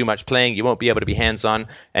be able to do much playing, you won't be able to be hands-on,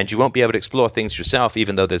 and you won't be able to explore things yourself,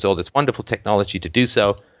 even though there's all this wonderful technology to do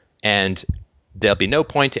so, and there'll be no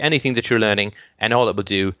point to anything that you're learning, and all it will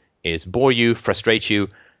do is bore you, frustrate you.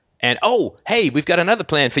 And, oh, hey, we've got another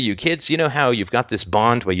plan for you, kids. You know how you've got this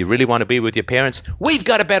bond where you really want to be with your parents? We've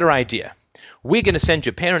got a better idea. We're going to send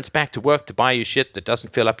your parents back to work to buy you shit that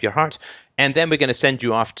doesn't fill up your heart, and then we're going to send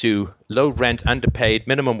you off to low-rent, underpaid,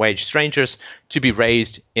 minimum-wage strangers to be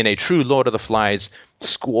raised in a true Lord of the Flies,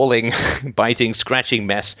 squalling, biting, scratching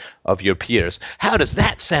mess of your peers. How does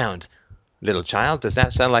that sound, little child? Does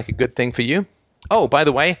that sound like a good thing for you? Oh, by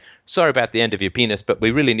the way, sorry about the end of your penis, but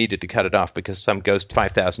we really needed to cut it off because some ghost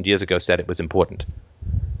 5,000 years ago said it was important.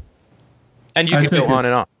 And you could go on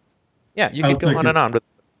and on. Yeah, you could go on and on.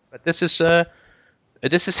 But this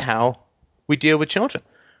is how we deal with children.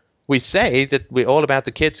 We say that we're all about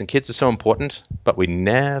the kids and kids are so important, but we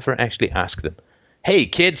never actually ask them, hey,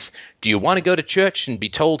 kids, do you want to go to church and be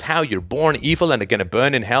told how you're born evil and are going to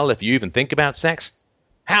burn in hell if you even think about sex?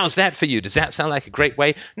 How's that for you? Does that sound like a great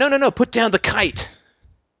way? No. Put down the kite.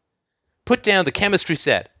 Put down the chemistry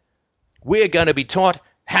set. We're going to be taught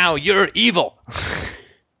how you're evil.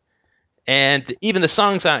 And even the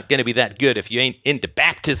songs aren't going to be that good if you ain't into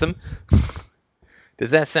baptism.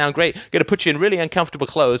 Does that sound great? Going to put you in really uncomfortable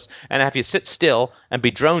clothes and have you sit still and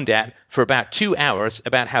be droned at for about 2 hours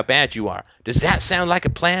about how bad you are. Does that sound like a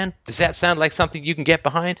plan? Does that sound like something you can get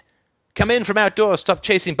behind? Come in from outdoors, stop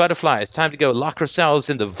chasing butterflies. Time to go lock ourselves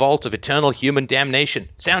in the vault of eternal human damnation.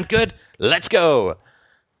 Sound good? Let's go.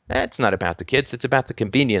 That's not about the kids. It's about the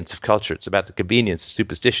convenience of culture. It's about the convenience of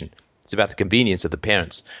superstition. It's about the convenience of the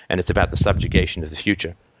parents. And it's about the subjugation of the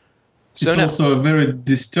future. So it's also a very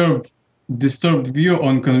disturbed view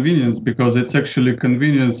on convenience, because it's actually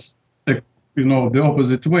convenience, the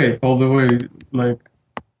opposite way, all the way, like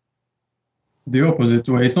the opposite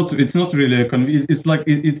way. It's not really a convenience. It's like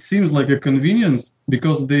it seems like a convenience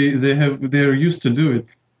because they're used to do it,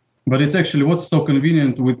 but it's actually what's so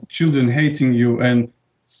convenient with children hating you and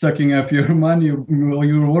sucking up your money while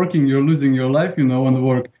you're working, you're losing your life, on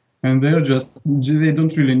work, and they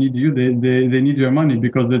don't really need you. They need your money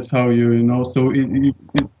because that's how you. So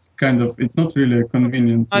it's not really a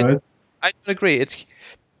convenient, right? I don't agree. It's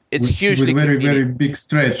hugely with very convenient. very big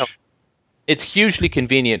stretch. No. It's hugely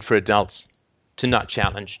convenient for adults to not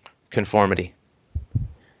challenge conformity.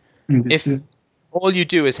 If all you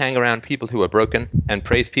do is hang around people who are broken and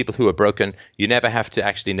praise people who are broken, you never have to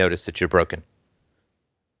actually notice that you're broken.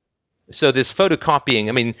 So this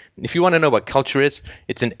photocopying, if you want to know what culture is,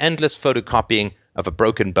 it's an endless photocopying of a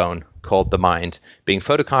broken bone called the mind, being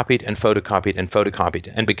photocopied and photocopied and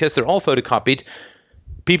photocopied. And because they're all photocopied,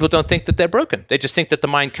 people don't think that they're broken. They just think that the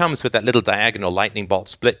mind comes with that little diagonal lightning bolt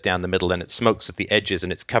split down the middle and it smokes at the edges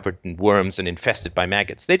and it's covered in worms and infested by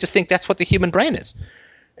maggots. They just think that's what the human brain is.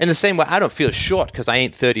 In the same way, I don't feel short because I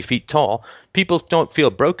ain't 30 feet tall. People don't feel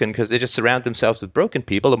broken because they just surround themselves with broken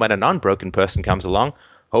people, and when a non-broken person comes along,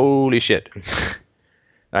 holy shit. All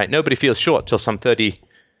right, nobody feels short till some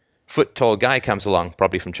 30-foot tall guy comes along,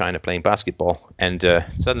 probably from China playing basketball, and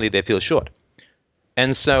suddenly they feel short.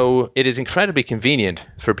 And so it is incredibly convenient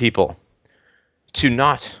for people to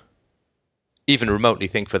not even remotely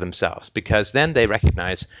think for themselves, because then they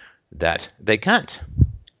recognize that they can't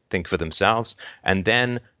think for themselves, and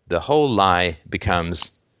then the whole lie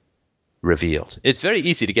becomes revealed. It's very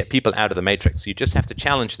easy to get people out of the matrix. You just have to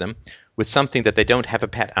challenge them with something that they don't have a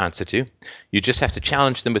pat answer to. You just have to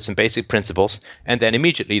challenge them with some basic principles, and then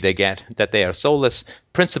immediately they get that they are soulless,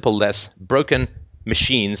 principle-less, broken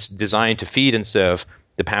machines designed to feed and serve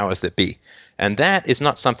the powers that be. And that is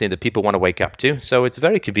not something that people want to wake up to. So it's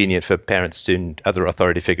very convenient for parents and other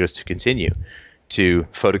authority figures to continue to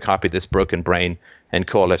photocopy this broken brain and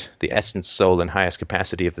call it the essence, soul, and highest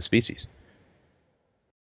capacity of the species.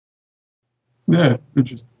 Yeah,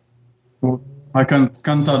 well, I can't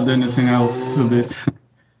add anything else to this.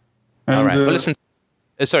 And, all right. Well, listen.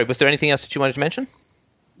 Sorry, was there anything else that you wanted to mention?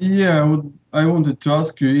 Yeah, I wanted to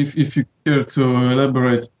ask you if you care to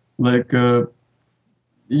elaborate. Like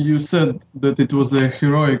you said that it was a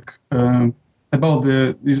heroic about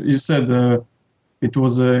the. You said it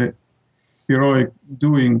was a heroic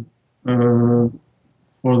doing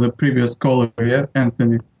for the previous caller, yeah,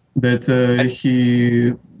 Anthony, that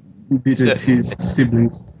he beat his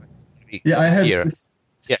siblings. Yeah, I had this.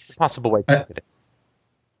 Yeah, possible way to look at it.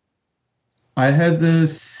 I had a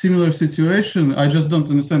similar situation. I just don't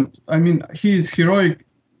understand. He is heroic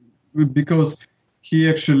because he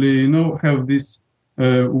actually, have this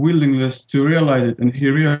willingness to realize it, and he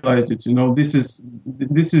realized it. This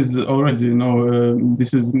is already,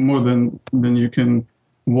 this is more than you can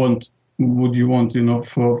want. Would you want,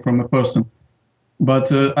 from a person?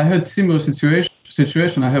 But I had similar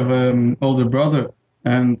situation. I have an older brother,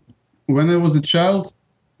 and when I was a child,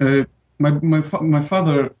 my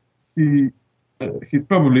father, he's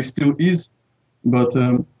probably still is, but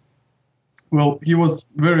he was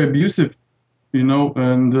very abusive,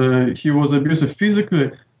 and he was abusive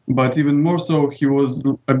physically, but even more so, he was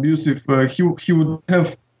abusive. He would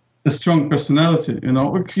have a strong personality,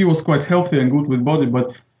 He was quite healthy and good with body,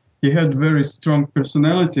 but he had very strong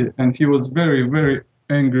personality, and he was very, very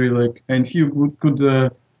angry, and he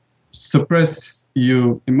could suppress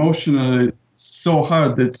you emotionally so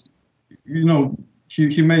hard that,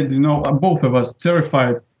 he made, both of us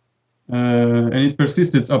terrified, and it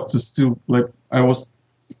persisted up to still, I was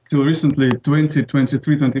still recently 20,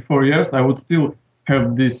 23, 24 years, I would still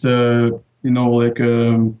have this, echo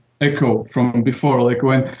from before,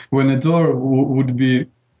 when a door would be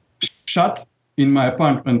shut in my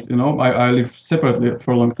apartment, I live separately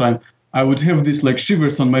for a long time, I would have this like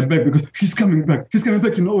shivers on my back because he's coming back,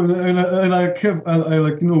 you know, and I like,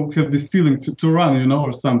 you know, have this feeling to run, you know,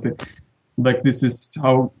 or something. Like this is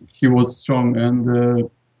how he was strong, and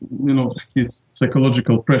you know, his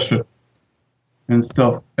psychological pressure and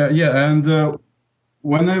stuff. And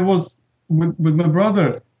when I was with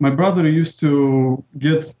my brother used to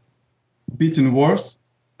get beaten worse,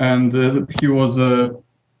 and he was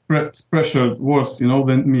pressured worse, you know,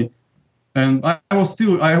 than me. And I was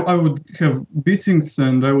still, I would have beatings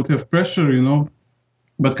and I would have pressure, you know,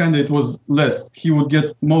 but kind of it was less. He would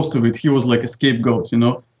get most of it. He was like a scapegoat, you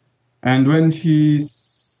know. And when he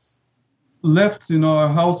left, you know, our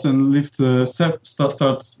house and lived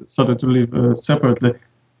started to live separately,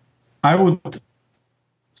 I would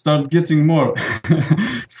start getting more.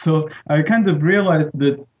 So I kind of realized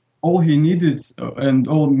that all he needed and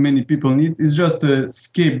all many people need is just a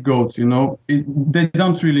scapegoat, you know. They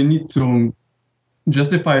don't really need to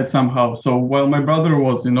justify it somehow. So while my brother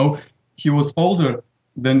was, you know, he was older,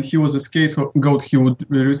 then he was a scapegoat, he would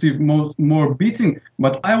receive more beating,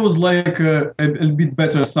 but I was like a bit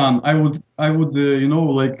better son. I would you know,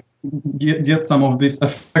 like get some of this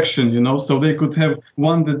affection, you know, so they could have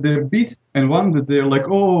one that they're beat and one that they're like,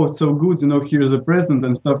 oh, so good, you know, here's a present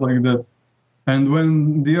and stuff like that. And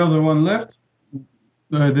when the other one left,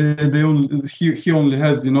 he only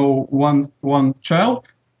has, you know, one child,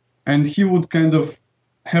 and he would kind of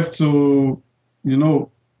have to, you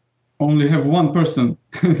know, only have one person.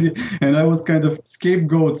 And I was kind of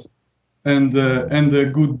scapegoat and a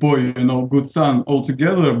good boy, you know, good son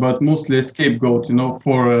altogether, but mostly a scapegoat, you know,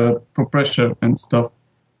 for pressure and stuff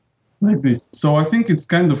like this. So I think it's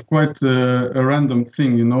kind of quite a random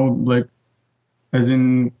thing, you know, like as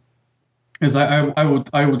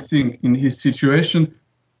I would think in his situation,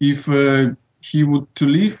 if he would to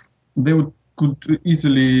leave, they could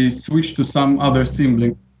easily switch to some other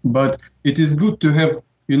sibling. But it is good to have,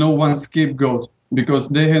 you know, one scapegoat, because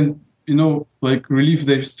they can, you know, like relieve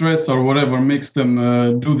their stress or whatever makes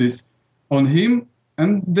them do this on him,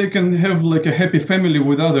 and they can have like a happy family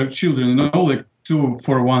with other children, you know, like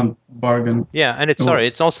 2-for-1 bargain. Yeah, and it's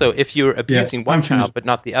also, if you're abusing one child but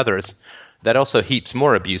not the others, that also heaps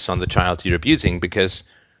more abuse on the child you're abusing, because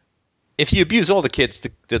if you abuse all the kids,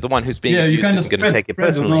 the one who's being abused isn't going to take it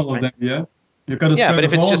personally. All of them, yeah. But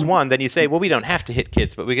if it's just one, then you say, well, we don't have to hit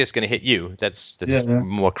kids, but we're just going to hit you. That's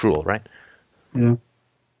more cruel, right? Yeah.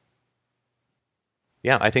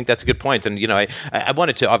 Yeah, I think that's a good point. And, you know, I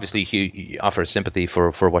wanted to obviously offer sympathy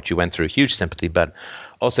for what you went through, huge sympathy, but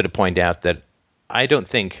also to point out that I don't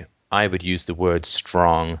think I would use the word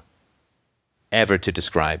strong ever to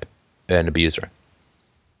describe an abuser.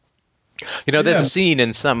 You know, there's a scene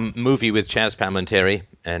in some movie with Chaz Palminteri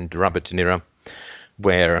and Robert De Niro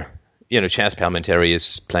where, you know, Chaz Palminteri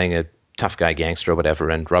is playing a tough guy gangster or whatever,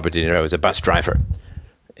 and Robert De Niro is a bus driver.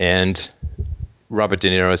 And Robert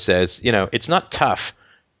De Niro says, you know, it's not tough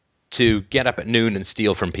to get up at noon and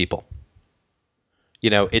steal from people. You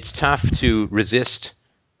know, it's tough to resist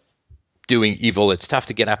doing evil. It's tough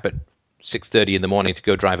to get up at 6:30 in the morning to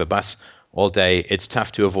go drive a bus all day. It's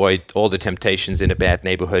tough to avoid all the temptations in a bad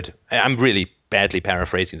neighborhood. I'm really badly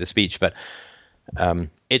paraphrasing the speech, but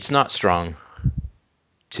it's not strong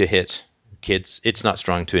to hit kids. It's not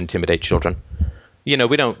strong to intimidate children. You know,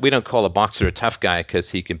 we don't call a boxer a tough guy because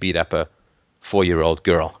he can beat up a 4-year-old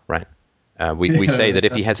girl, right? We say that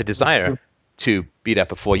if he has a desire to beat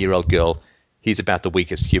up a 4-year-old girl, he's about the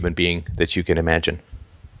weakest human being that you can imagine.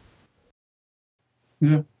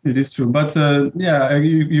 Yeah, it is true. But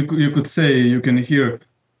you could say you can hear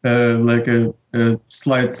like a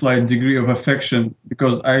slight degree of affection,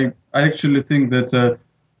 because I actually think that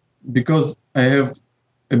because I have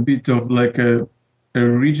a bit of like a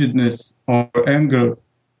rigidness or anger,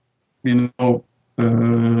 you know,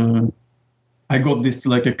 I got this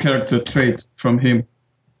like a character trait from him.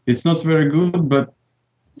 It's not very good, but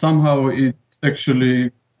somehow it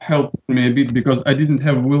actually helped me a bit, because I didn't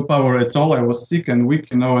have willpower at all. I was sick and weak,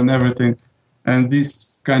 you know, and everything. And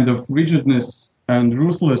this kind of rigidness and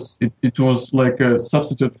ruthless, it was like a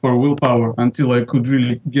substitute for willpower until I could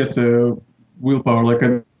really get a willpower.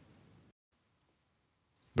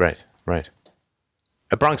 Right.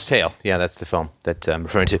 A Bronx Tale. Yeah, that's the film that I'm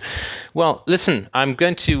referring to. Well, listen, I'm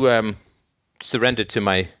going to surrender to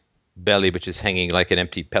my belly, which is hanging like an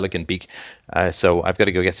empty pelican beak. So I've got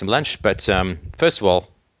to go get some lunch. But first of all,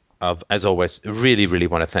 as always, really, really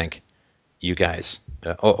want to thank you guys,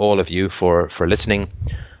 all of you, for listening,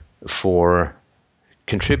 for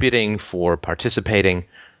contributing, for participating.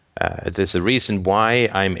 There's a reason why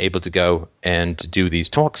I'm able to go and do these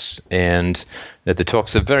talks, and that the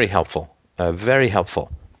talks are very helpful.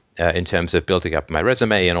 in terms of building up my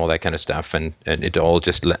resume and all that kind of stuff, and it all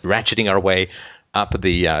just ratcheting our way up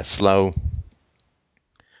the slow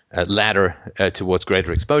ladder towards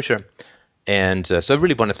greater exposure. And so I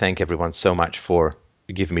really want to thank everyone so much for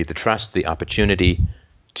giving me the trust, the opportunity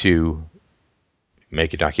to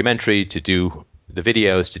make a documentary, to do the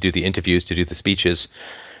videos, to do the interviews, to do the speeches.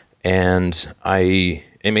 And I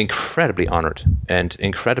am incredibly honored and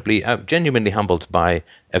incredibly, genuinely humbled by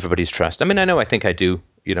everybody's trust. I mean, I think I do,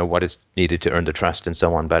 what is needed to earn the trust and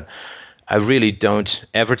so on, but I really don't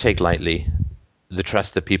ever take lightly the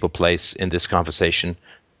trust that people place in this conversation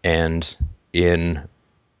and in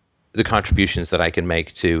the contributions that I can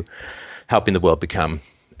make to helping the world become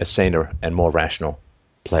a saner and more rational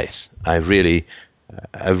place. I really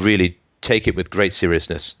take it with great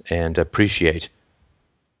seriousness and appreciate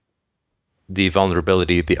the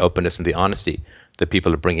vulnerability, the openness, and the honesty that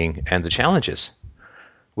people are bringing, and the challenges,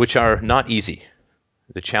 which are not easy.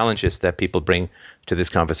 The challenges that people bring to this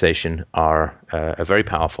conversation are very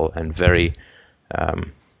powerful and very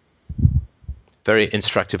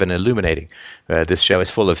instructive and illuminating. This show is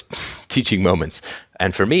full of teaching moments.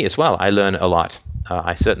 And for me as well, I learn a lot.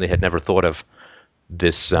 I certainly had never thought of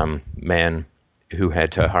this man who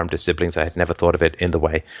had harmed his siblings. I had never thought of it in the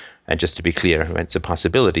way. And just to be clear, it's a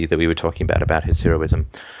possibility that we were talking about his heroism.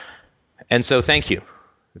 And so thank you.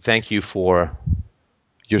 Thank you for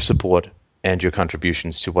your support and your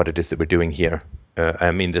contributions to what it is that we're doing here.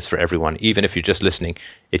 I mean this for everyone. Even if you're just listening,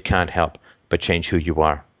 it can't help but change who you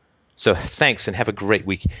are. So thanks, and have a great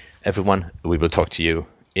week, everyone. We will talk to you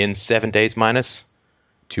in 7 days minus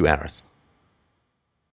 2 hours.